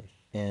in life.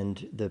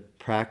 And the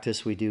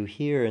practice we do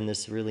here in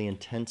this really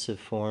intensive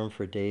form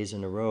for days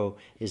in a row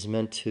is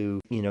meant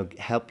to,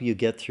 help you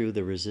get through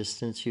the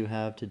resistance you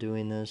have to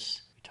doing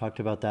this. We talked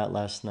about that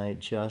last night.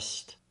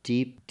 Just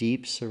deep,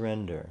 deep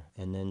surrender,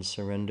 and then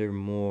surrender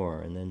more,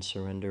 and then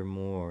surrender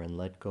more, and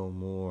let go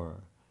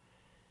more.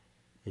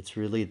 It's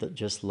really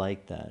just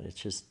like that. It's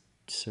just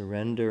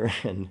surrender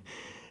and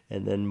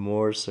then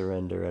more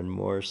surrender and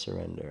more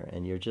surrender.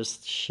 And you're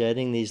just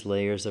shedding these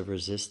layers of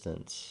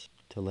resistance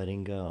to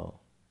letting go.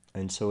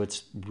 And so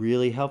it's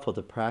really helpful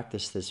to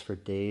practice this for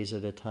days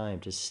at a time,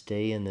 to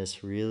stay in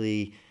this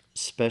really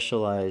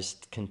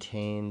specialized,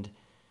 contained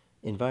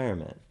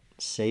environment,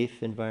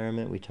 safe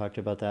environment. We talked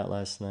about that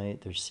last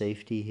night. There's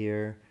safety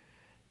here.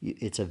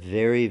 It's a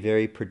very,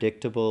 very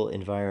predictable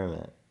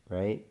environment,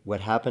 right?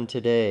 What happened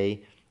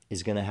today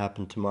is going to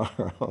happen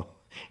tomorrow,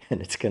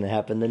 and it's going to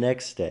happen the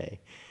next day.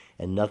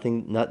 And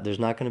there's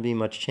not going to be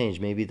much change.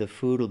 Maybe the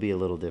food will be a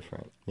little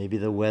different. Maybe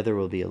the weather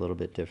will be a little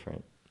bit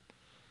different.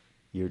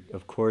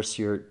 Of course,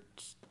 your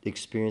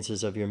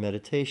experiences of your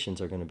meditations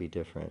are going to be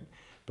different,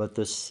 but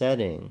the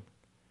setting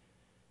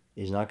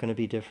is not going to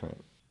be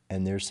different.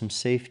 And there's some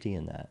safety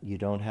in that. You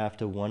don't have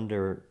to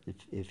wonder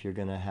if you're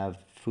going to have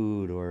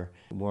food or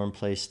a warm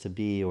place to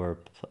be or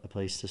a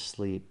place to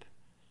sleep.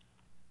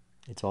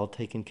 It's all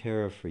taken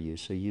care of for you.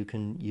 So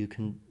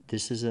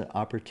this is an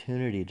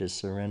opportunity to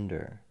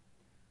surrender.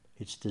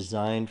 It's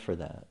designed for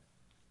that,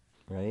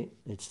 right?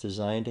 It's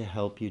designed to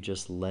help you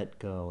just let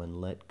go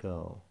and let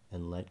go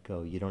and let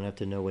go. You don't have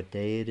to know what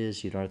day it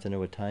is. You don't have to know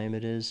what time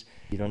it is.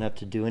 You don't have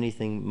to do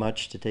anything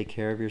much to take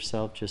care of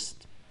yourself.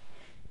 Just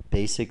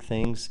basic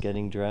things: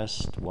 getting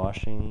dressed,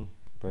 washing,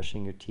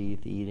 brushing your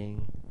teeth,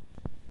 eating,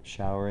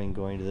 showering,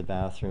 going to the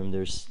bathroom.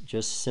 There's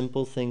just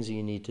simple things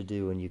you need to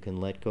do, and you can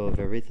let go of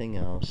everything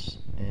else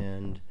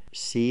and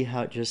see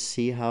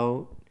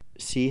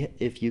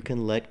if you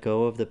can let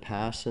go of the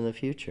past and the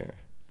future.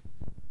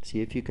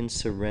 See if you can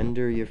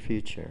surrender your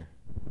future.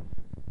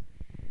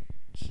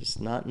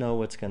 Just not know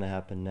what's going to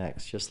happen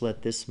next. Just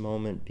let this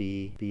moment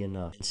be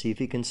enough. See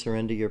if you can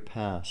surrender your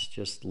past.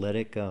 Just let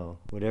it go.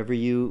 Whatever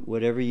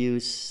you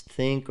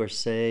think or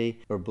say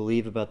or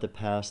believe about the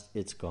past,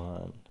 it's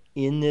gone.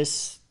 In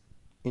this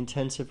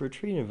intensive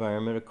retreat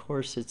environment, of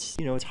course, it's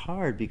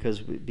hard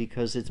because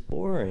it's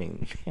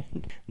boring.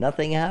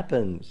 Nothing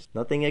happens.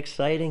 Nothing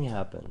exciting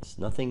happens.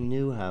 Nothing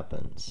new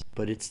happens.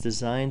 But it's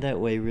designed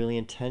that way really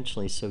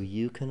intentionally so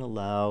you can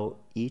allow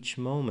each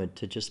moment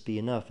to just be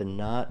enough and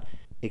not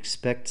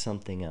expect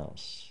something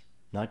else,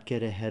 not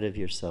get ahead of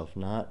yourself,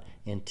 not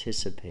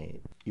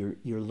anticipate.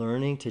 You're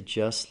learning to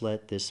just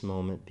let this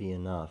moment be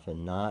enough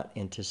and not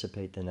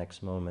anticipate the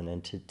next moment.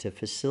 And to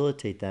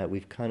facilitate that,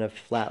 we've kind of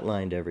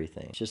flatlined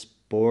everything. It's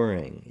just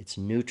boring. It's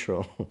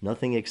neutral.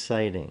 Nothing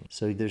exciting.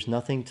 So there's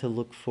nothing to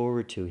look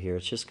forward to here.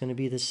 It's just going to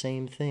be the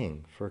same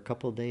thing for a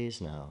couple days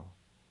now.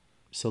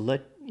 So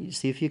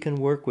see if you can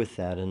work with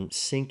that and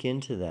sink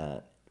into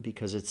that,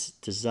 because it's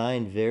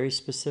designed very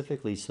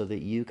specifically so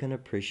that you can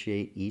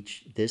appreciate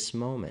this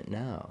moment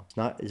now.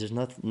 There's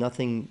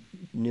nothing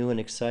new and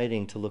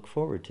exciting to look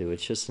forward to.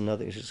 It's just going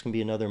to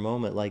be another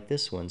moment like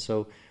this one.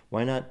 So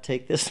why not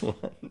take this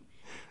one?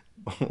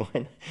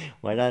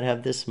 Why not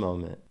have this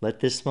moment?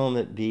 Let this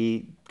moment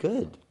be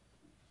good.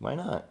 Why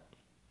not?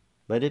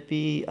 Let it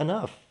be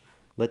enough.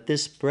 Let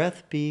this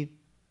breath be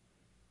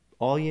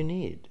all you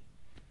need.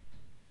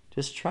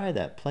 Just try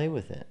that. Play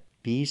with it.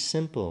 Be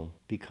simple.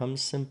 Become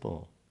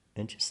simple.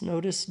 And just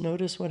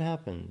notice what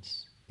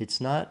happens. It's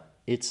not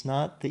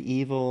the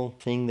evil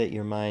thing that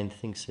your mind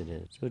thinks it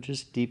is. So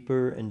just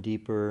deeper and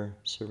deeper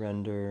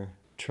surrender.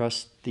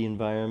 Trust the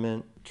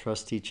environment.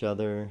 Trust each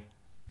other.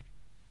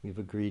 We've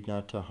agreed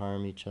not to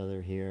harm each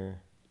other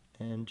here.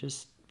 And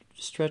just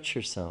stretch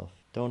yourself.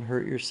 Don't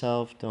hurt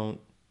yourself.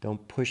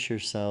 Don't push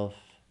yourself.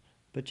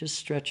 But just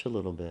stretch a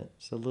little bit.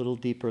 It's a little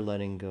deeper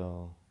letting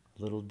go.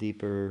 A little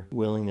deeper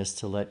willingness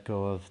to let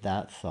go of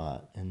that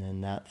thought and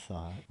then that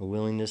thought. A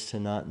willingness to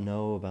not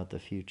know about the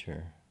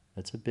future.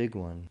 That's a big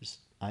one.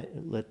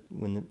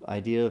 When the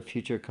idea of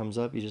future comes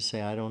up, you just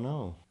say, I don't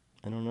know.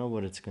 I don't know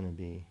what it's going to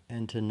be.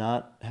 And to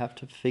not have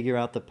to figure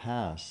out the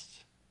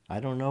past. I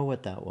don't know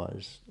what that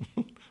was.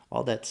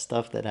 All that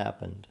stuff that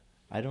happened.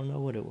 I don't know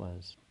what it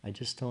was. I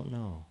just don't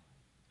know.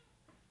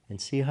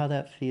 And see how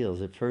that feels.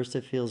 At first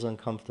it feels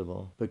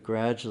uncomfortable, but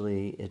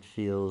gradually it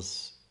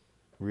feels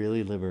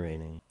really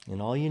liberating.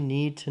 And all you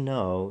need to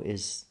know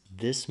is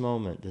this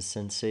moment, the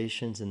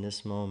sensations in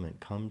this moment.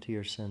 Come to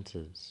your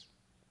senses.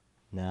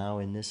 Now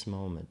in this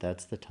moment,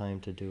 that's the time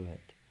to do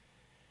it.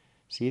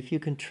 See if you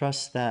can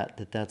trust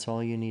that's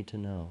all you need to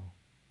know.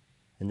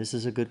 And this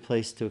is a good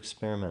place to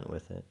experiment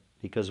with it.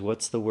 Because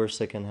what's the worst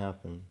that can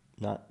happen?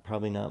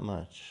 Probably not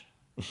much.